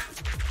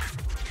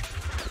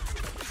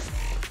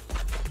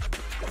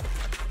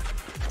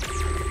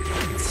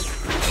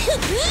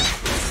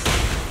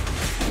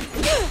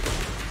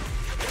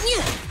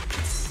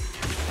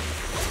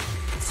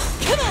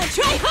 Come on,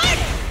 try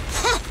harder!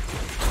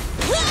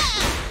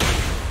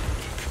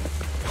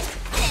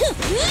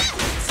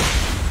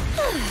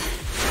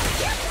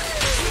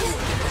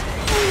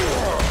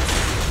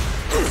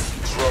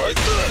 Try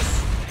this!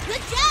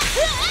 Good job!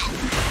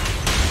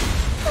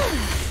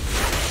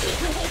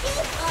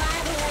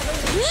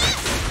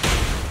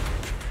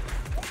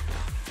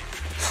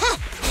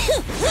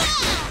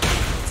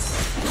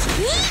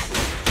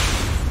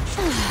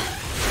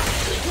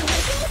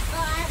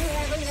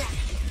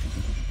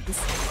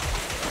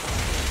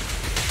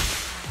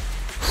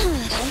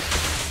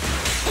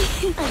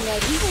 I'm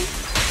ready.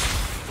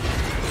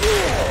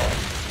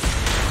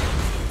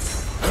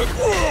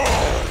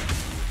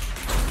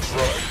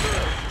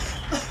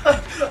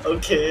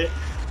 Okay.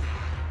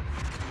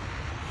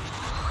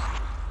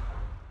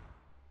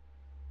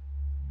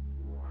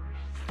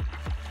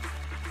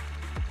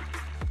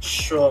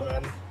 Sure,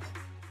 man.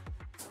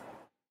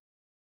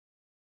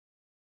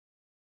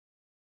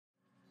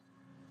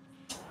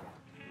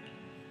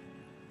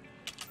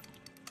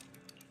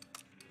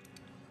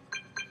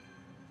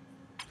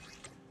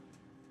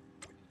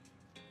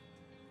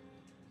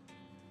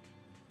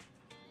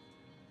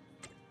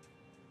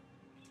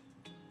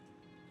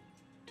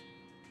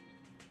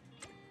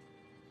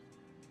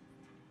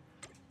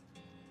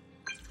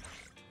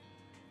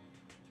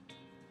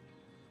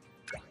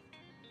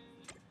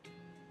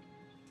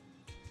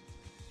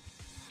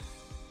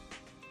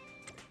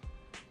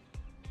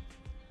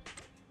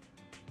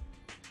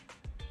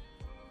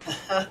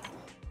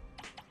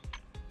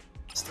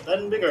 It's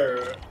even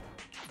bigger.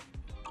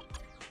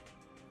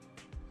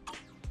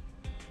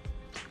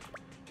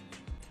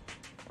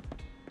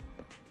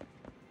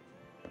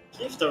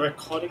 Give the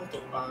recording to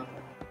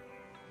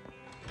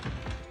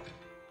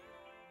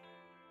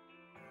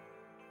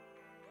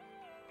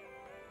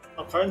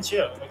Oh, current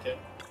here, okay.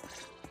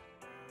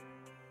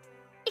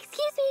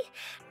 Excuse me,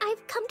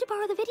 I've come to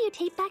borrow the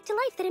videotape back to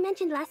life that I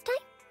mentioned last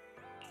time.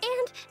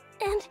 And,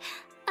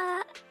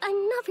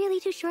 I'm not really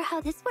too sure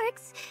how this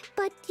works,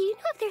 but do you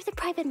know if there's a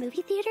private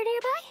movie theater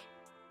nearby?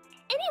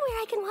 Anywhere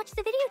I can watch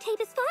the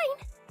videotape is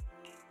fine.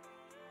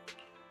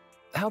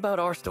 How about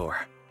our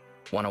store?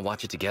 Want to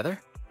watch it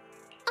together?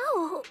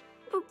 Oh,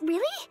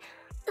 really?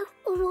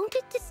 Won't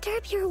it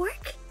disturb your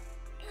work?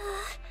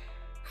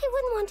 I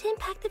wouldn't want to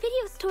impact the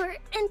video store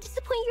and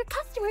disappoint your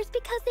customers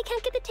because they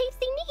can't get the tapes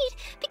they need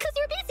because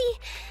you're busy.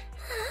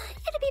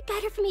 It'd be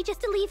better for me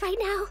just to leave right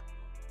now.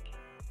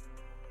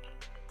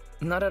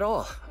 Not at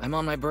all. I'm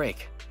on my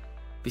break.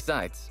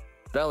 Besides,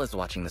 Bella's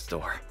watching the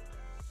store.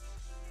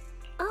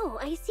 Oh,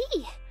 I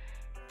see.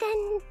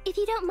 Then, if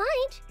you don't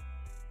mind,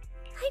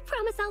 I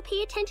promise I'll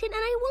pay attention and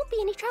I won't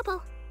be any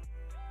trouble.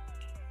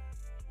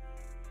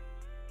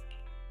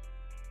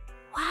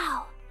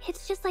 Wow,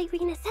 it's just like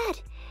Rena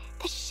said.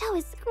 The show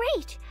is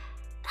great.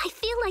 I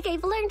feel like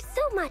I've learned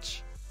so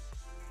much.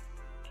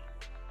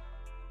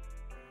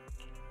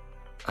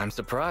 I'm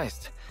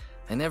surprised.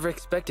 I never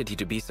expected you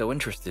to be so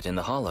interested in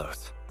the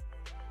Hollows.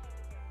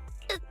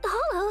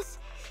 Hollows?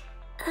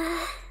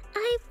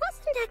 I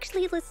wasn't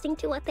actually listening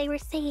to what they were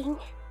saying.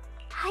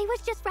 I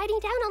was just writing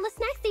down all the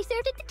snacks they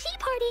served at the tea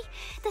party.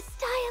 The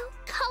style,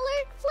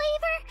 color,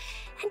 flavor,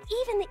 and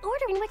even the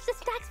order in which the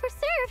snacks were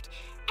served.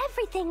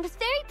 Everything was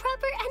very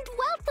proper and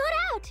well thought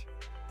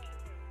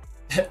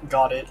out.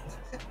 Got it.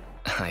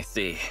 I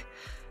see.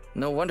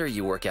 No wonder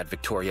you work at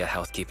Victoria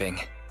Housekeeping.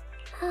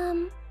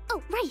 Oh,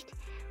 right.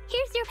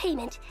 Here's your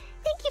payment.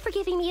 Thank you for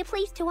giving me a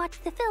place to watch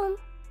the film.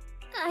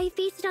 I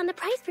based it on the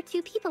price for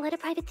 2 people at a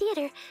private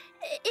theater.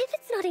 If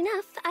it's not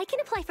enough, I can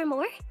apply for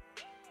more.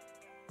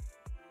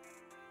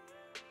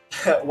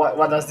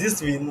 What does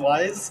this mean,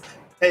 Wise?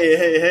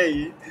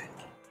 Hey.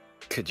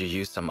 Could you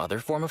use some other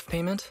form of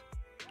payment?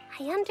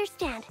 I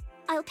understand.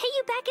 I'll pay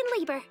you back in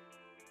labor.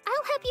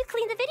 I'll help you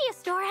clean the video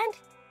store and...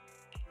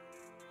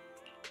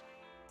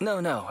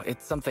 No,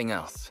 it's something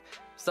else.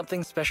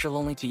 Something special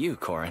only to you,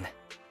 Corin.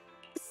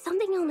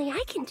 Something only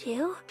I can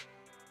do?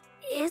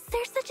 Is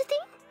there such a thing?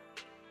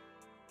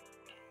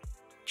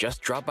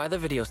 Just drop by the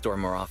video store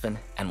more often,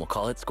 and we'll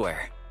call it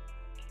square.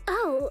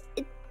 Oh,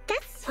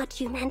 that's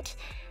what you meant.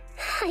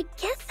 I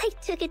guess I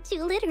took it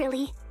too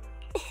literally.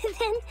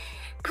 Then,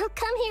 I'll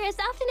come here as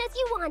often as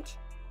you want.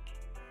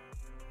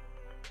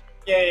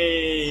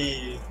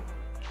 Yay!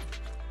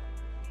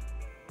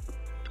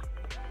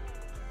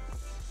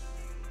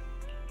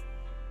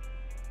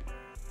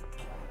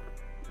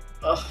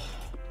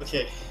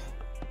 Okay.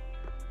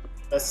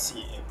 Let's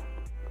see.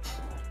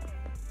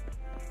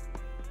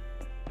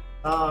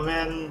 Oh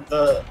man,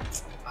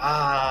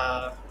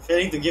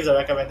 failing to give the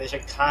recommendation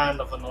kind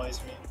of annoys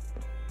me.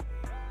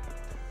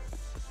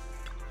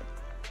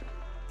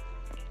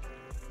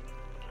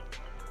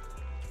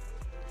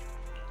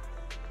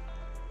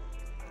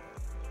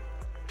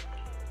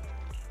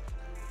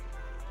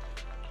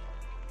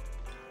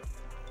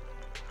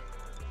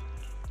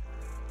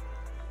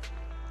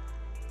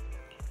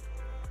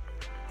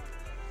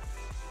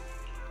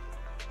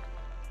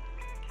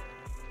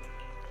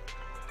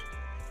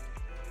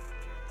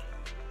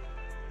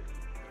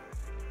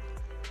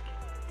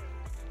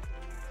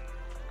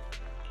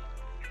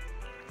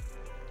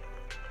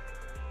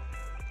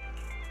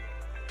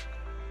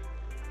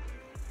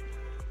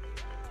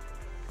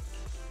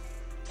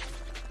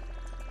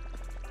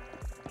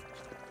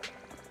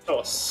 That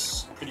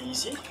was pretty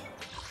easy.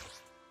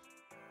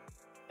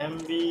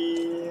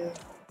 MB.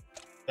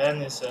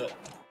 Ben is it?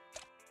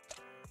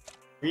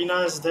 Rena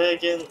is there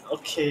again.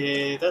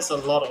 Okay, that's a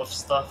lot of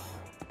stuff.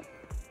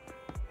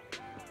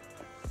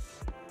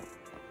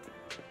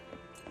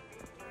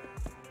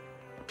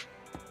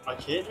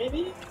 Arcade,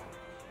 maybe?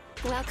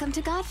 Welcome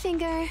to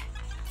Godfinger.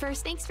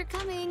 First, thanks for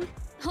coming.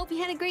 Hope you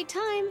had a great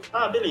time.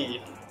 Ah,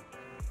 Billy.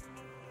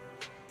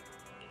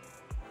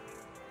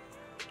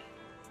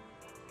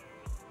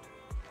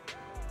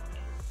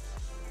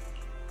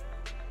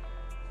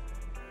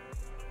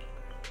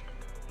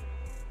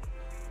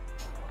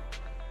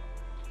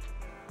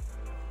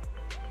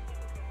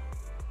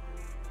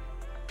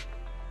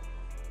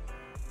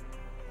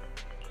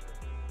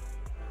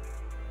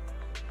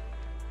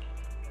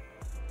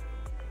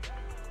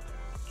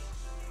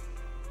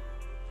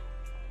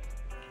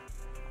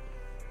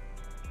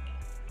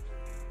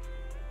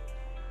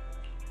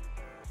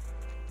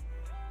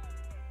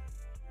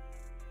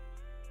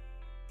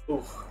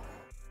 Oof.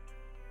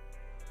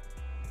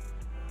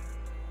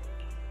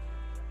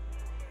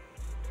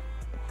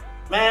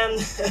 Man,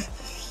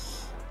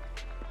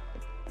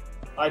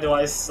 why do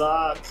I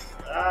suck?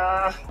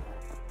 Ah.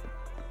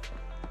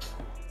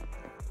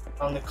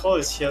 Oh, Nicole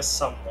is here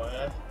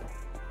somewhere.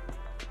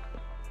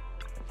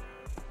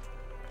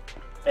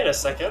 Wait a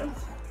second.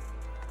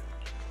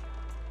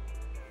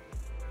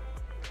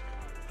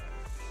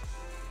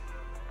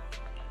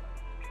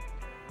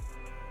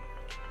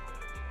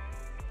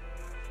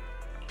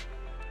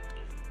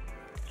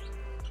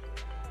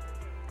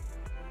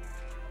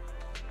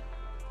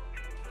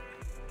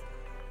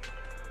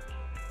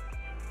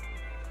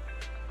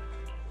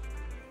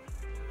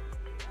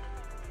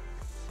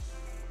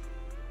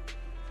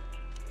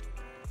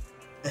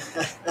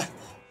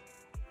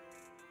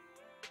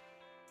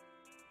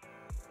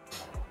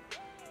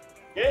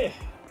 Okay.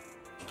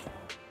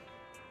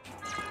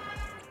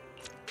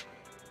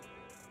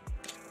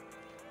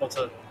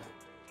 Button.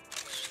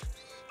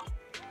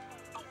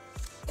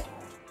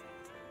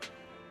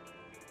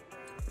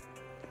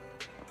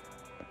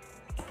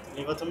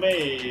 Leave it to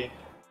me.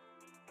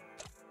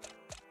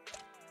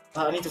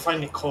 I need to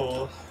find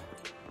Nicole.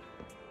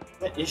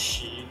 Where is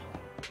she?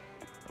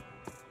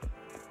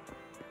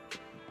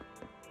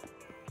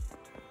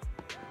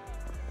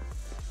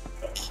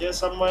 Back here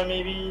somewhere,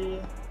 maybe?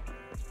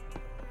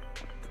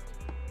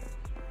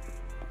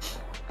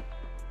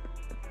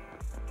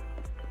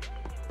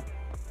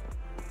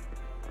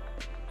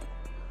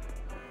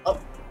 Oh,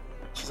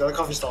 she's at a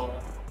coffee stall.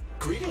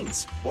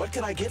 Greetings. What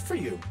can I get for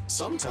you?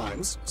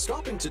 Sometimes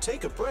stopping to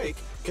take a break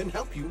can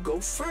help you go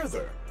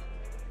further.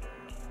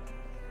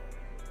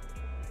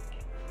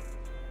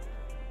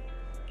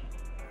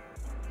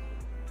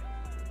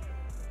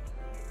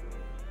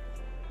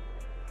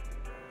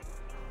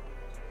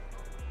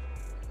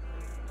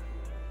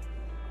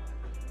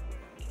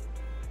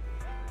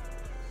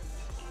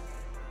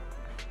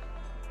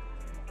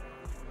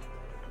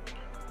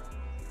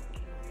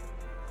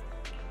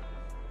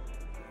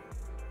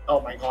 Oh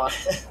my god.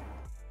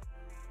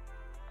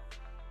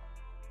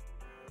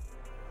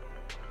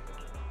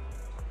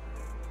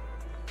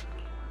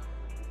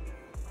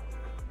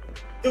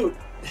 Dude,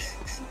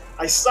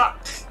 I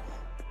suck.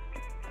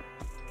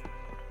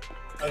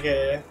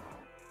 Okay.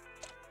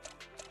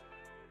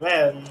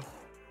 Man,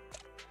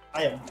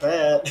 I am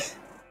bad.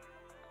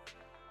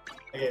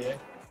 Okay.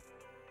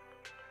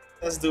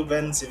 Let's do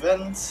Ben's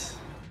event.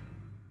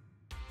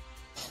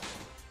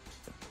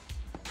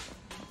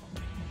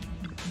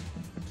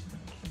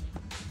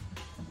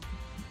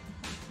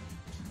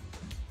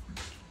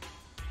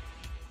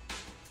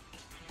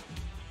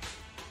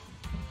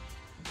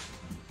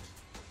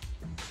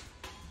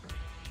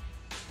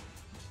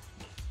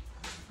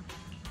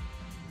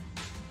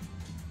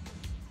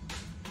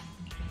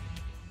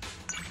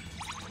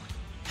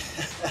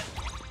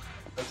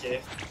 Okay,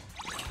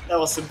 that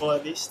was simple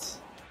at least.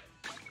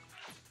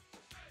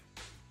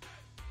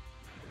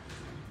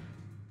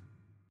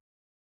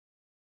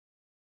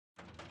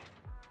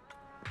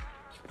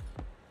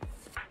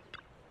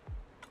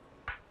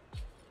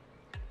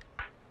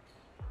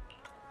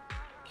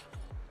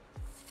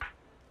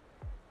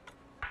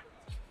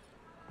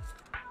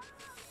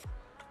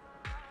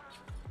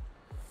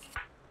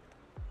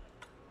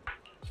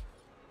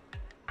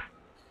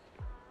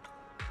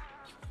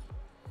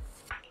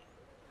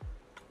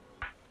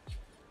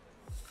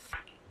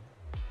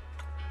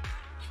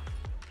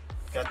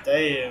 God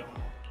damn.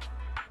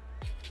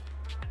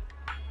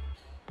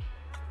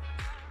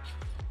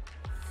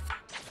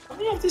 How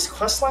many of these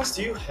quest lines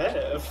do you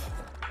have?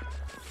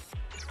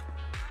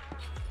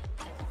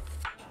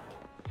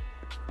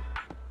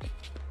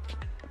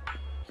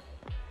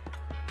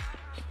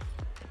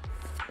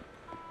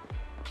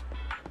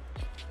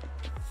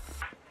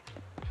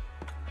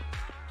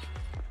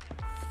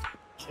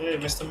 Okay,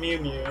 Mr.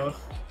 Mew Mew.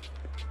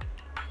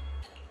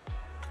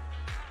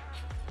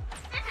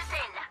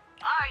 Citizen,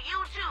 are you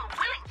two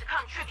willing to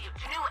contribute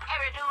to New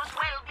Eridu's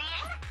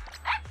well-being?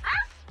 That's the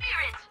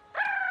spirit!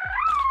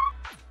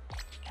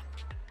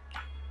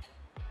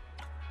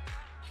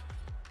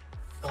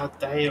 God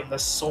damn,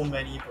 there's so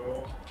many,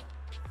 bro.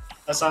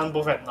 That's on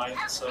both at night,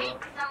 so.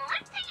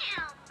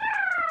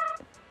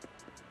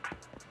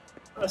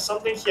 There's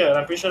something here, and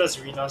I'm pretty sure that's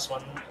Rina's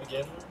one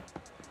again.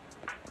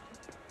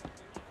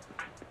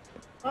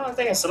 Oh, I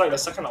think I select the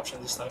second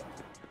option this time.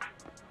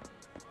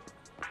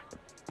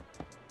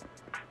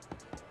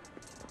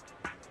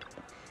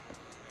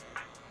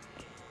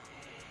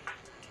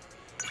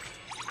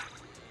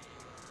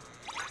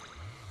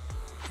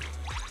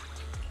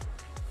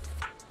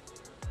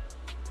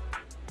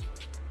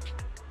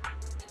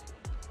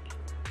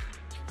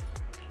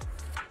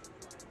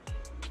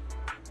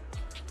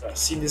 I've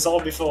seen this all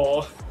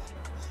before.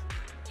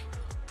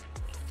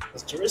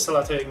 That's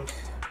Jerusalem thing.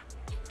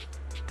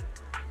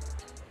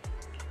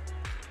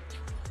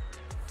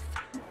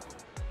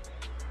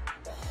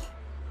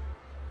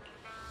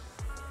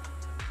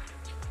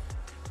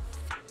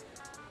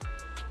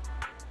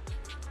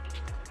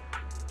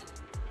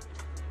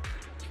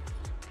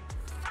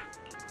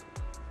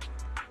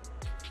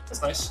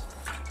 That's nice.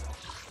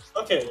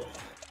 Okay.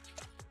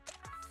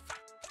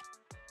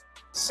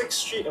 6th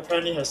Street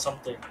apparently has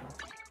something.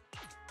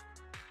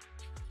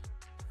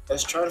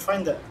 Let's try and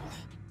find that.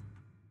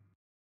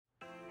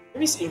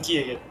 Maybe it's Inky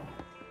again.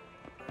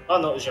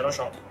 Oh no, it's General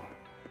Shop.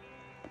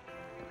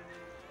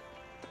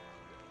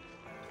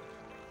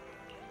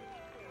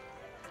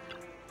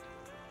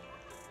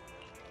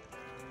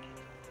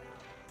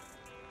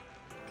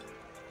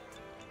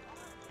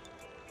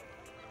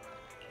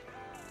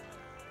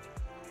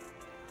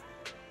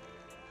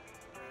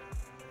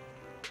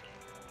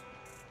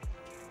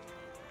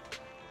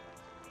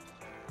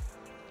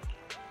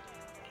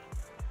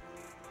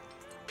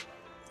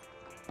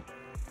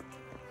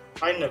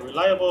 Find a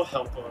reliable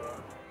helper.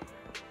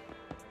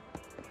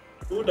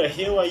 Who the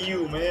hell are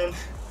you, man?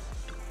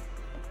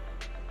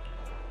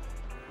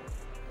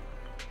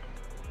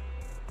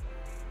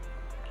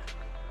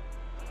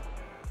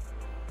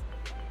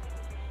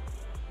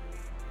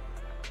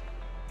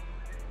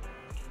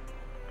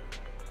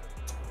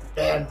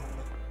 Ben.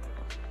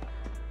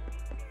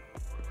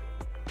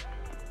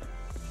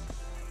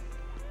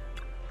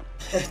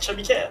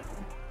 Chubby cat.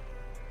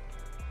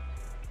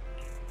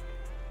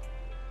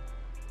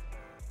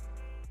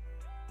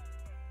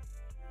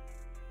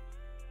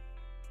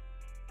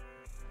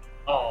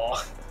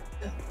 Oh.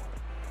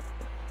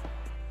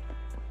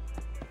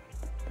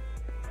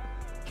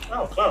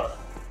 Oh, Clara.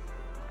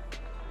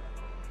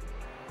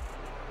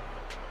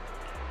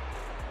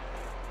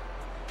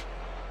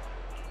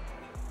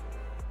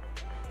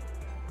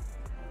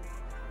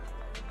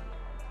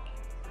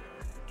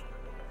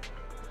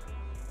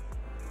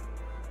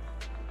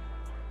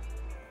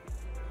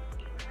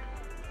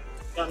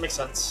 That makes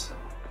sense.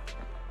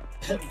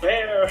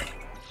 Bear.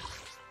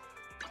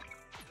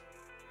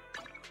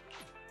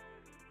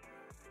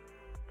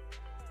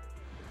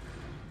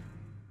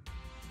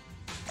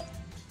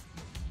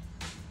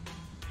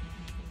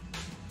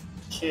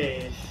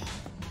 Okay.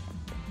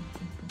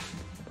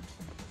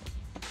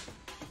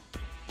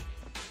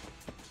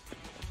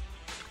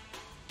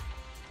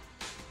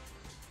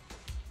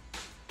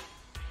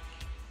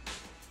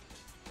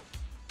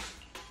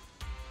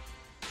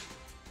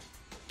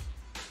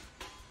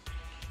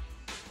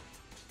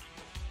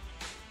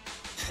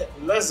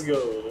 Let's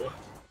go.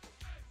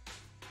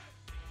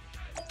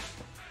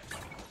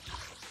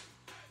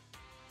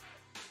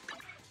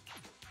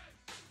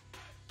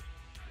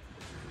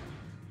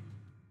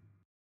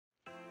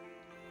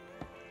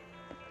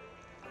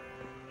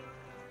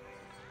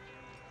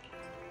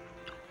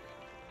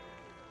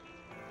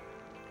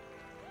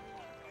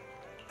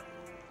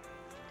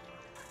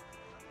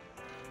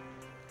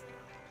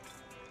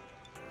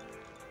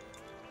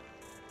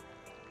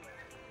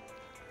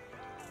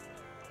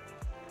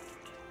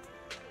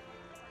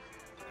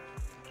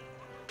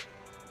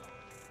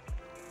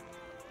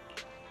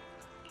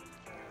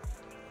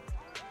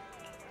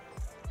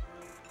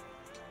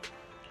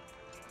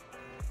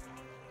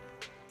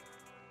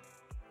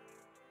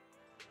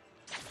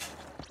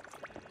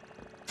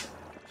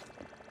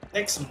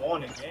 Next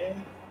morning, eh?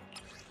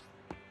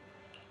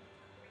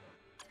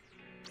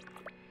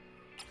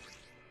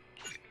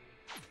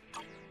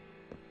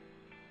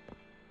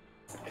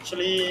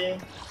 Actually,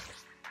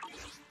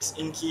 it's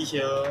Inky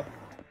here.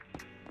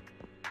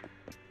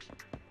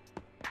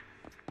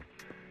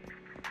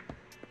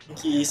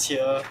 Inky is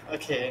here.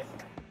 Okay.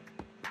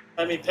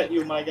 Let me pet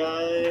you, my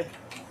guy.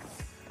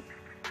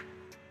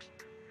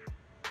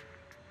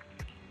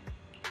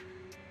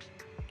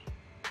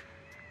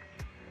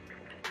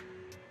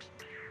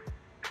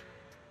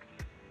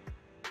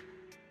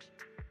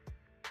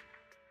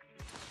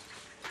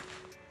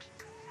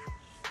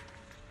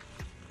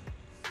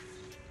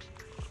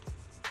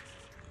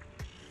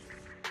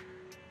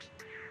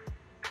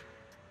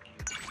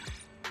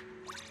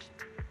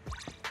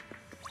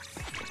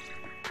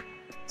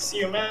 See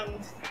you, man.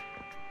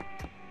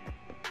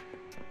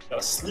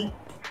 Gotta sleep.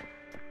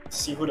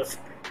 See who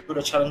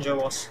the challenger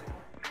was.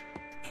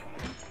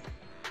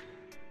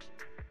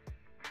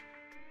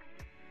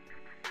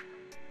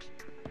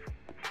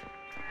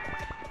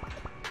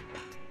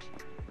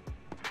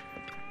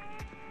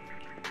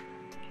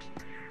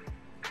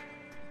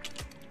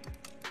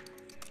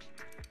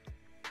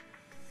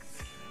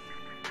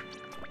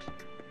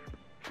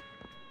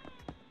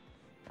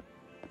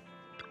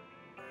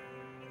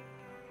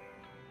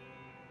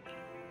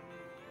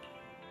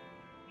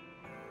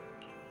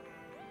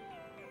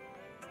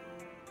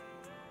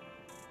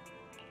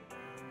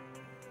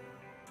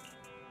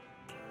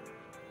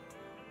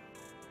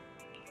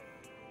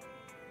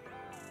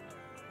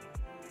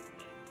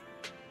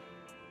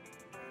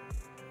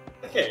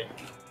 Okay.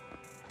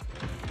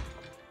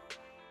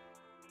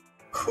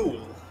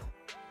 Cool.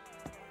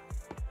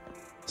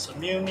 So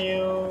Mew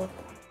Mew.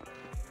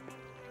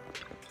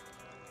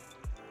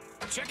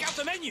 Check out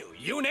the menu.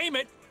 You name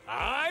it,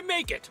 I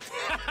make it.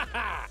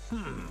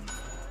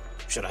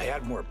 Should I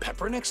add more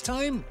pepper next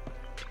time?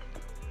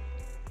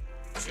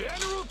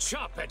 General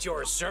Chop at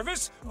your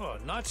service? Oh,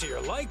 not to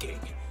your liking.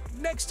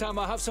 Next time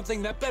I'll have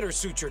something that better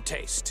suits your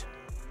taste.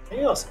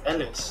 Maybe it was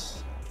Alice.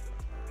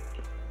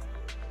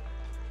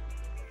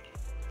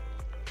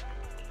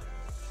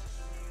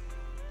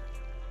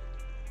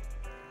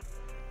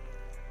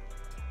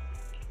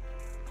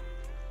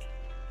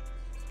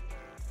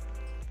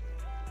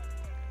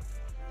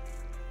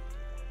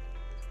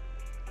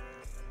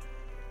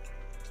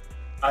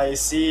 I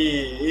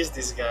see, is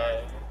this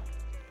guy.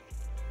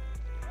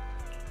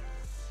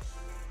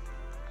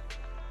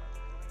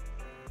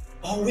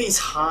 Oh wait, it's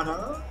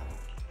Hana?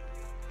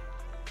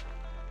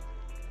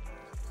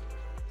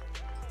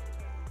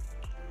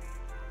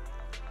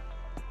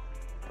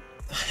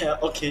 Yeah,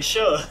 okay,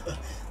 sure.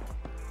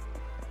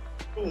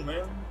 Cool,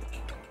 man.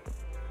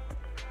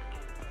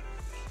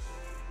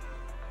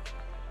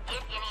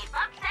 If you need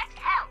Bubsec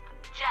help,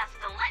 just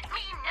let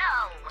me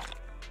know.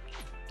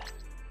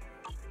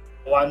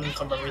 One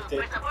For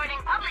commemorative supporting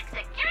public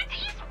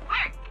security's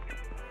work.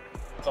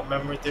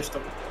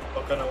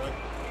 token away.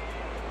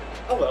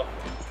 Oh well.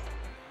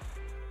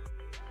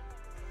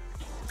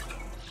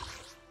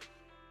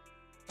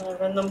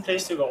 Random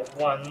place you got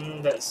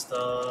one, that's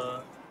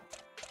the...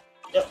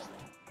 Yep.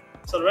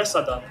 So the rest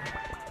are done.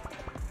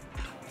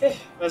 Okay,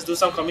 let's do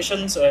some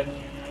commissions and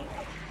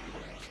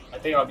I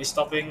think I'll be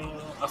stopping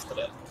after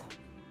that.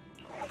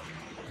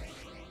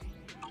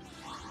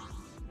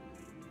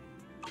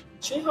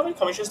 Actually, how many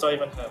commissions do I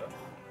even have?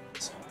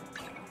 Let's see.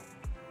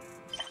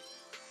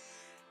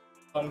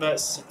 Combat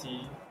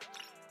City.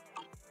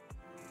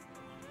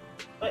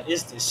 What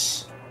is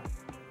this?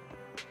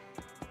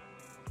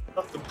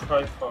 Dr.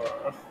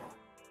 Piper.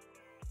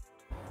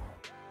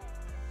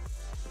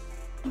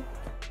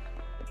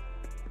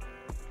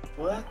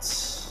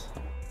 What?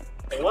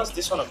 Hey, what's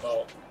this one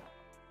about?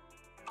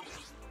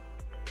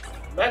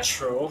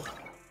 Metro?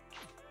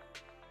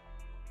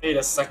 Wait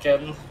a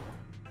second.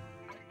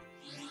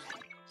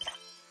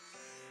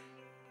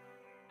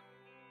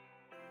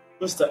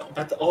 Who's the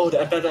better? Oh,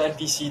 the better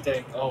NPC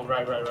thing. Oh,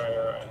 right.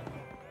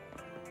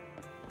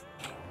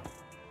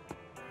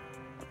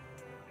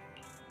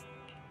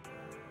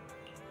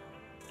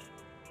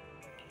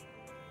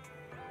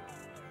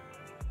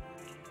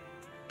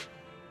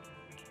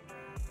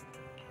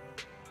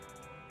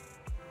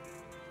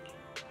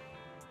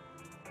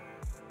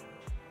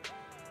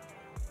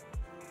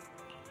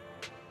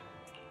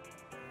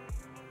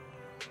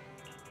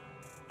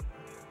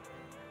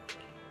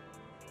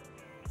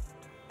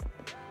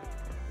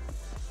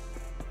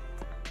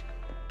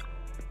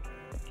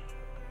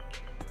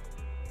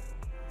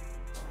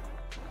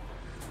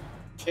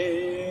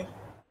 Okay.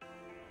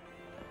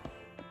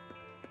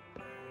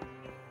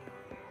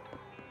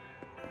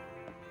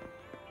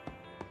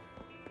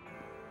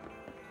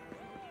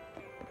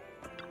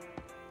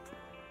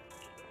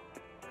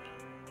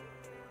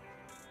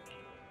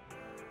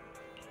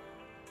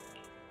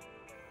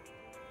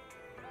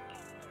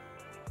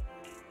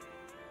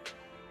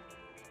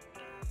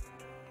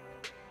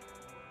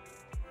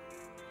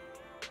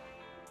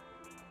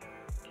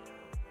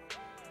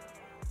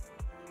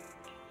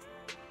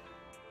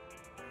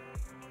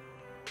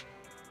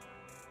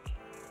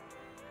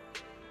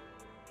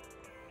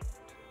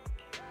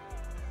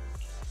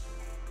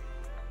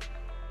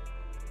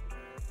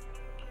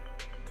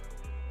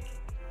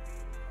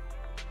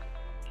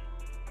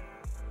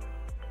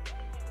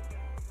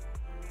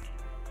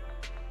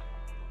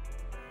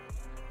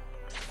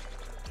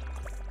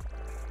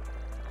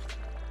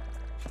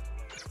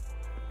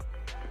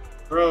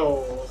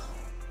 Bro,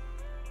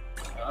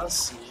 let's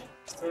see.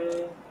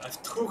 I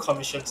have 2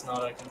 commissions now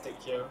that I can take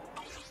here.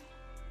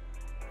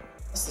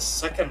 What's the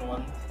second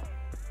one?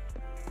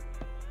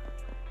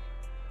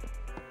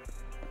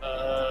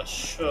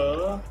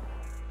 Sure.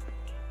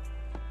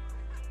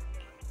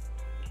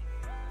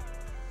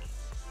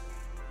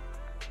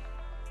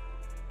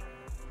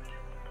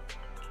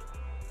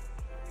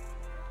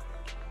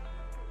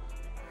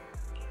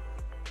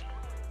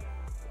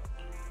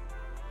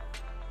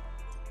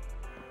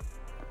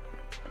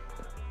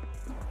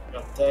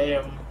 God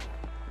damn.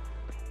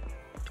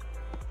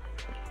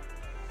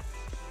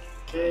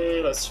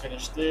 Okay, let's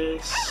finish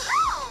this.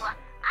 Hello!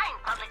 I'm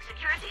Public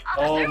Security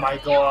Oh Officer my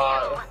Mew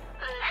god. Mew.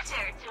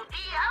 Letter to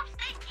be of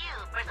thank you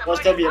for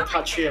What's there be a supporting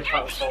part 3 and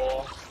part security.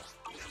 4?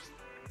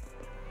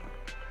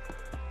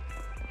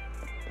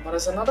 But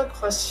there's another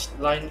quest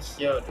line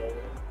here though.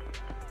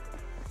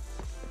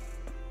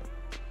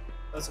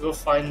 Let's go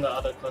find the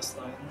other quest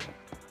line.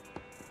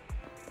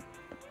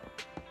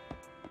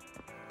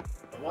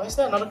 Why is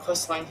there another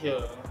quest line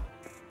here?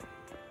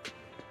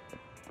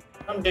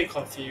 I'm a bit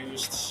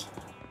confused.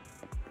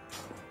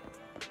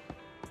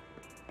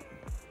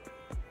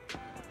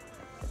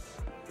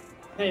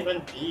 Can't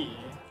even be.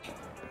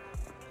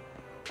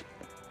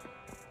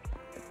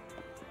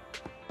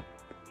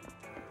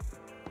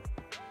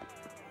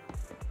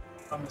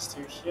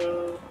 Still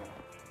here.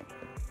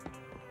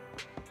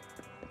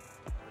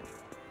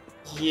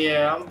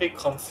 Yeah, I'm a bit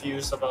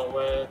confused about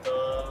where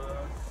the...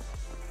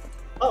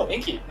 Oh,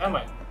 Inky, never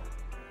mind.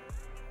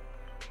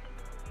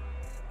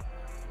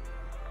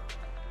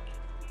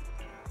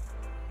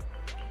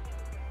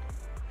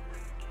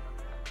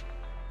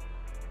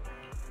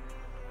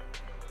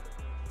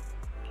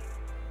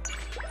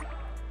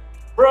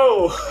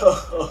 Bro!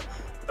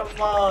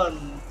 Come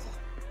on!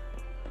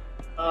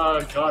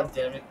 Oh, god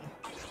damn it.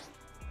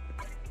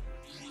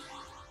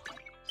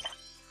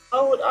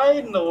 How would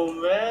I know,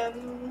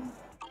 man?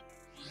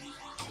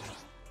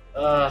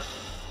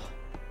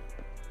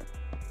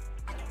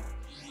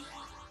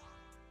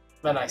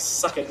 Man, I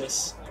suck at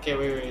this. Okay,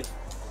 wait.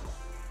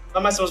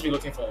 What am I supposed to be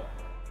looking for?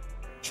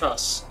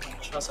 Trust.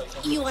 Trust I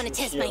can. You want to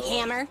test my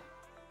hammer?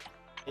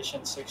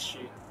 Patient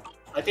 6G.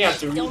 I think I have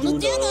to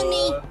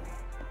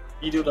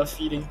redo the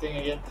feeding thing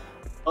again.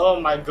 Oh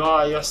my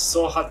god, you're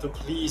so hard to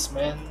please,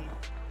 man.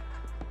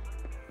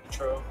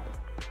 True.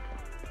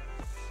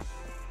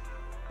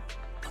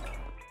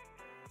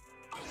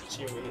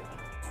 See, wait.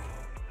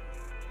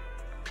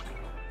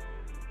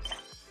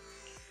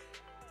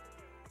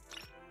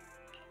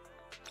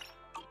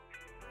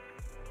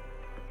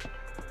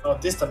 Oh,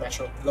 this the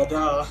metro.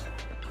 Lada.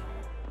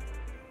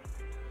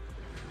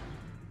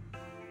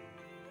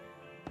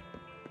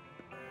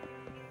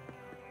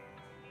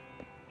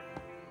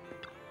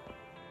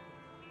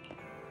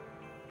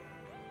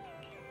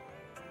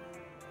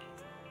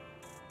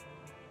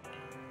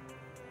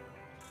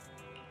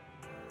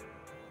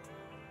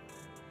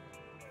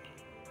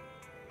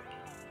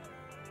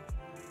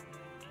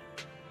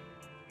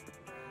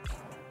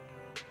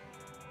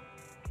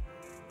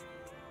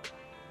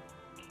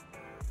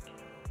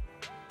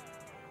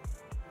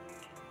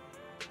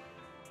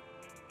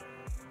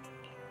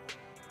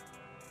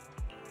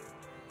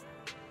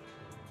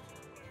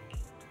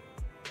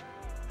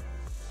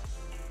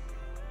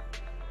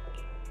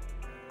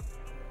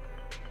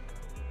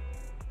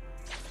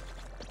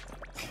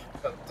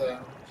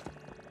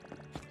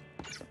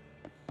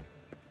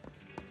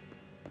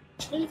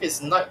 Actually, if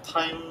it's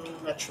nighttime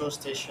metro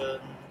station,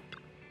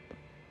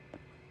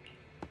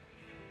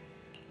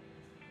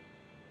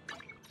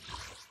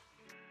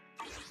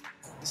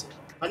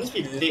 I need to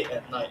be late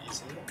at night,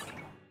 is it?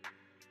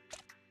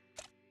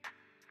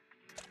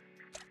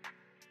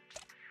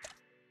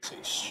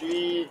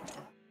 Street.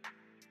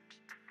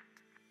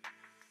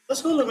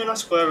 Let's go Lumina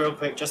Square real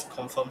quick, just to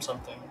confirm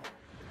something.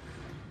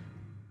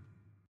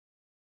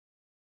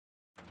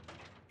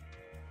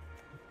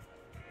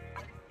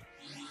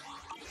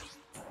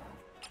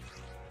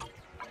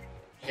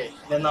 Okay,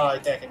 then now I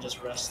think I can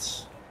just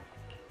rest.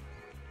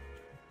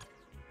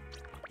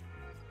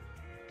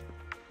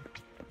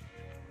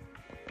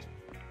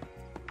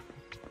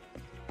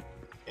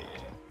 Okay.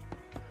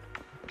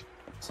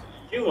 So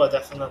you are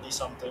definitely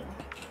something.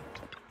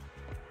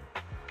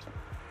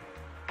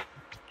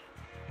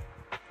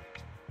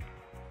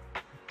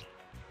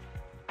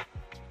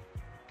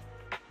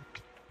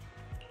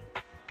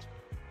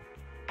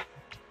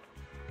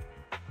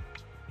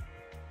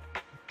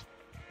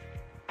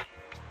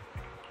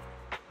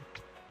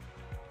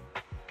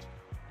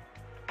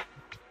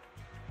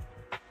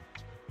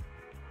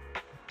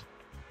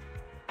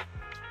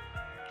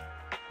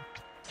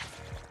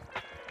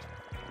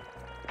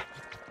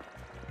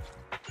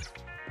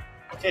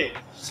 Okay,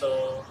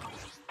 so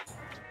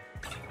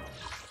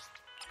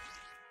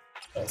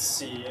let's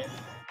see.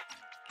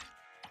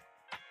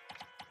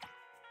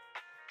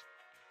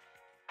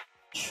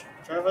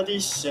 Gravity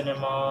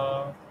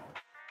Cinema.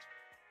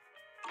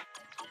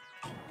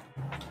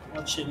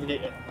 Watch it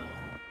late at night.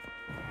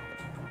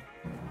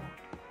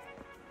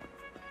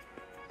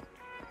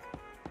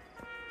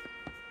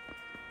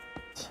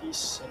 T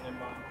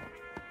Cinema.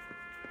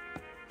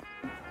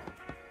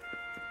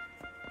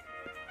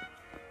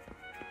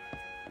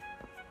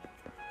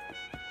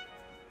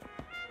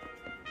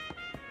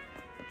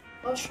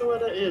 Not sure where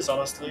that is,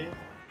 honestly.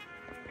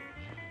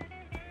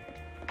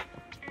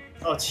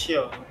 Oh, it's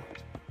here.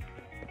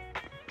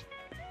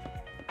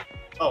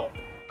 Oh,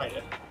 right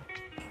there.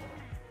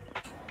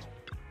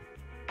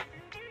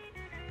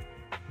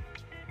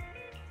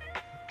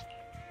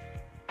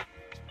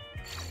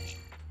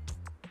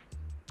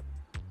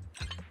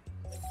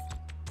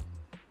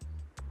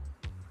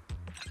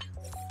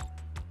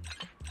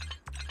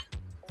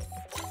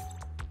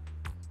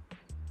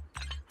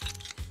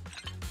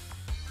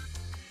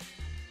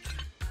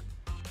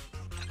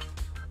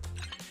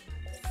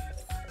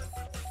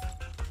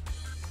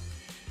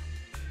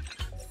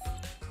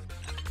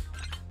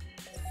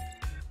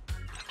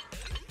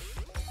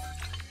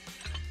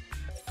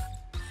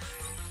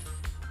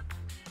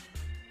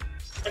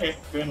 Okay,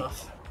 good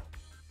enough.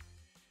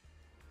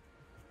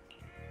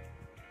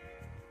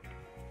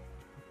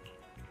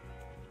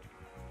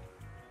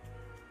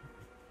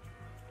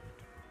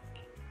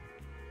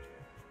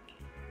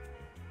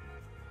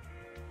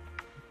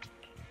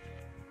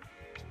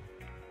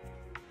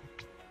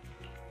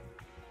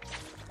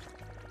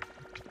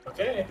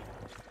 Okay.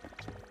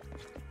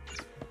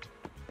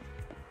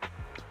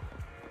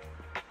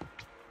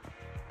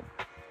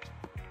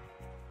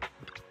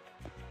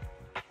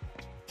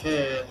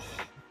 Okay.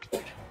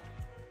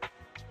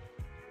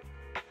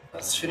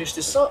 Let's finish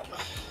this up.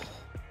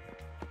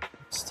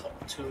 Let's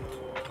talk to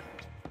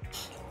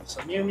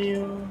some Mew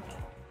Mew.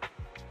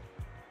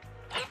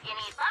 If you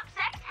need bug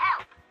sex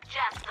help,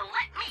 just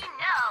let me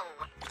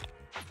know.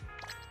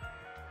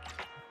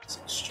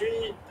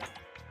 Street.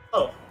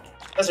 Oh,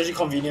 that's actually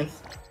convenient.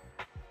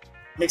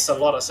 Makes a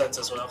lot of sense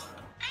as well.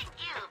 Thank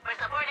you for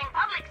supporting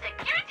public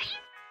security.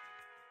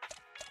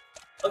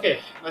 Okay,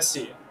 let's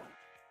see.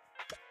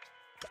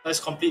 Let's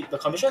complete the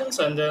commissions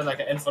and then I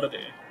can end for the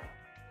day.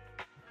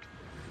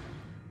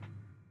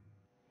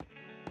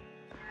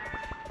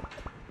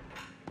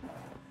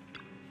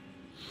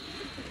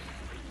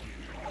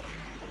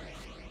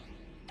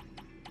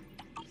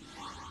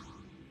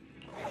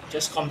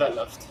 Just combat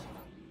left.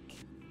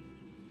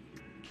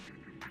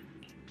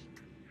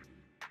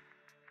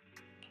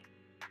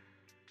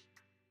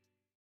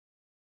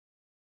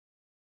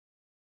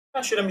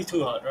 That shouldn't be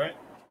too hard, right?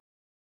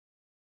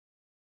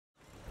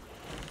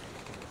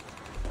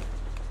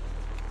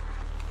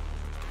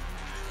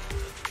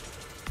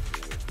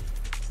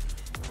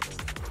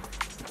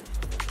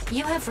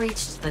 You have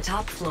reached the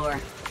top floor.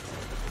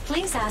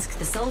 Please ask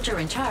the soldier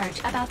in charge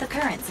about the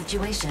current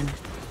situation.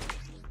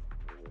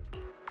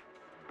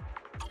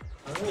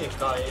 I need a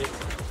guide.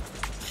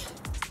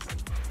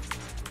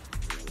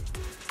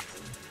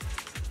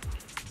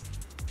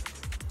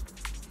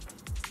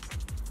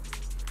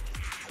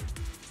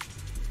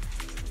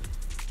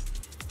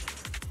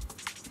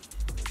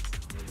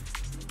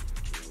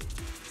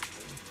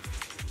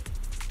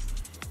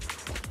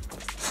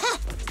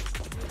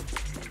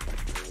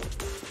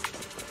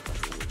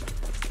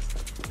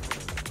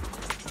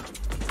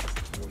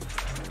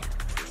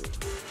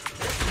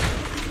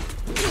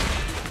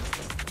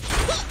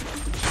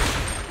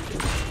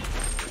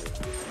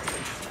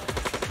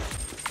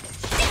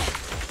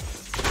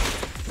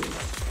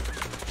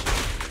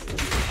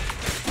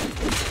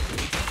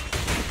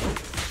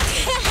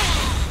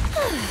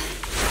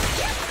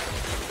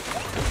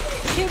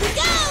 Here we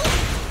go!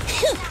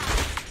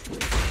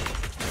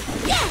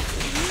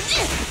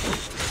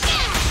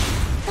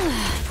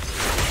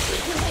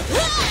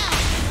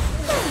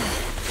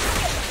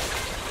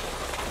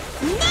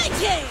 My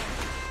turn!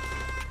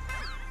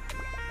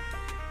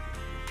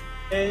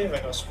 Okay,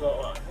 we're gonna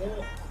scroll on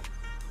here.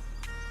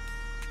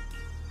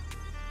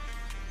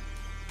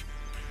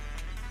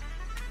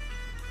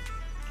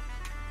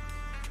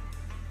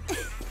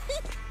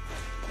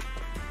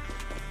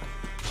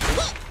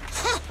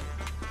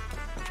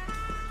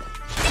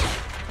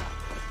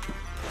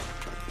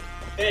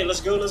 Okay,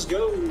 let's go, let's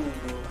go.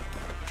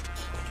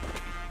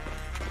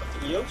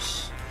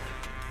 Eos.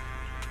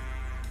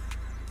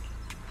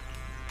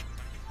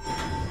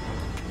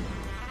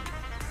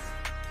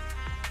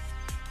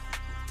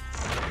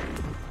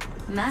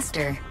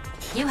 Master,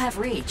 you have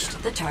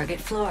reached the target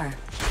floor.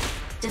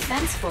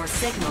 Defense Force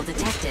signal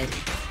detected.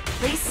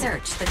 Please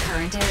search the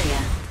current area.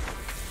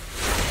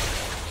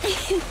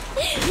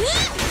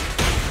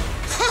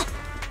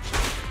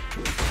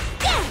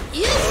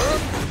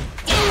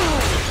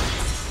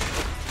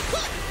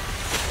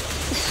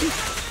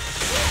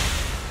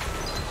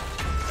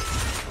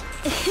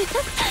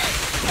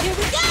 Here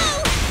we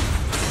go!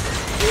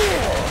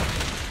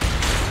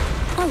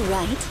 All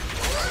right.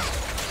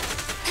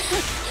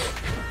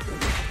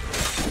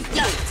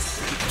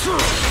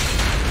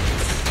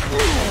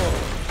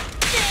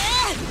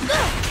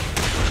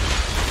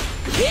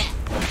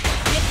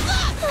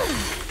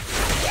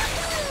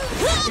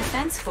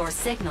 Defense Force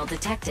signal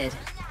detected.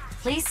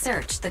 Please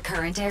search the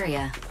current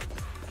area.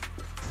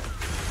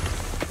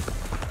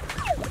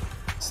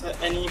 Is there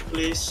any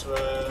place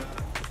where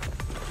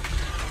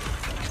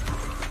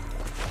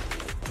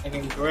I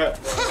can grab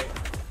like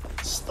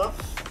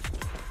stuff?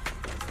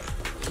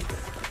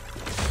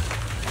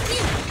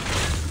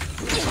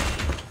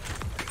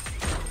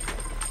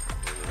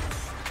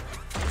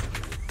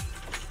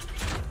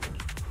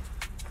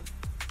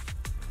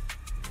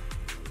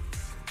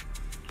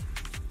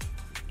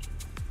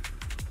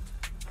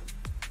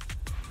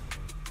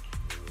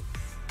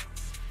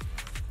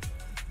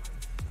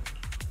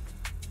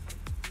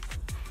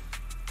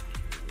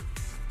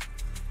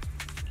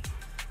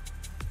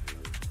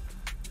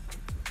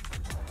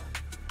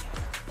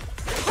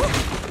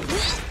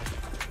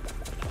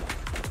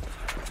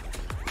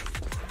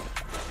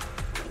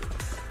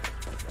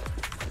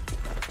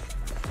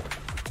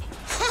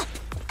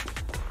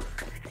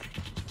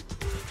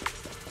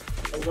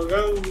 Go,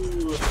 go, go.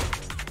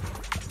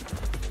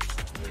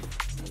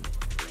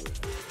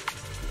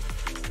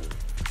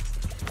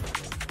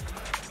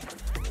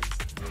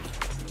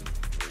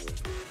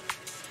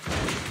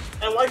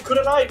 And why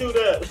couldn't I do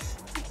that?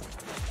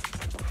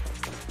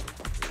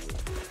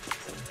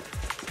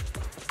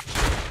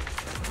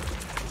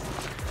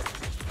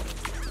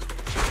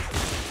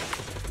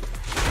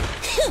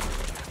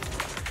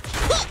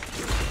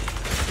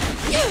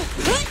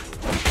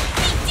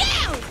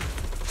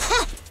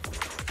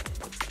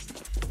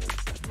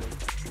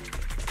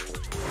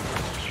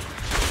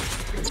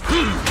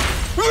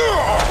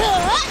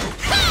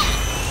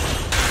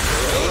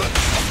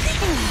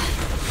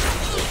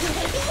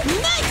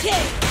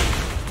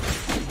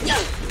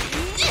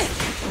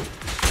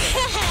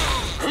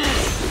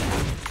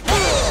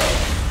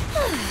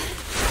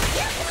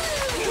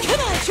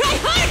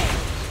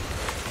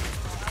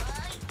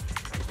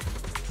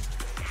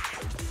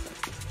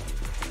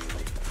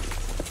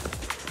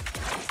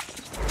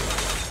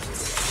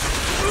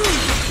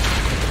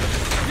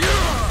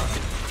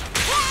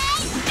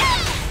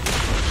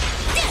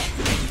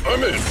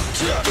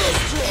 You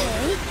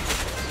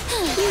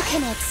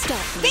cannot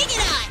stop me. Bring it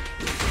on!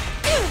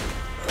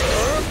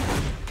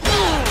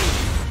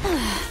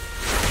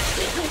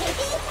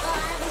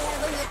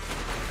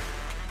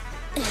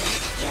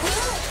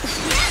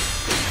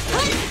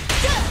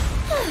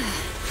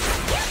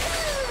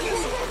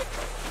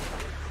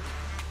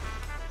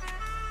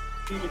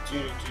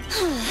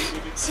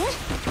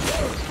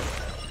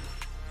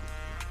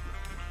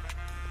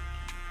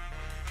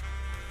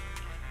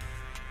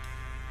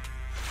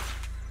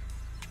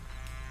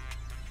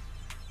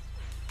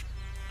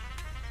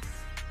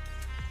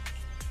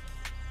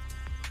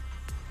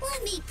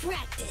 Let me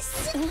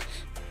practice.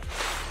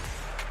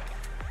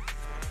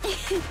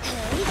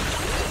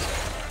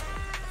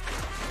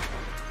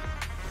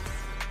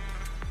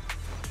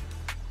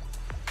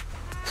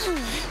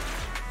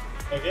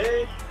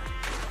 Okay.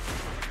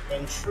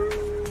 Went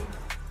through.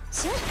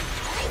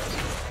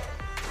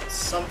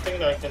 Something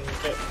that I can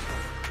get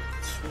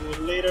to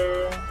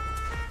later.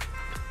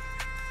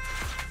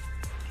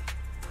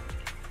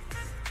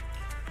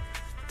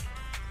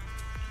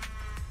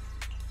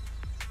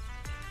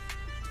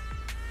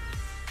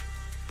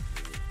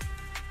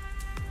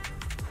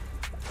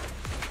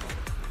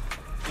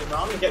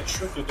 Now I'm gonna get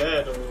through to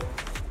there though.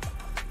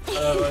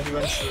 When he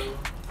went through.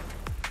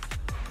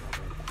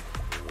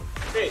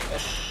 Great.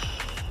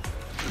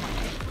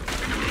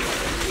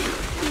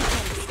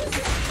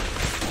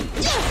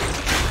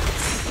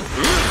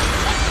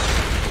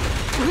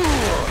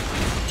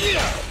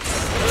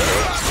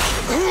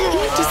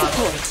 Here to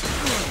support.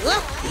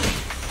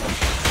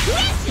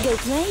 Go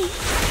play.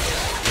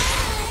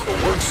 The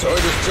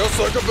worksite is just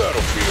like a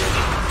battlefield.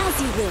 As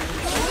you will.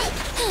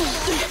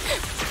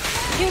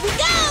 Here we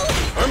go!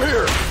 I'm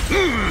here.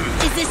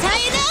 Is this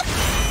high enough?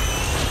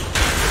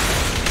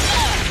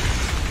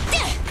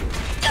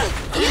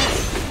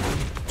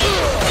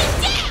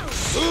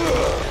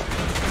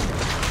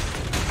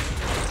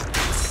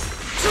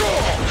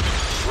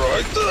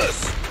 Try this.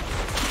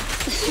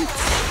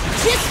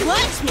 Just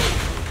watch me.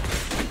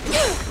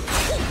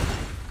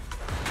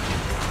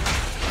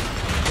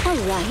 All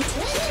right.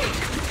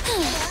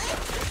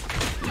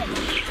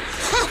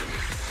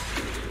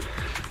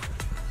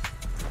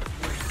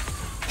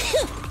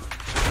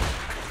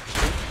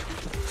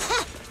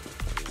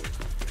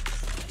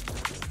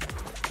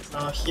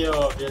 Here,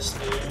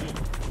 obviously.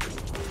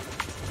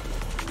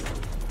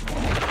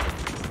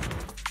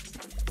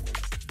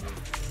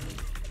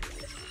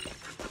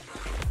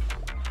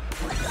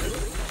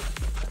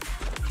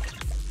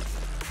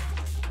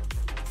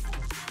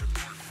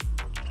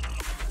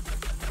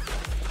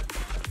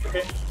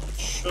 Okay,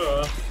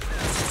 sure.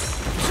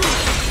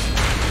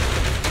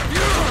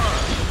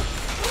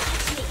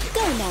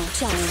 Go now,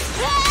 child.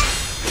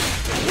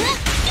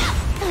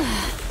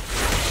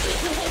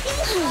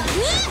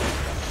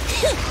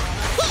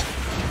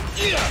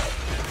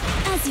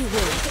 As you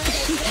will.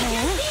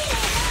 Prepare.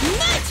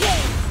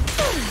 Magic!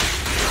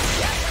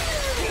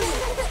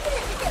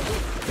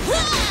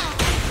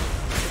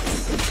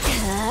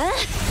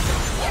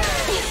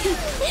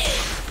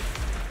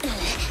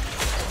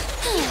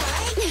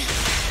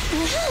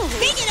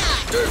 Bring it on!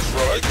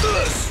 Try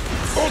this.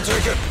 I'll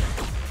take it.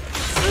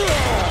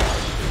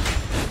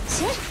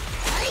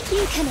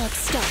 You cannot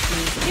stop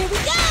me. Here we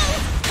go!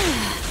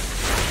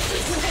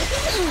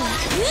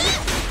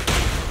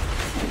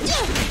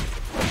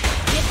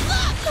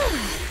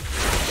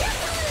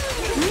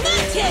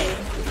 Magic!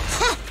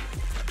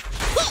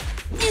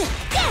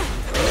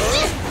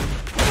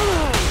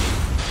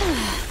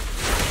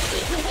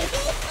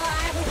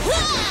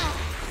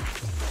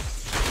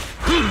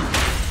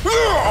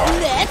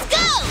 Let's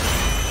go!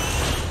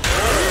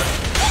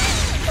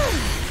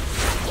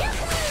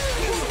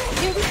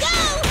 Here we go!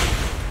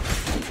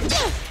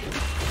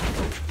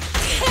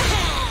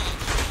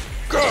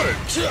 Got it.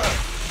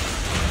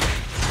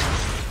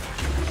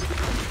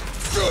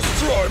 Just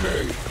try me.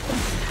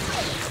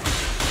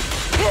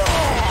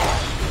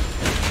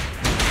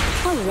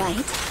 All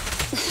right.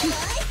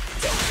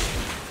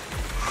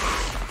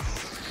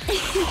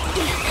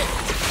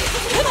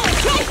 Come on,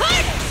 try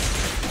harder!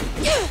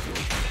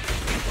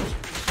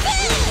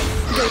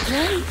 Go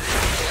play.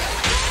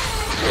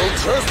 No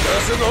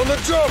trespassing on the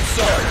job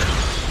site.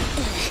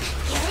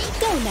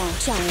 Go now,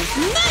 child.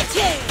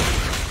 Magic!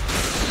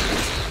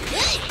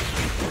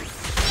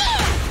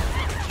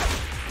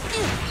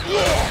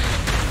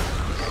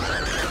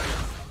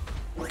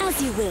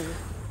 As you will.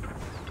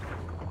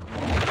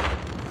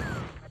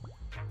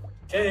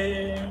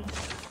 Okay.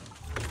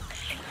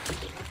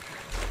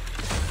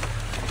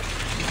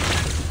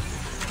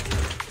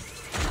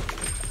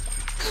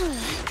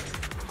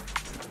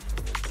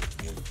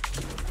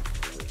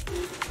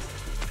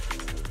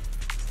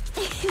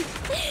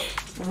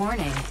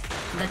 Warning.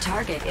 The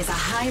target is a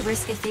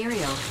high-risk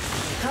ethereal.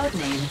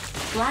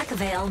 Codename, Black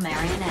Veil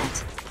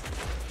Marionette.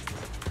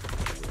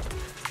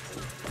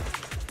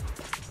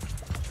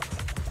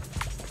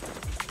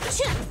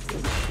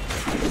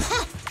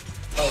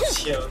 Oh,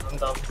 chill, I'm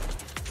dumb.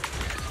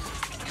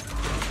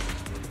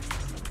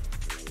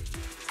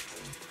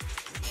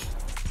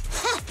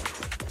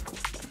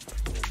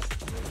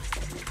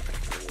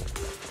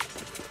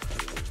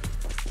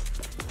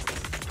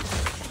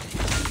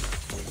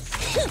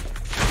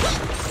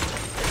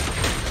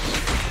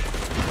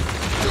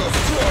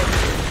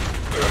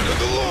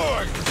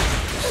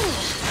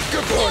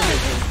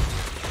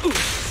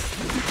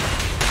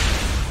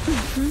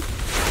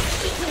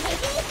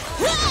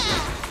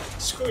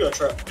 Screw your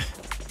trap.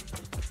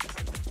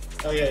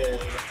 Oh yeah.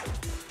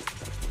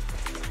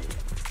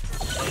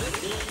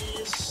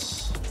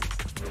 These.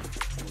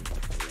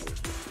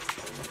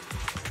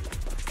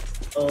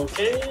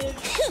 Okay.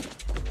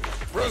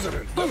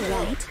 President, let me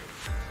out.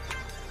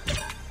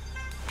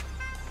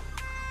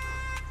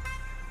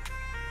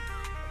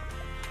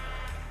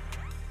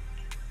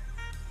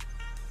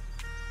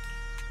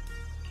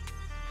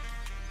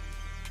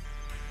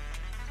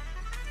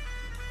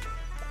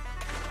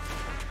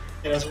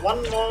 Okay, there's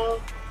one more,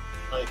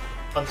 like,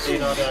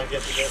 container that I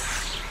get to get.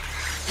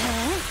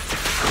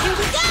 Here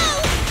we go!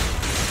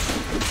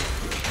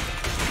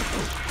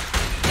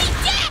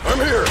 I'm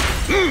here!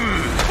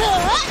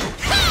 Wow!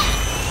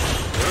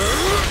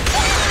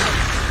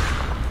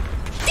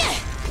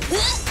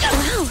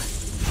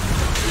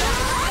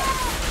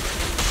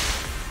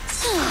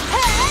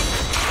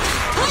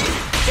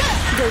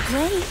 Go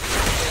play.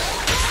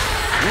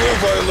 Rule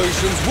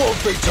violations won't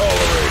be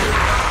tolerated!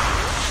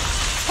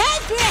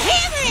 Time for a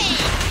hammering!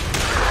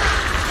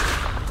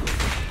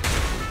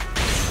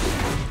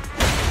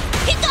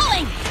 Keep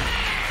going!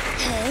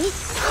 Okay.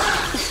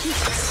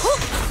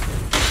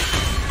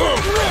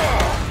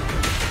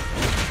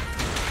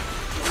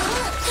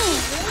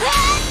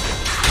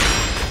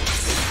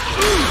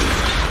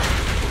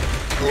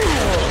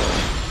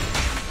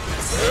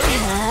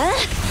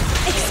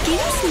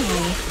 Excuse me.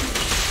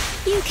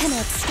 You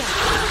cannot stop.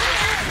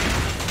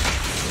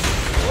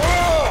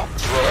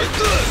 Try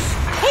this!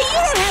 Hey, you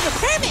don't have a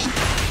permit!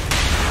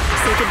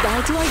 Say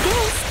goodbye to our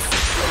guests.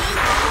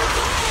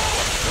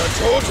 I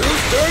told you,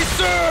 stay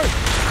safe!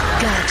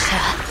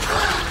 Gotcha.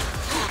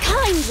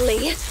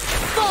 Kindly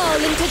fall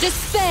into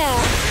despair.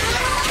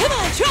 Come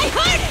on, try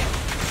harder!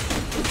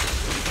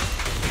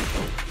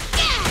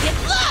 Get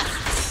lost!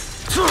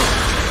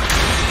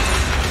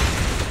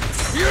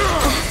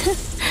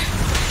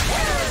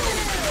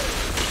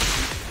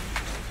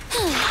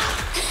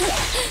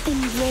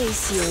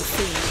 Embrace your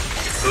fear.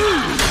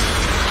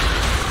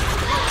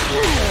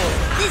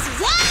 This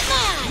is all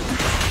mine!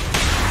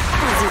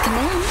 As you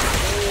command.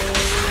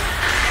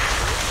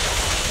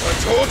 I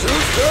told you,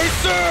 stay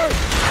safe!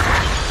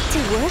 To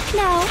work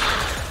now.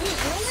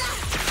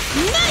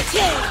 My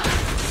turn!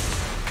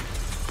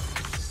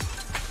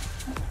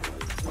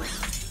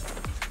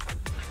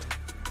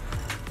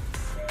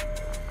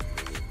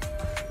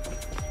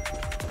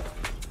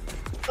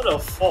 I thought it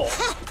would fall.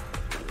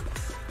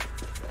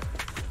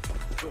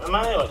 Am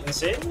I like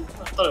insane?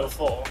 I thought it would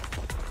fall.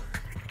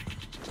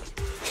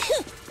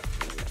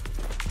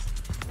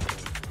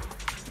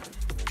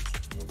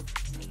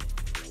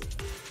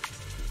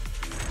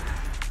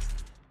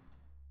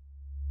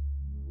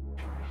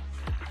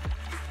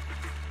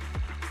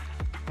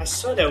 I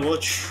saw there were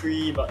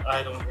 3, but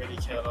I don't really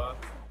care.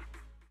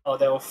 Oh,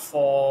 there were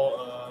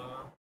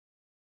 4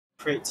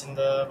 crates in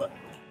there, but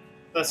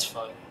that's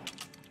fine.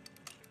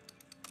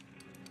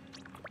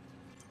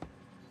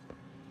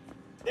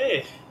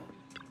 Hey!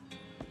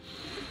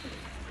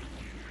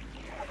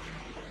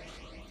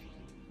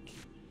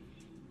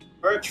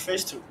 Purge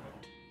phase 2.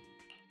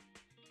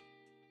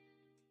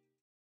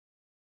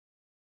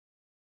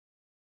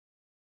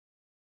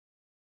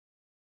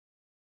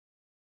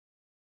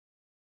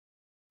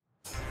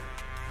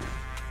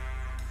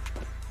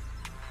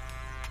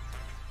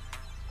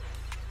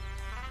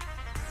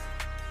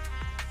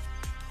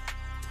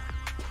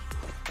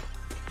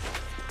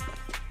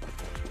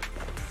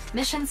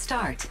 Mission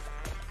start.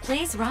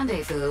 Please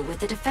rendezvous with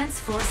the Defense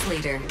Force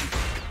leader.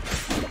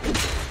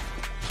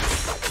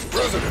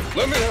 President,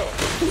 let me help!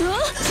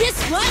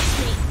 Just watch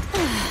me!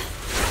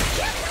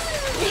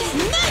 It's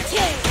my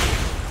turn!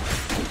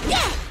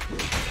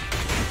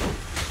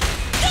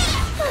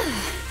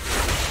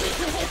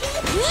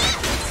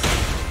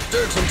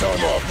 Take some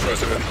time off,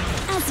 President.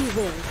 As you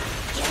will.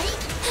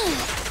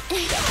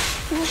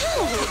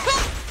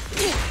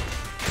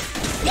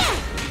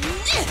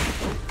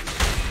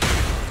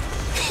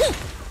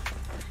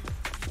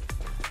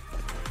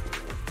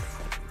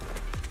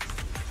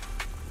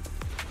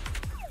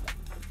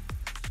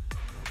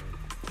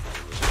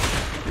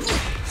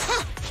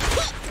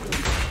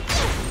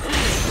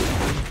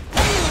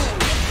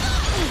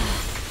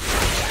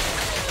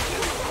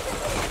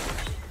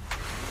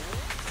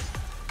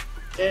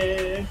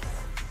 Okay.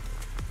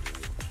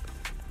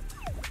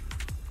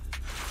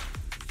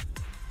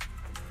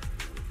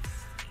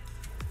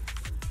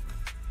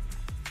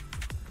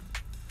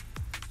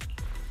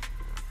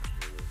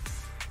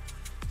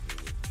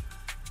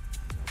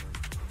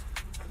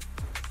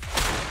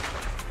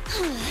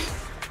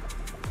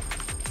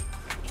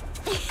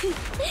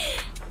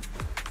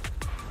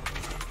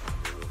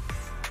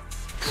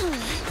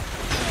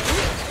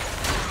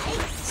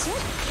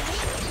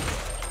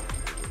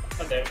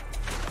 Okay.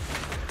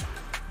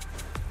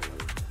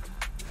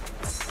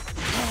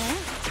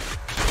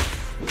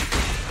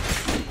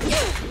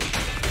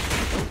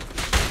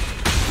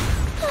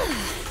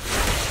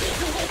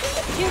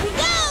 Here we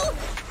go!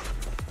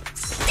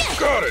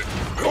 Got it!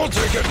 I'll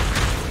take it!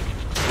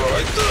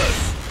 Try this!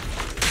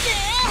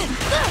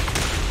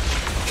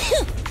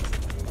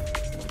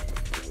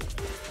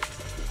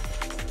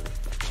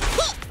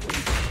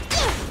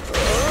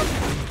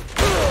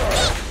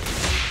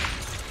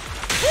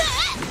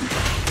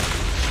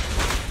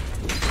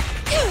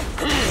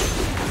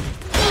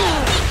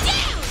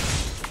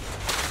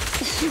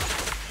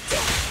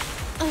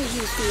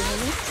 You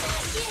feeling it?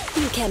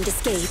 You can't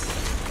escape.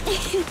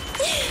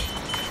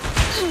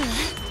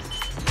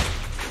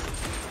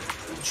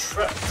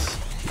 Traps.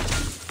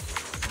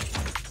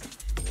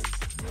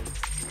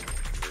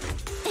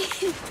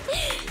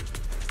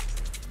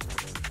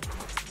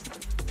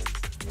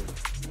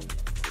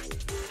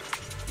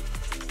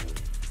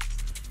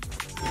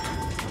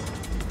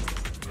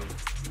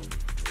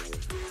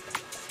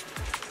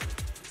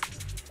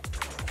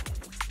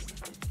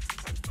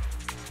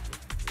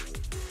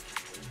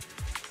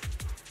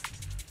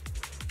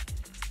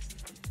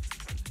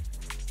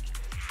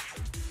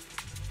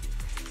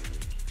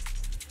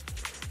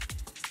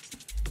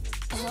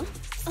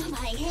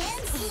 My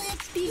hands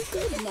slipped. Be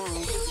good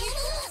now.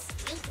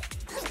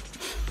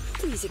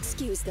 Please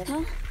excuse that,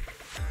 huh?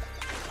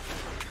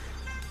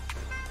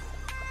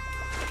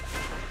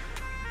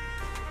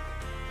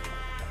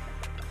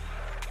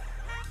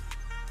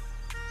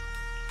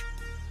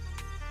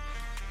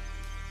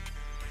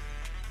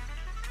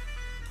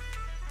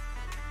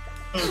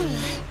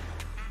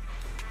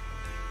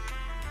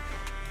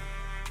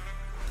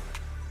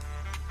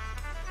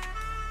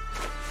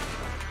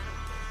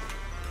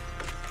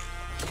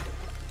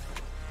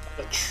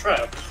 The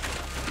trap.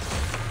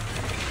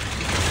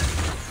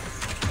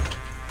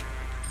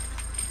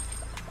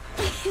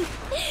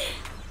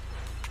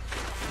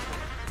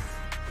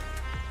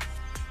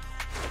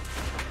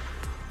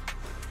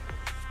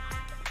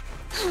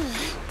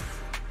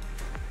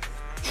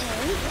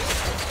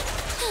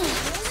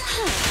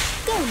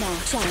 Go now,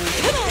 child.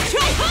 Come on,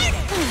 try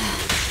harder!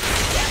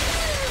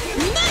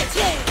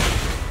 Magic!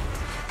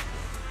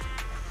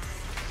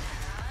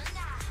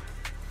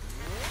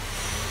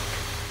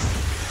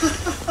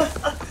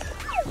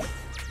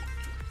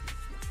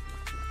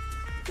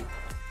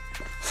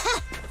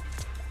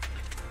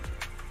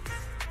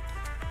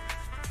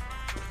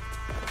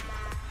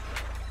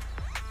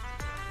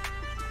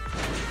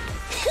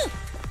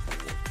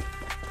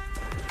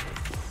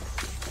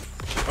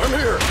 I'm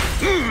here.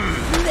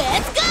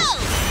 Let's go!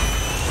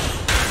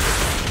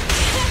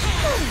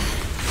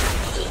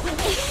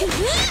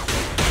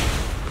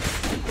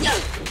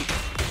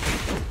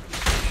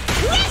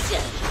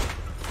 Russia!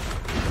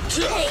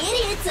 Hey,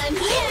 idiots, I'm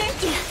here!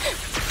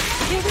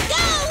 Here we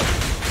go!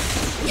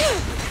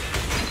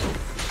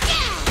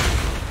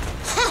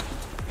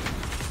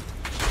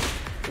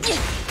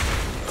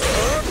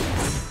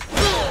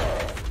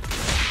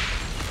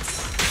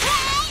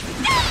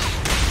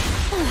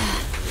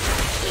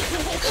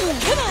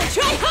 Come on,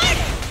 try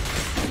harder!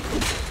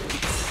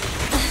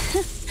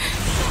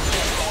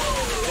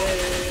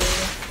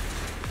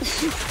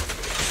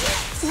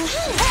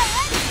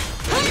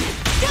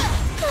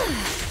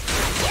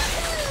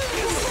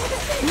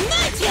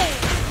 Magic!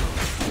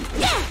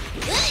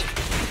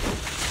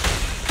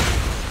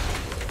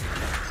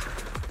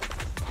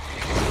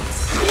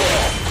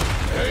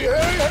 Hey,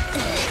 hey, hey!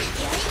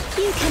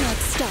 You cannot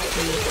stop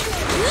me.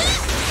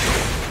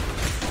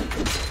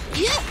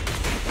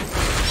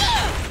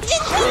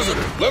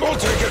 President, let all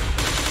take it.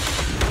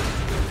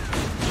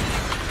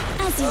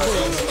 As you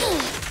will.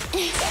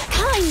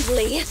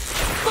 Kindly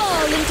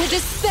fall into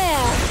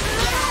despair.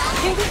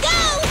 Here we go!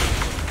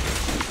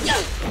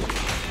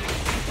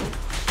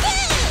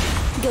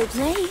 Go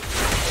play.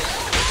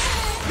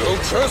 No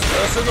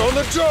trespassing on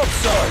the job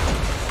site.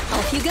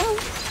 Off you go.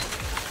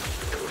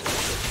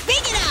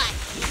 Bring it on!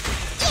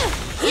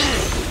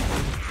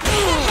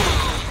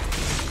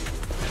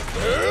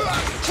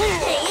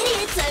 Hey,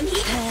 idiots, I'm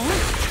here!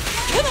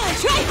 Come on,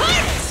 try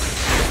harder!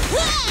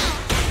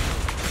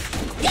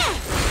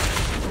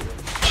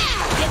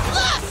 Get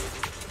lost!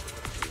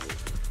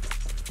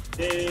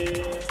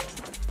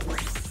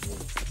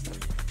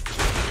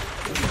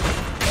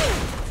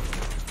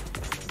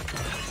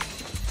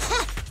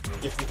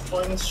 Give me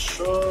points,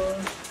 sure.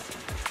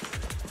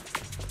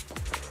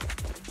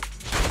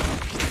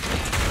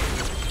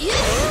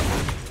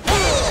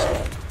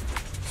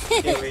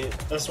 Okay, wait.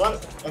 There's one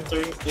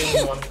entering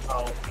in, one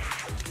out.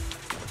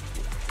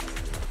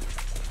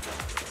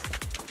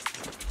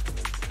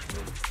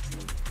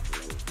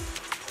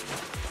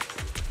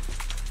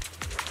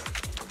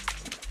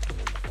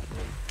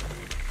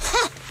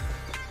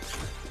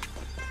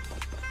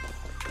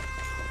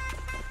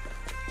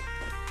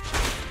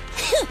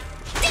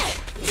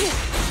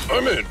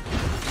 I'm in.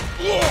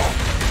 Lock.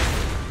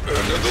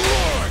 End of the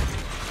line.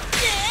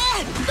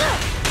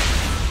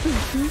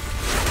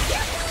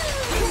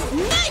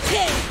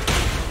 Magic!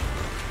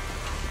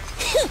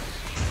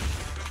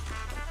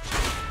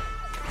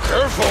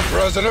 Careful,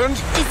 President.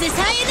 Is this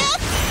high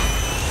enough?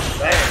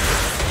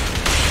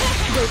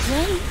 Go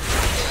play.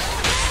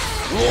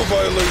 Rule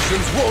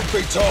violations won't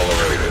be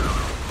tolerated.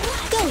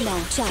 Go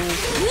now, child.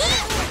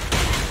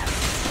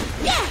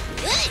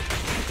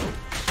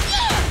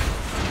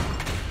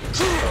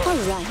 All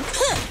right.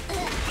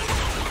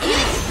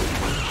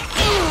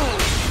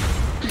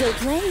 Go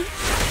play.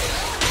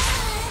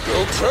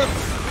 Go trip.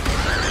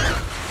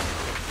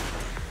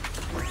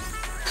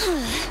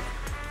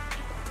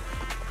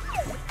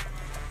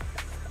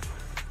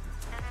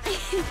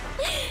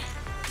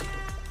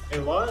 Hey,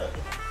 what?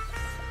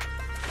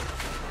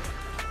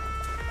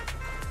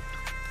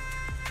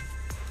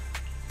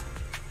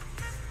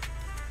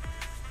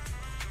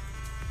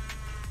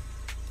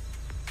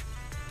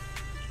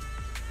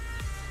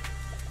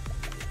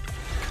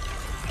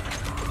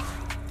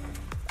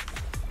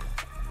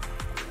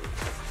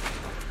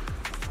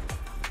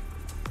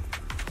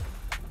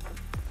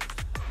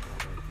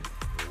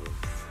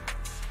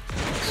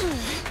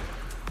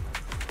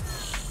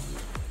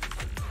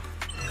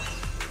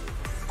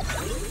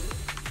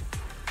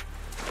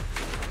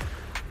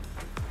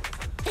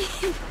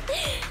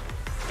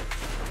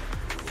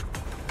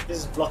 This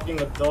is blocking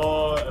the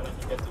door, and then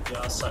you get to the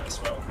other side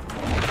as well.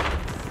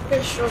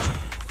 Okay, sure.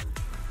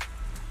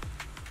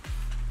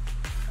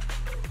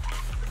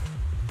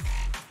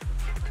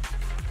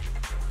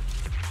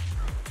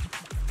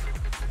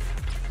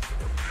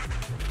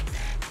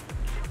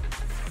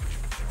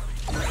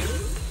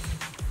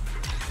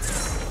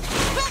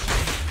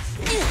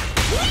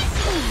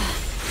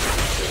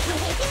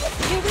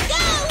 Here we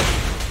go!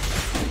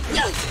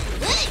 Yo,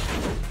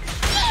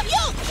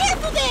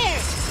 careful there!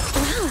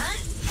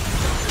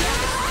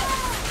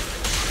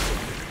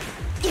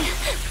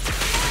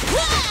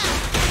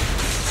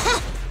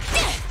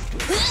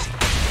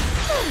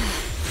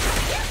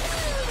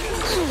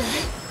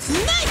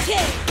 My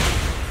turn!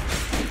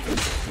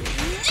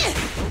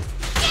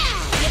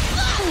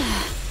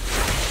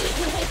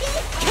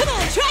 Come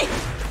on, try!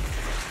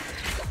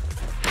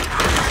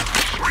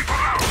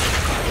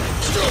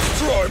 Just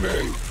try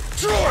me!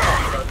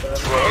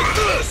 Try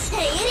this!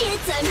 Hey,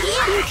 idiots, I'm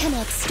here! You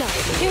cannot stop.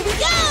 Here we go!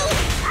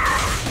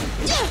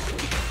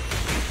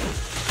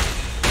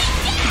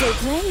 Go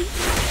play.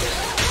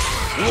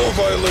 Rule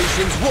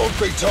violations won't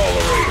be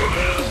tolerated!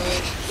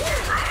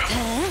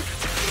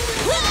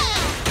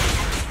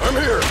 I'm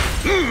here!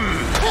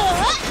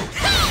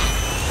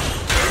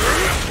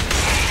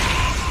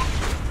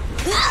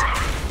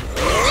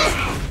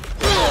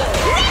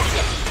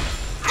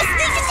 A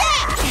sneak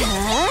attack!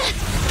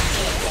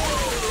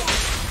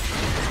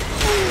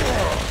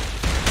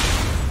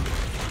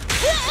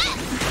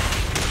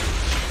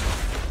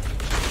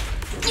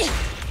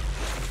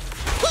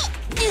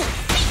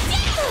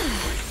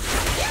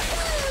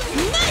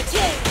 My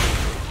turn!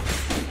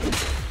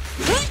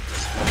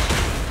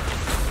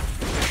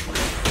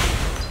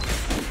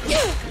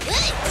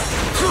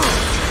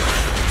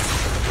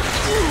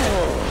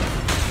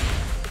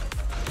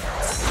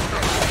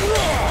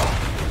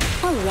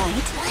 All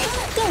right,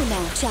 go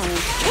now, child.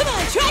 Come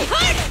on, try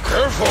harder!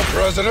 Careful,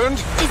 President!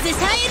 Is this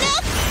high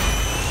enough?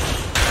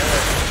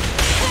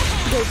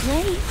 Go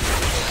play.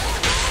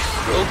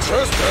 No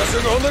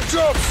trespassing on the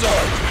job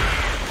site!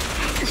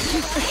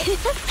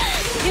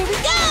 Here we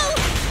go!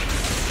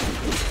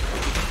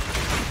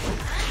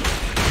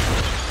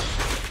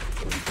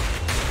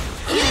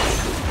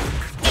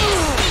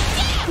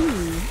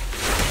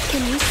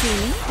 Can you see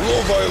me?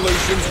 Rule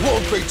violations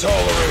won't be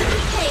tolerated!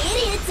 Hey,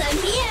 idiots, I'm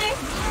here!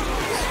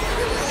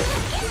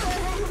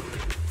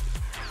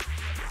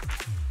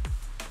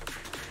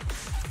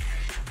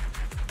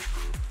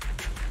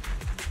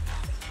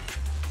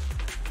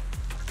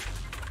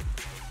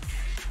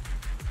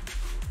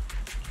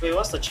 Wait,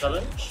 what's the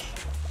challenge?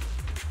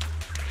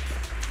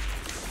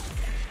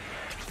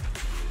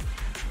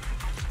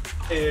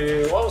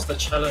 What was the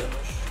challenge?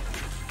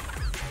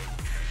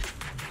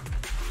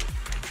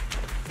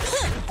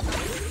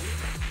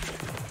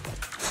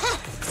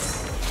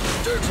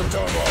 Take some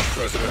time off,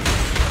 President.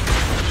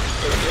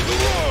 End of the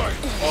line!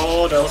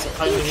 Oh, that was a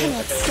tiny hit.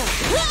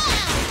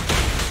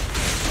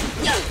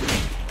 Yep.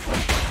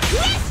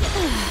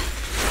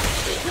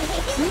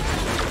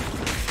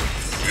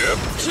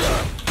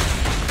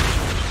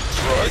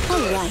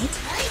 All right.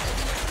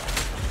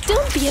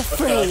 Don't be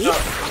afraid.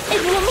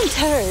 It won't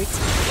hurt.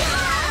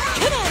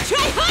 Come on,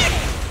 try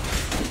harder!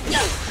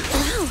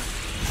 Ow.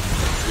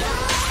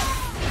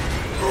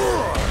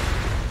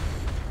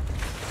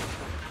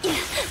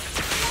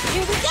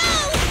 Here we go!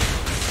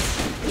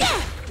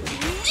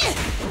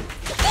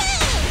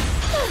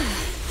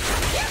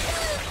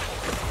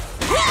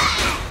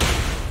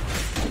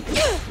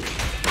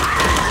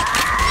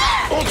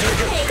 I'll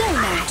take it! Go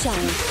now,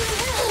 child.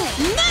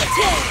 My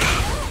turn!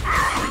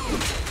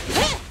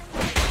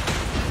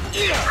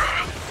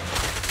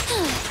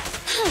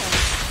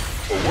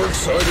 A work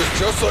site is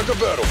just like a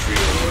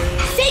battlefield.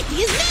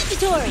 Safety is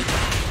mandatory!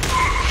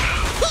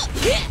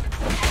 Get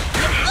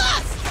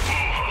lost!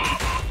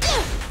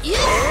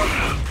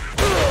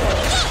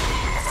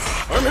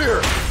 I'm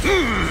here!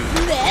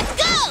 Let's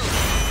go!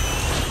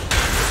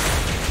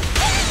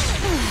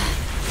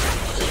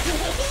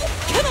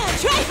 Come on,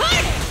 try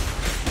harder!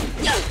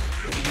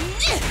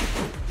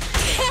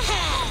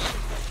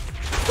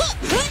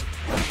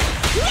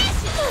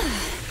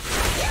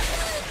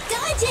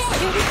 Dodge it!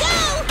 Here we go!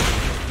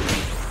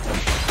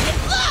 Get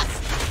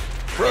lost!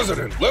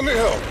 President, let me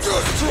help.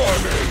 Just try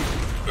me.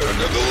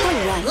 End of the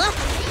line.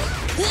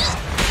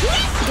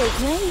 Go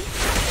play.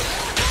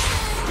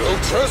 No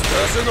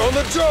trespassing on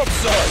the job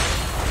site.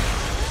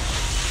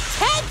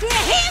 Time for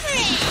a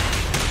hammering!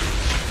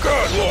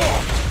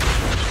 Godlock.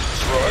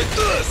 Try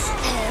this.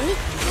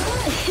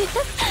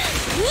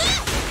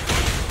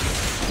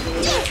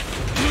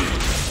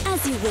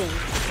 As you will.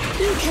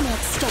 You cannot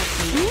stop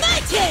me. My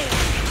turn!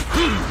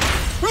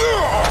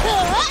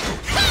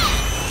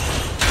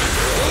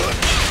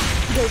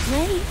 Go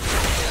play.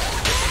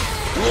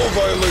 Rule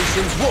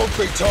violations won't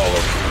be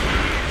tolerated.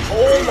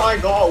 Oh my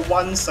god,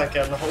 1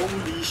 second.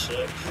 Holy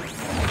shit.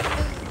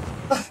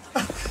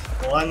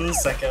 1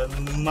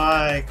 second.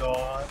 My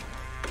god.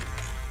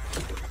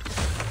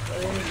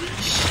 Holy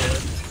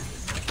shit.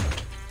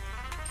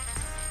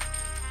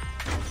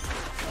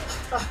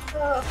 How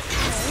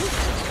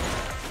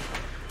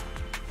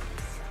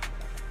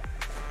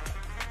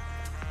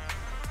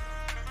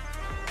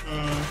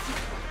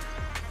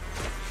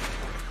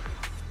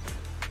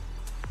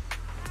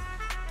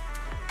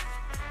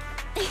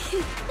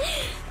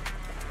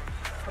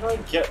do I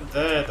get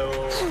there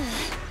though?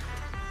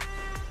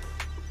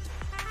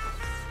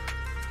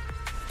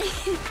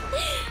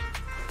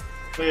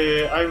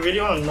 Wait, I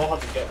really want to know how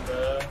to get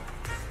there.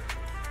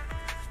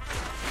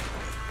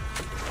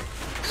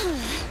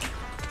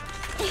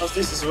 Because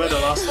this is where the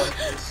last one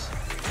is.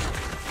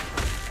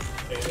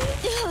 Okay,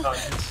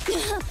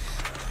 can't.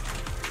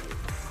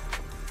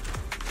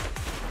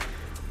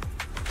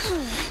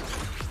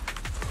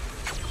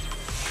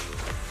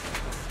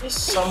 It's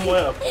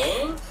somewhere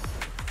above?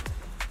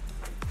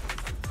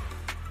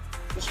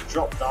 Just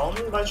drop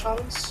down by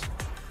chance?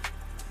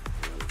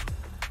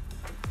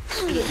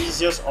 Be the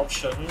easiest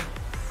option.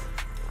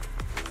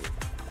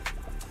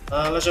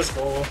 Let's just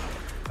go.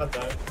 Can't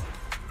die.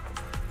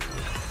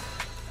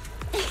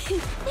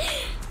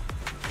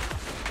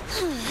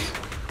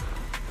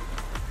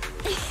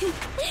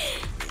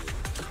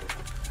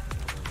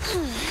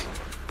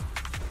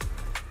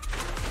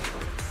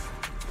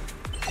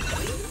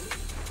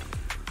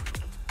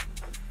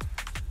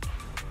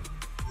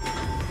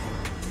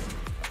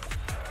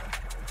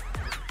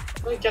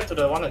 Let me get to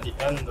the one at the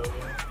end though.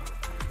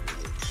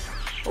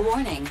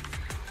 Warning.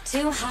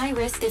 2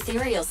 high-risk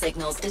ethereal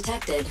signals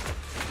detected.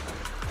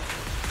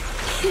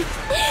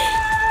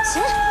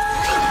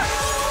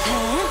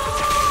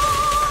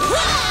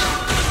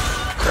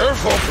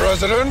 Careful,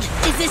 President!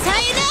 Is this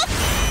high enough?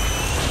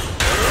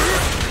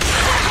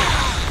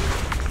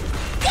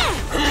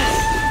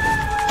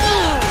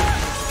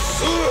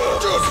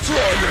 Just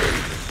try me!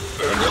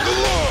 End of the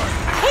line!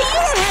 Hey, you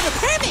don't have a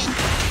permit!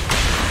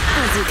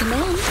 As you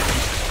command.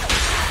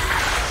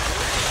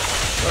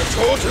 I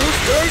told you,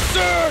 stay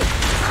safe!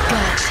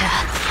 Gotcha.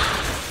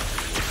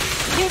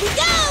 Here we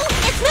go!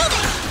 It's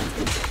moving!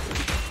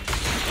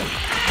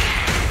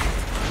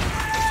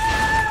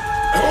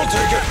 I'll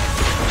take it!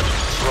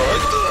 Try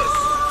this!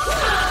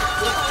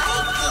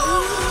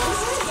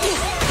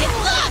 Get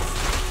lost!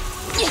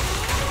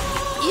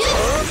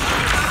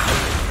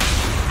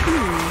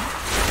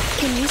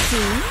 Can you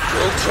see?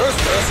 No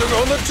trespassing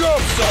on the job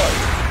site!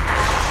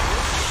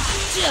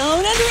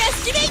 Don't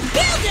underestimate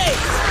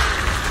buildings!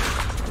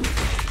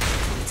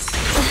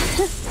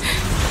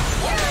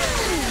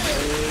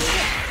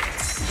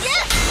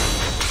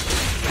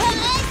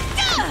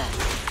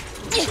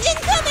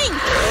 Incoming!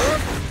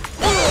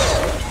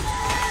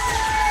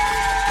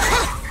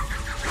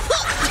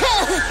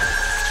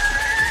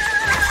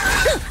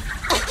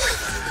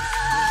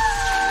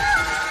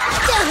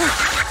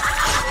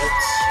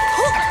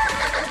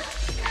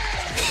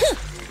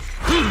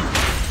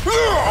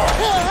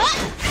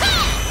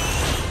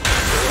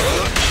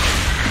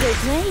 Good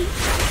play.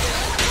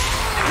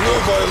 No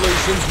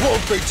violations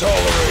won't be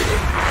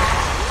tolerated!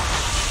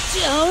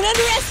 Don't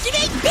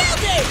underestimate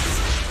buildings!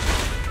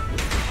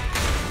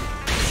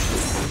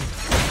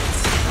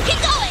 Keep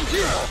going!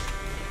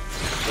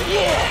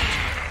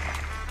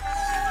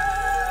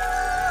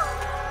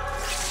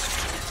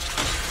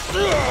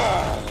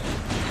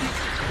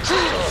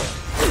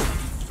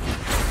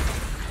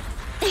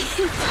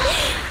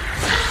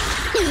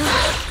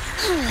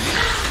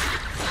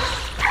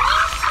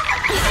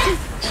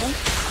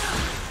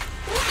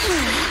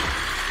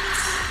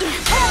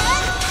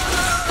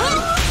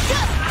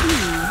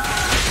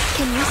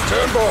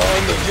 Stand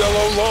behind the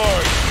yellow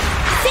line!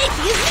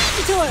 Safety is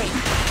mandatory!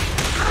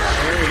 I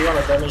don't really want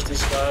to damage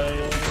this guy.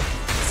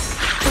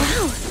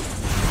 Wow!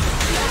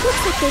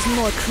 Looks like there's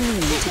more cleaning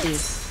to do.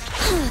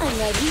 I'm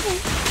right here.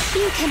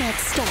 You cannot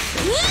stop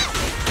me.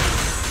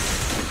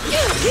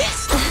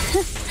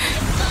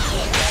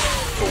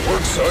 The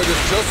work site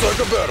is just like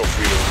a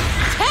battlefield.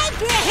 Time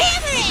for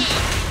hammering!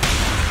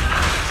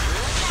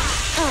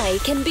 I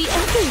can be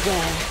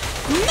everywhere.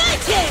 My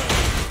turn!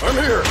 I'm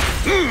here!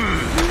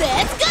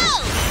 Let's go!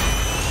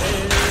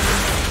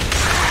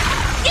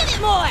 Give it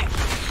more!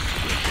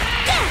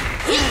 Down!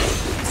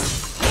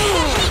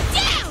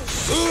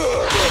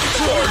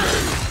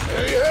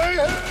 Hey, hey,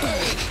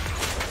 hey!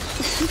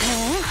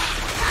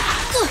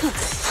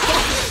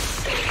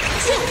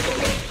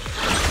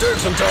 Take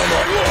some time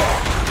off.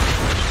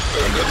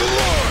 End of the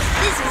line!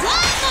 This is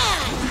all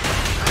mine!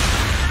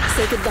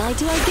 Say goodbye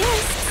to our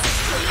guests.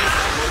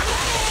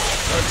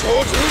 I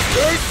told you,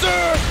 stay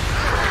safe!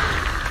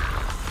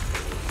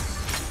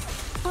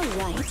 All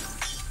right.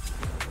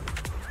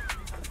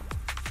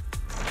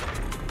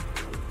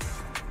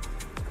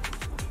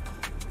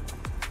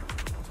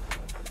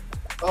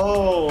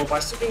 Oh, but I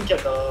still didn't get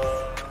the...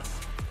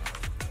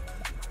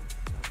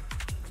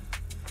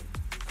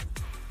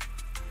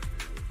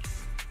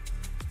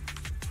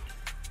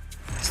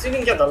 Still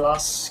didn't get the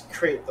last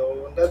crate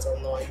though, that's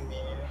annoying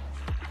me.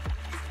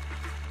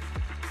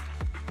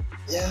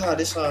 Yeah,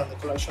 this one, the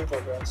collection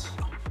progress.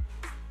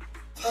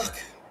 Fuck.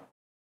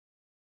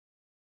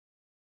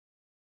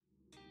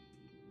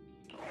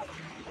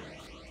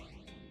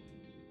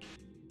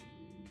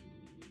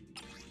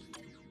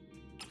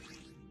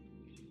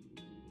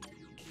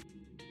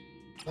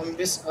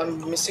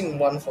 I'm missing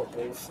one for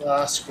both.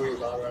 Ah, screw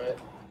it, right?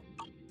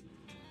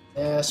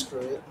 Yeah, screw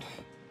it.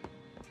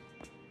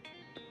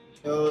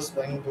 Yo's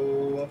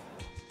Bangbu.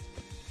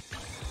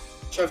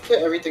 Should have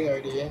cleared everything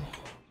already.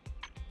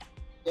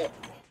 Yep.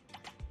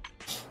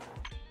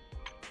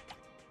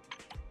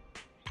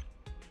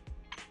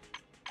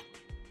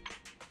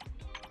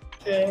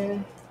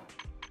 Okay.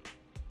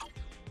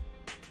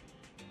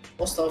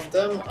 Most of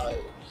them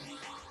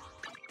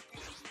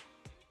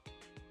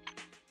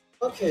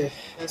Okay,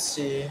 let's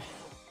see.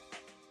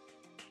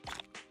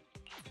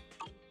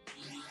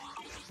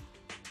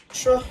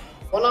 Sure,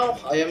 for now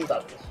I am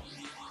done.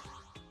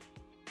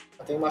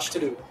 Nothing much to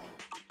do.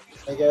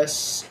 I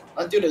guess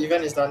until the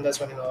event is done, that's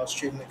when I'll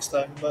stream next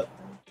time, but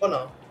for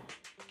now,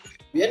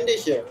 we end it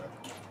here.